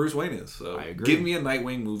fucking Bruce Wayne is. So I agree. Give me a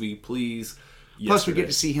Nightwing movie, please. Plus, we get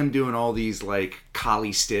to see him doing all these, like,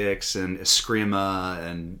 Kali sticks and Eskrima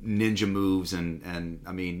and ninja moves. And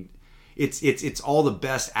I mean, it's all the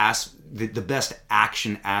best the best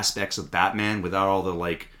action aspects of Batman without all the,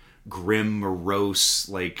 like, grim, morose,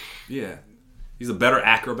 like... Yeah. He's a better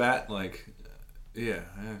acrobat, like... Yeah,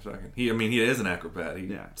 he is an acrobat.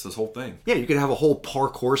 It's his whole thing. Yeah, you could have a whole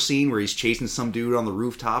parkour scene where he's chasing some dude on the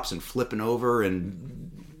rooftops and flipping over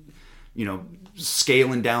and, you know,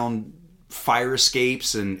 scaling down fire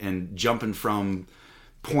escapes and jumping from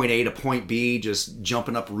point A to point B, just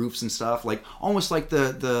jumping up roofs and stuff, like almost like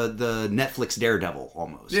the Netflix Daredevil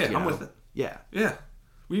almost. Yeah, I'm with it. Yeah.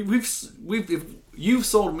 If you've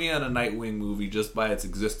sold me on a Nightwing movie just by its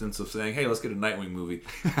existence of saying, hey, let's get a Nightwing movie.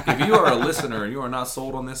 If you are a listener and you are not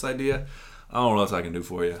sold on this idea, I don't know what I can do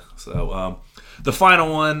for you. So, the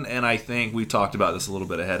final one, and I think we talked about this a little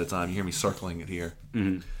bit ahead of time. You hear me circling it here.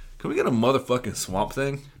 Mm-hmm. Can we get a motherfucking Swamp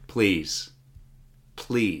Thing? Please.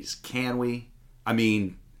 Please. Can we? I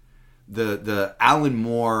mean, the Alan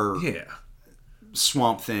Moore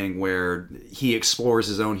Swamp Thing where he explores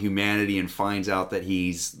his own humanity and finds out that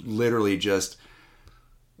he's literally just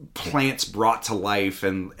plants brought to life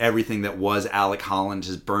and everything that was Alec Holland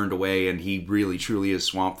has burned away and he really truly is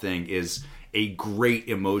Swamp Thing is a great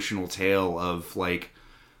emotional tale of like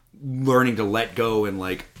learning to let go and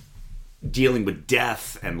like dealing with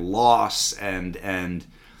death and loss and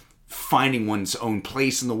finding one's own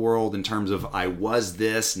place in the world in terms of I was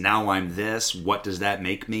this, now I'm this, what does that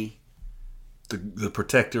make me? The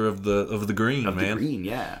protector of the green, of man. The green,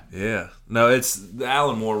 yeah. Yeah. No, it's the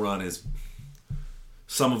Alan Moore run is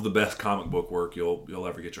some of the best comic book work you'll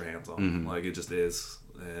ever get your hands on. Mm-hmm. Like it just is.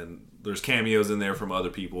 And there's cameos in there from other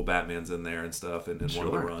people. Batman's in there and stuff in one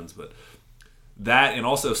of the runs. But that and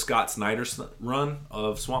also Scott Snyder's run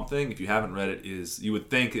of Swamp Thing, if you haven't read it, is you would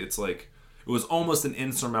think it's like it was almost an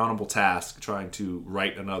insurmountable task trying to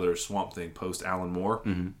write another Swamp Thing post Alan Moore.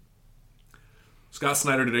 Mm-hmm. Scott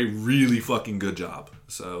Snyder did a really fucking good job.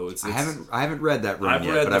 So it's I haven't read that run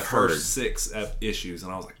yet, but I've heard. I've read the first 6 issues,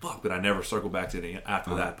 and I was like, fuck, but I never circled back to it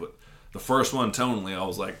after that. But the first one, tonally, I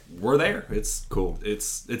was like, we're there. It's cool.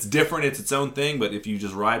 It's different. It's its own thing, but if you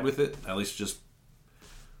just ride with it, at least just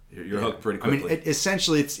you're hooked pretty quickly. I mean,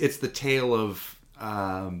 essentially, it's the tale of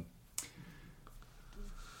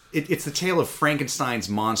it's the tale of Frankenstein's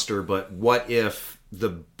monster, but what if the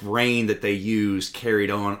brain that they used carried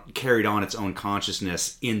on its own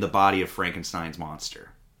consciousness in the body of Frankenstein's monster?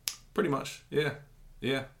 Pretty much, yeah.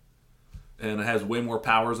 And it has way more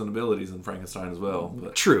powers and abilities than Frankenstein as well.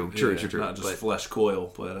 But true. Not just flesh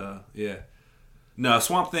coil, but yeah. No,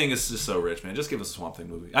 Swamp Thing is just so rich, man. Just give us a Swamp Thing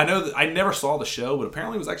movie. I know that I never saw the show, but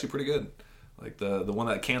apparently it was actually pretty good. Like the one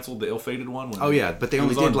that canceled, the ill-fated one. But they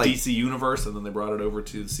only did like DCEUniverse, and then they brought it over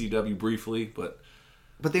to the CW briefly, but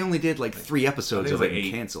they only did like 3 episodes of it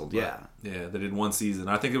and canceled. Yeah, they did 1 season.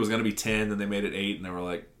 I think it was going to be 10, and they made it 8, and they were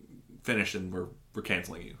like, "Finish, and we're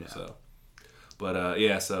canceling you." Yeah. So,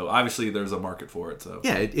 but so obviously there's a market for it. So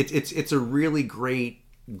yeah, it's a really great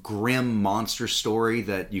grim monster story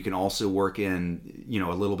that you can also work in,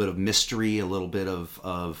 a little bit of mystery, a little bit of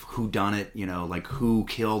whodunit, like who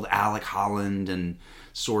killed Alec Holland and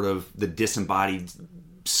sort of the disembodied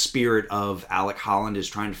spirit of Alec Holland is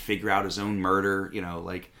trying to figure out his own murder,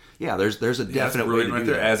 there's a definite way to do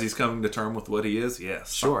there that. As he's coming to term with what he is.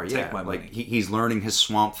 Yes. Sure, take my money. Like he's learning his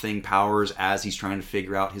Swamp Thing powers as he's trying to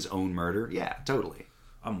figure out his own murder. Yeah, totally.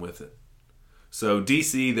 I'm with it. So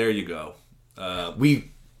DC, there you go.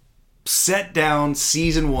 We set down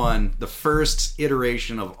season 1, the first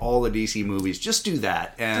iteration of all the DC movies. Just do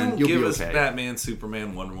that, and you'll be okay. Give us Batman,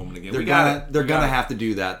 Superman, Wonder Woman again. They're gonna have to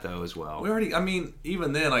do that though as well.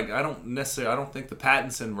 Even then, like I don't think the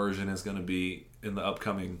Pattinson version is going to be in the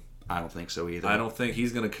upcoming. I don't think so either. I don't think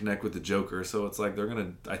he's going to connect with the Joker. So it's like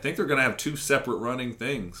I think they're going to have 2 separate running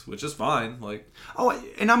things, which is fine. Like,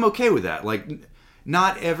 and I'm okay with that. Like,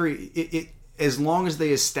 not as long as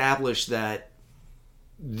they establish that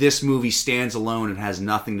this movie stands alone and has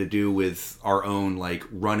nothing to do with our own like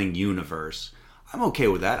running universe, I'm okay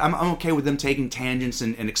with that. I'm okay with them taking tangents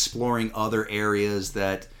and exploring other areas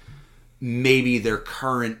that maybe their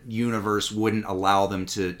current universe wouldn't allow them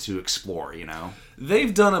to explore,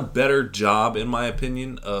 They've done a better job, in my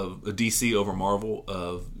opinion, of DC over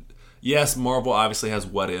Marvel. Yes, Marvel obviously has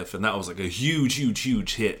What If, and that was like a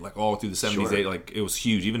huge hit, like all through the 70s, Sure. like it was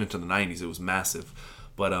huge, even into the 90s, it was massive.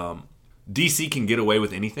 But DC can get away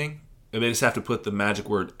with anything. They just have to put the magic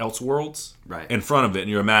word Elseworlds in front of it, and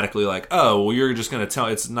you're automatically like, oh, well, you're just going to tell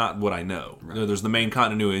it's not what I know. Right. There's the main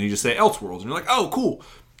continuity, and you just say Elseworlds, and you're like, oh, cool.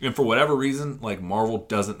 And for whatever reason, like Marvel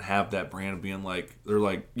doesn't have that brand of being like, they're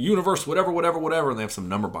like, universe, whatever, and they have some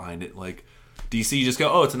number behind it. Like, DC just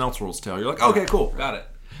go, oh, it's an Elseworlds tale. You're like, okay, cool, got it.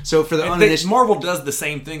 So for the Marvel does the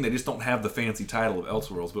same thing. They just don't have the fancy title of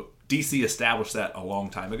Elseworlds, but DC established that a long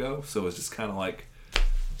time ago. So it's just kind of like.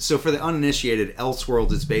 So for the uninitiated,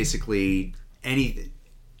 Elseworlds is basically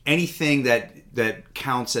anything that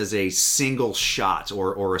counts as a single shot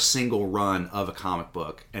or a single run of a comic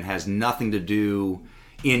book and has nothing to do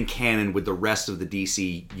in canon with the rest of the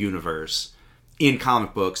DC universe. In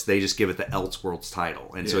comic books, they just give it the Elseworlds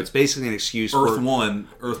title. And so it's basically an excuse for Earth 1,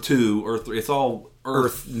 Earth 2, Earth 3. It's all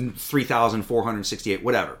Earth 3,468,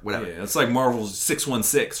 whatever. Yeah, it's like Marvel's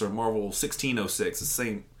 616 or Marvel 1606. It's the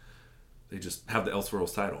same. They just have the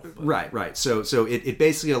Elseworlds title. But. Right. So it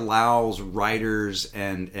basically allows writers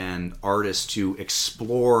and artists to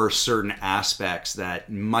explore certain aspects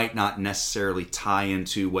that might not necessarily tie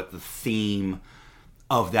into what the theme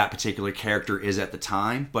of that particular character is at the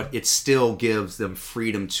time, but it still gives them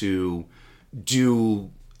freedom to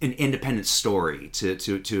do an independent story,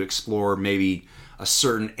 to explore maybe a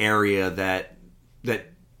certain area that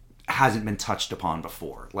hasn't been touched upon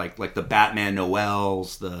before, like the Batman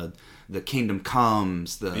Noels, the Kingdom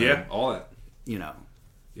Comes, all that,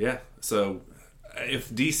 Yeah. So if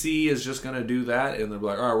DC is just going to do that, and they're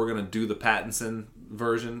like, all right, we're going to do the Pattinson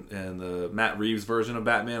version and the Matt Reeves version of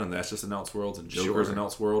Batman, and that's just an Elseworlds, and Joker's an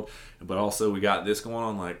Elseworld, but also we got this going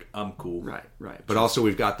on, like, I'm cool. Right. But also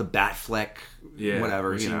we've got the Batfleck,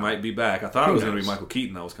 whatever. Which he might be back. I thought it was going to be Michael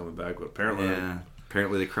Keaton that was coming back, but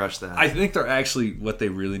apparently they crushed that. I think they're actually, what they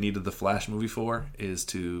really needed the Flash movie for is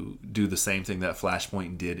to do the same thing that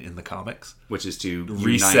Flashpoint did in the comics. Which is to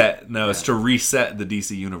reset. It's to reset the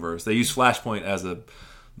DC universe. They used Flashpoint as the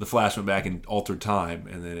Flash went back in altered time,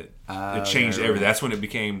 and then it changed everything. That's when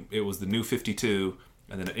it was the New 52,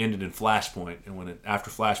 and then it ended in Flashpoint, and after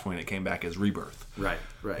Flashpoint it came back as Rebirth. Right.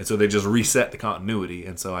 And so they just reset the continuity,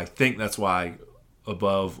 and so I think that's why,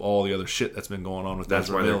 above all the other shit that's been going on with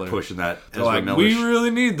Ezra Miller, they're pushing that. Ezra Miller. We really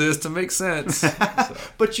need this to make sense. So.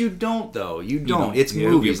 But you don't, though. You don't. It's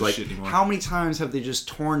movies. Like, how many times have they just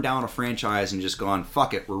torn down a franchise and just gone,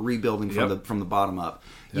 "Fuck it, we're rebuilding from the bottom up"?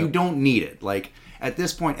 Yep. You don't need it. Like, at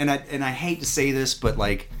this point, and I hate to say this, but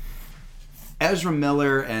like, Ezra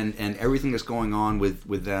Miller and everything that's going on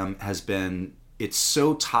with them has been, it's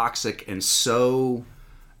so toxic and so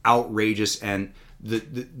outrageous, and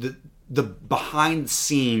the behind the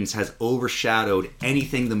scenes has overshadowed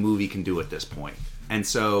anything the movie can do at this point. And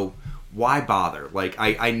so why bother? Like,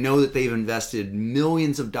 I know that they've invested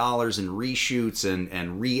millions of dollars in reshoots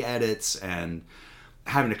and re-edits and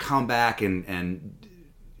having to come back and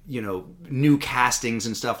new castings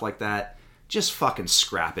and stuff like that. Just fucking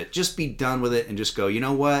scrap it. Just be done with it and just go, you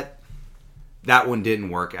know what? That one didn't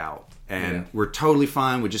work out. And we're totally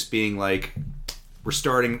fine with just being like, we're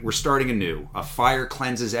starting anew. A fire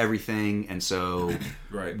cleanses everything, and so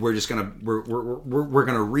we're just gonna we're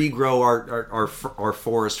gonna regrow our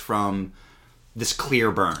forest from this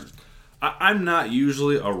clear burn. I'm not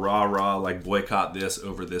usually a rah like boycott this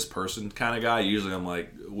over this person kind of guy. Usually I'm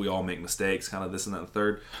like, we all make mistakes, kind of this and that and the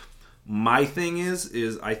third. My thing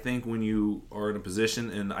is I think when you are in a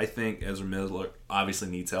position, and I think Ezra Miller obviously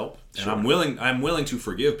needs help, and I'm willing to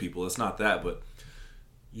forgive people. It's not that, but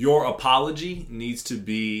your apology needs to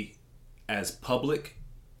be as public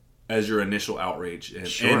as your initial outrage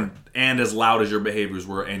and as loud as your behaviors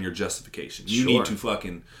were and your justification. You need to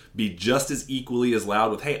fucking be just as equally as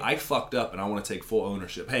loud with, hey, I fucked up and I want to take full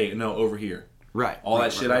ownership. Hey, no, over here. Right. All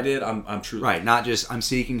that shit I did, I'm truly... Right, not just, I'm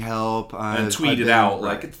seeking help. And tweet it out.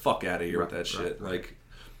 Like, get the fuck out of here with that shit. Like,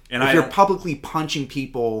 and if you're publicly punching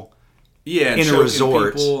people... Yeah, in a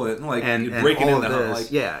resort and breaking in the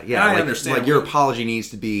house. I understand. Like, your apology needs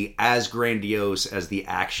to be as grandiose as the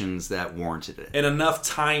actions that warranted it. And enough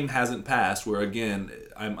time hasn't passed where, again,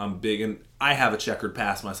 I'm big, and I have a checkered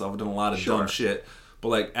past myself. I've done a lot of dumb shit, but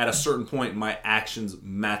like at a certain point, my actions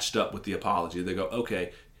matched up with the apology. They go,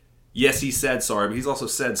 okay, yes, he said sorry, but he's also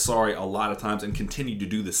said sorry a lot of times and continued to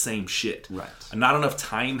do the same shit. Right. And not enough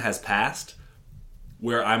time has passed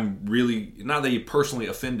where I'm really, not that he personally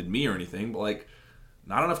offended me or anything, but like,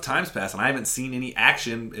 not enough time's passed and I haven't seen any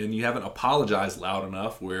action and you haven't apologized loud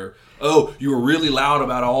enough where, oh, you were really loud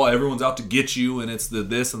about everyone's out to get you and it's the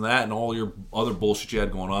this and that and all your other bullshit you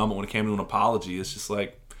had going on, but when it came to an apology, it's just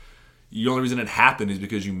like, the only reason it happened is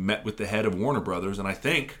because you met with the head of Warner Brothers, and I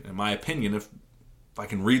think, in my opinion, if I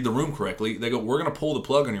can read the room correctly, they go, we're going to pull the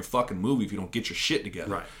plug on your fucking movie if you don't get your shit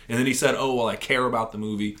together. Right. And then he said, oh, well, I care about the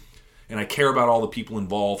movie and I care about all the people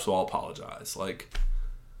involved, so I'll apologize. Like,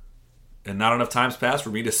 and not enough time's passed for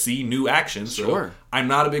me to see new action. So I'm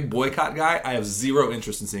not a big boycott guy. I have zero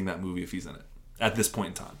interest in seeing that movie if he's in it at this point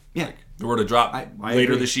in time. Yeah. Like, if it were to drop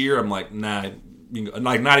later this year, I'm like, nah,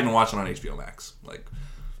 like not even watching on HBO Max. Like,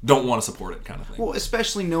 don't want to support it kind of thing. Well,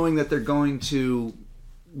 especially knowing that they're going to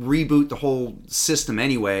reboot the whole system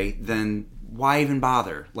anyway, then why even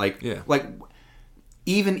bother? Like,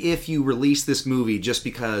 even if you release this movie just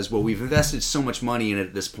because, well, we've invested so much money in it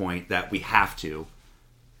at this point that we have to,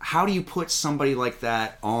 how do you put somebody like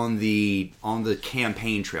that on the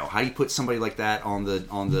campaign trail? How do you put somebody like that on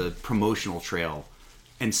the promotional trail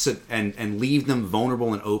and leave them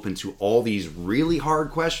vulnerable and open to all these really hard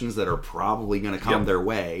questions that are probably going to come their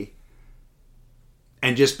way,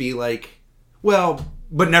 and just be like, well,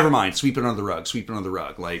 But never mind, sweep it under the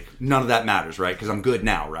rug. Like, none of that matters, right? Because I'm good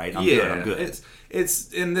now, right? I'm good.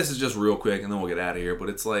 It's and this is just real quick, and then we'll get out of here. But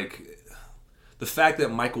it's like the fact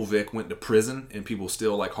that Michael Vick went to prison and people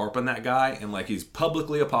still like harp on that guy, and like he's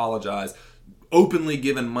publicly apologized, openly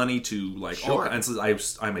given money to like all kinds of,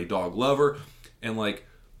 I'm a dog lover, and like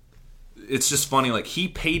it's just funny. Like he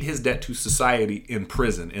paid his debt to society in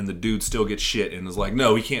prison, and the dude still gets shit and is like,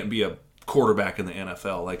 no, he can't be a quarterback in the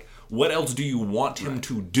NFL. Like, what else do you want him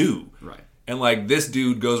to do? Right. And like this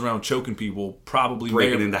dude goes around choking people, probably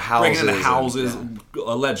breaking into houses,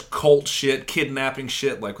 alleged cult shit, kidnapping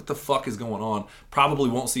shit. Like, what the fuck is going on? Probably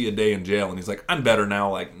won't see a day in jail. And he's like, I'm better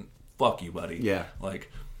now. Like, fuck you, buddy. Yeah.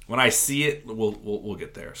 Like, when I see it, we'll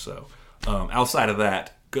get there. So, outside of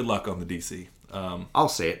that, good luck on the DC. I'll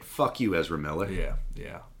say it. Fuck you, Ezra Miller.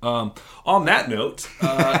 Yeah. On that note,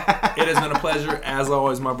 it has been a pleasure as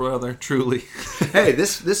always, my brother. Truly. Hey,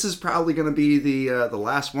 this is probably going to be the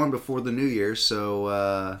last one before the New Year.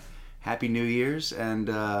 So happy New Year's, and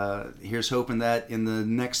here's hoping that in the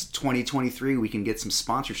next 2023 we can get some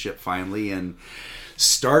sponsorship finally and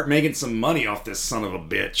start making some money off this son of a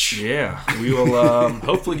bitch. Yeah, we will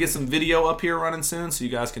hopefully get some video up here running soon, so you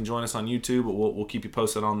guys can join us on YouTube. But we'll keep you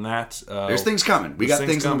posted on that. There's things coming. We got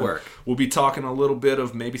things in the work. We'll be talking a little bit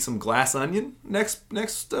of maybe some Glass Onion next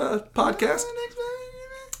podcast.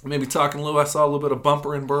 Maybe talking a little. I saw a little bit of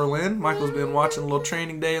Bumper in Berlin. Michael's been watching a little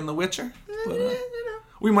Training Day in The Witcher. But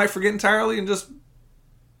we might forget entirely and just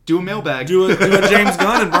do a mailbag. Do a James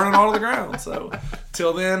Gunn and burn it all to the ground. So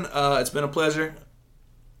till then, it's been a pleasure.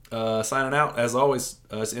 Signing out, as always,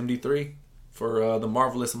 it's MD3 for the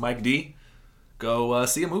marvelous Mike D. Go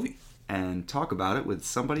see a movie. And talk about it with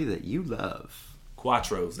somebody that you love.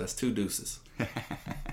 Quattros, that's 2 deuces.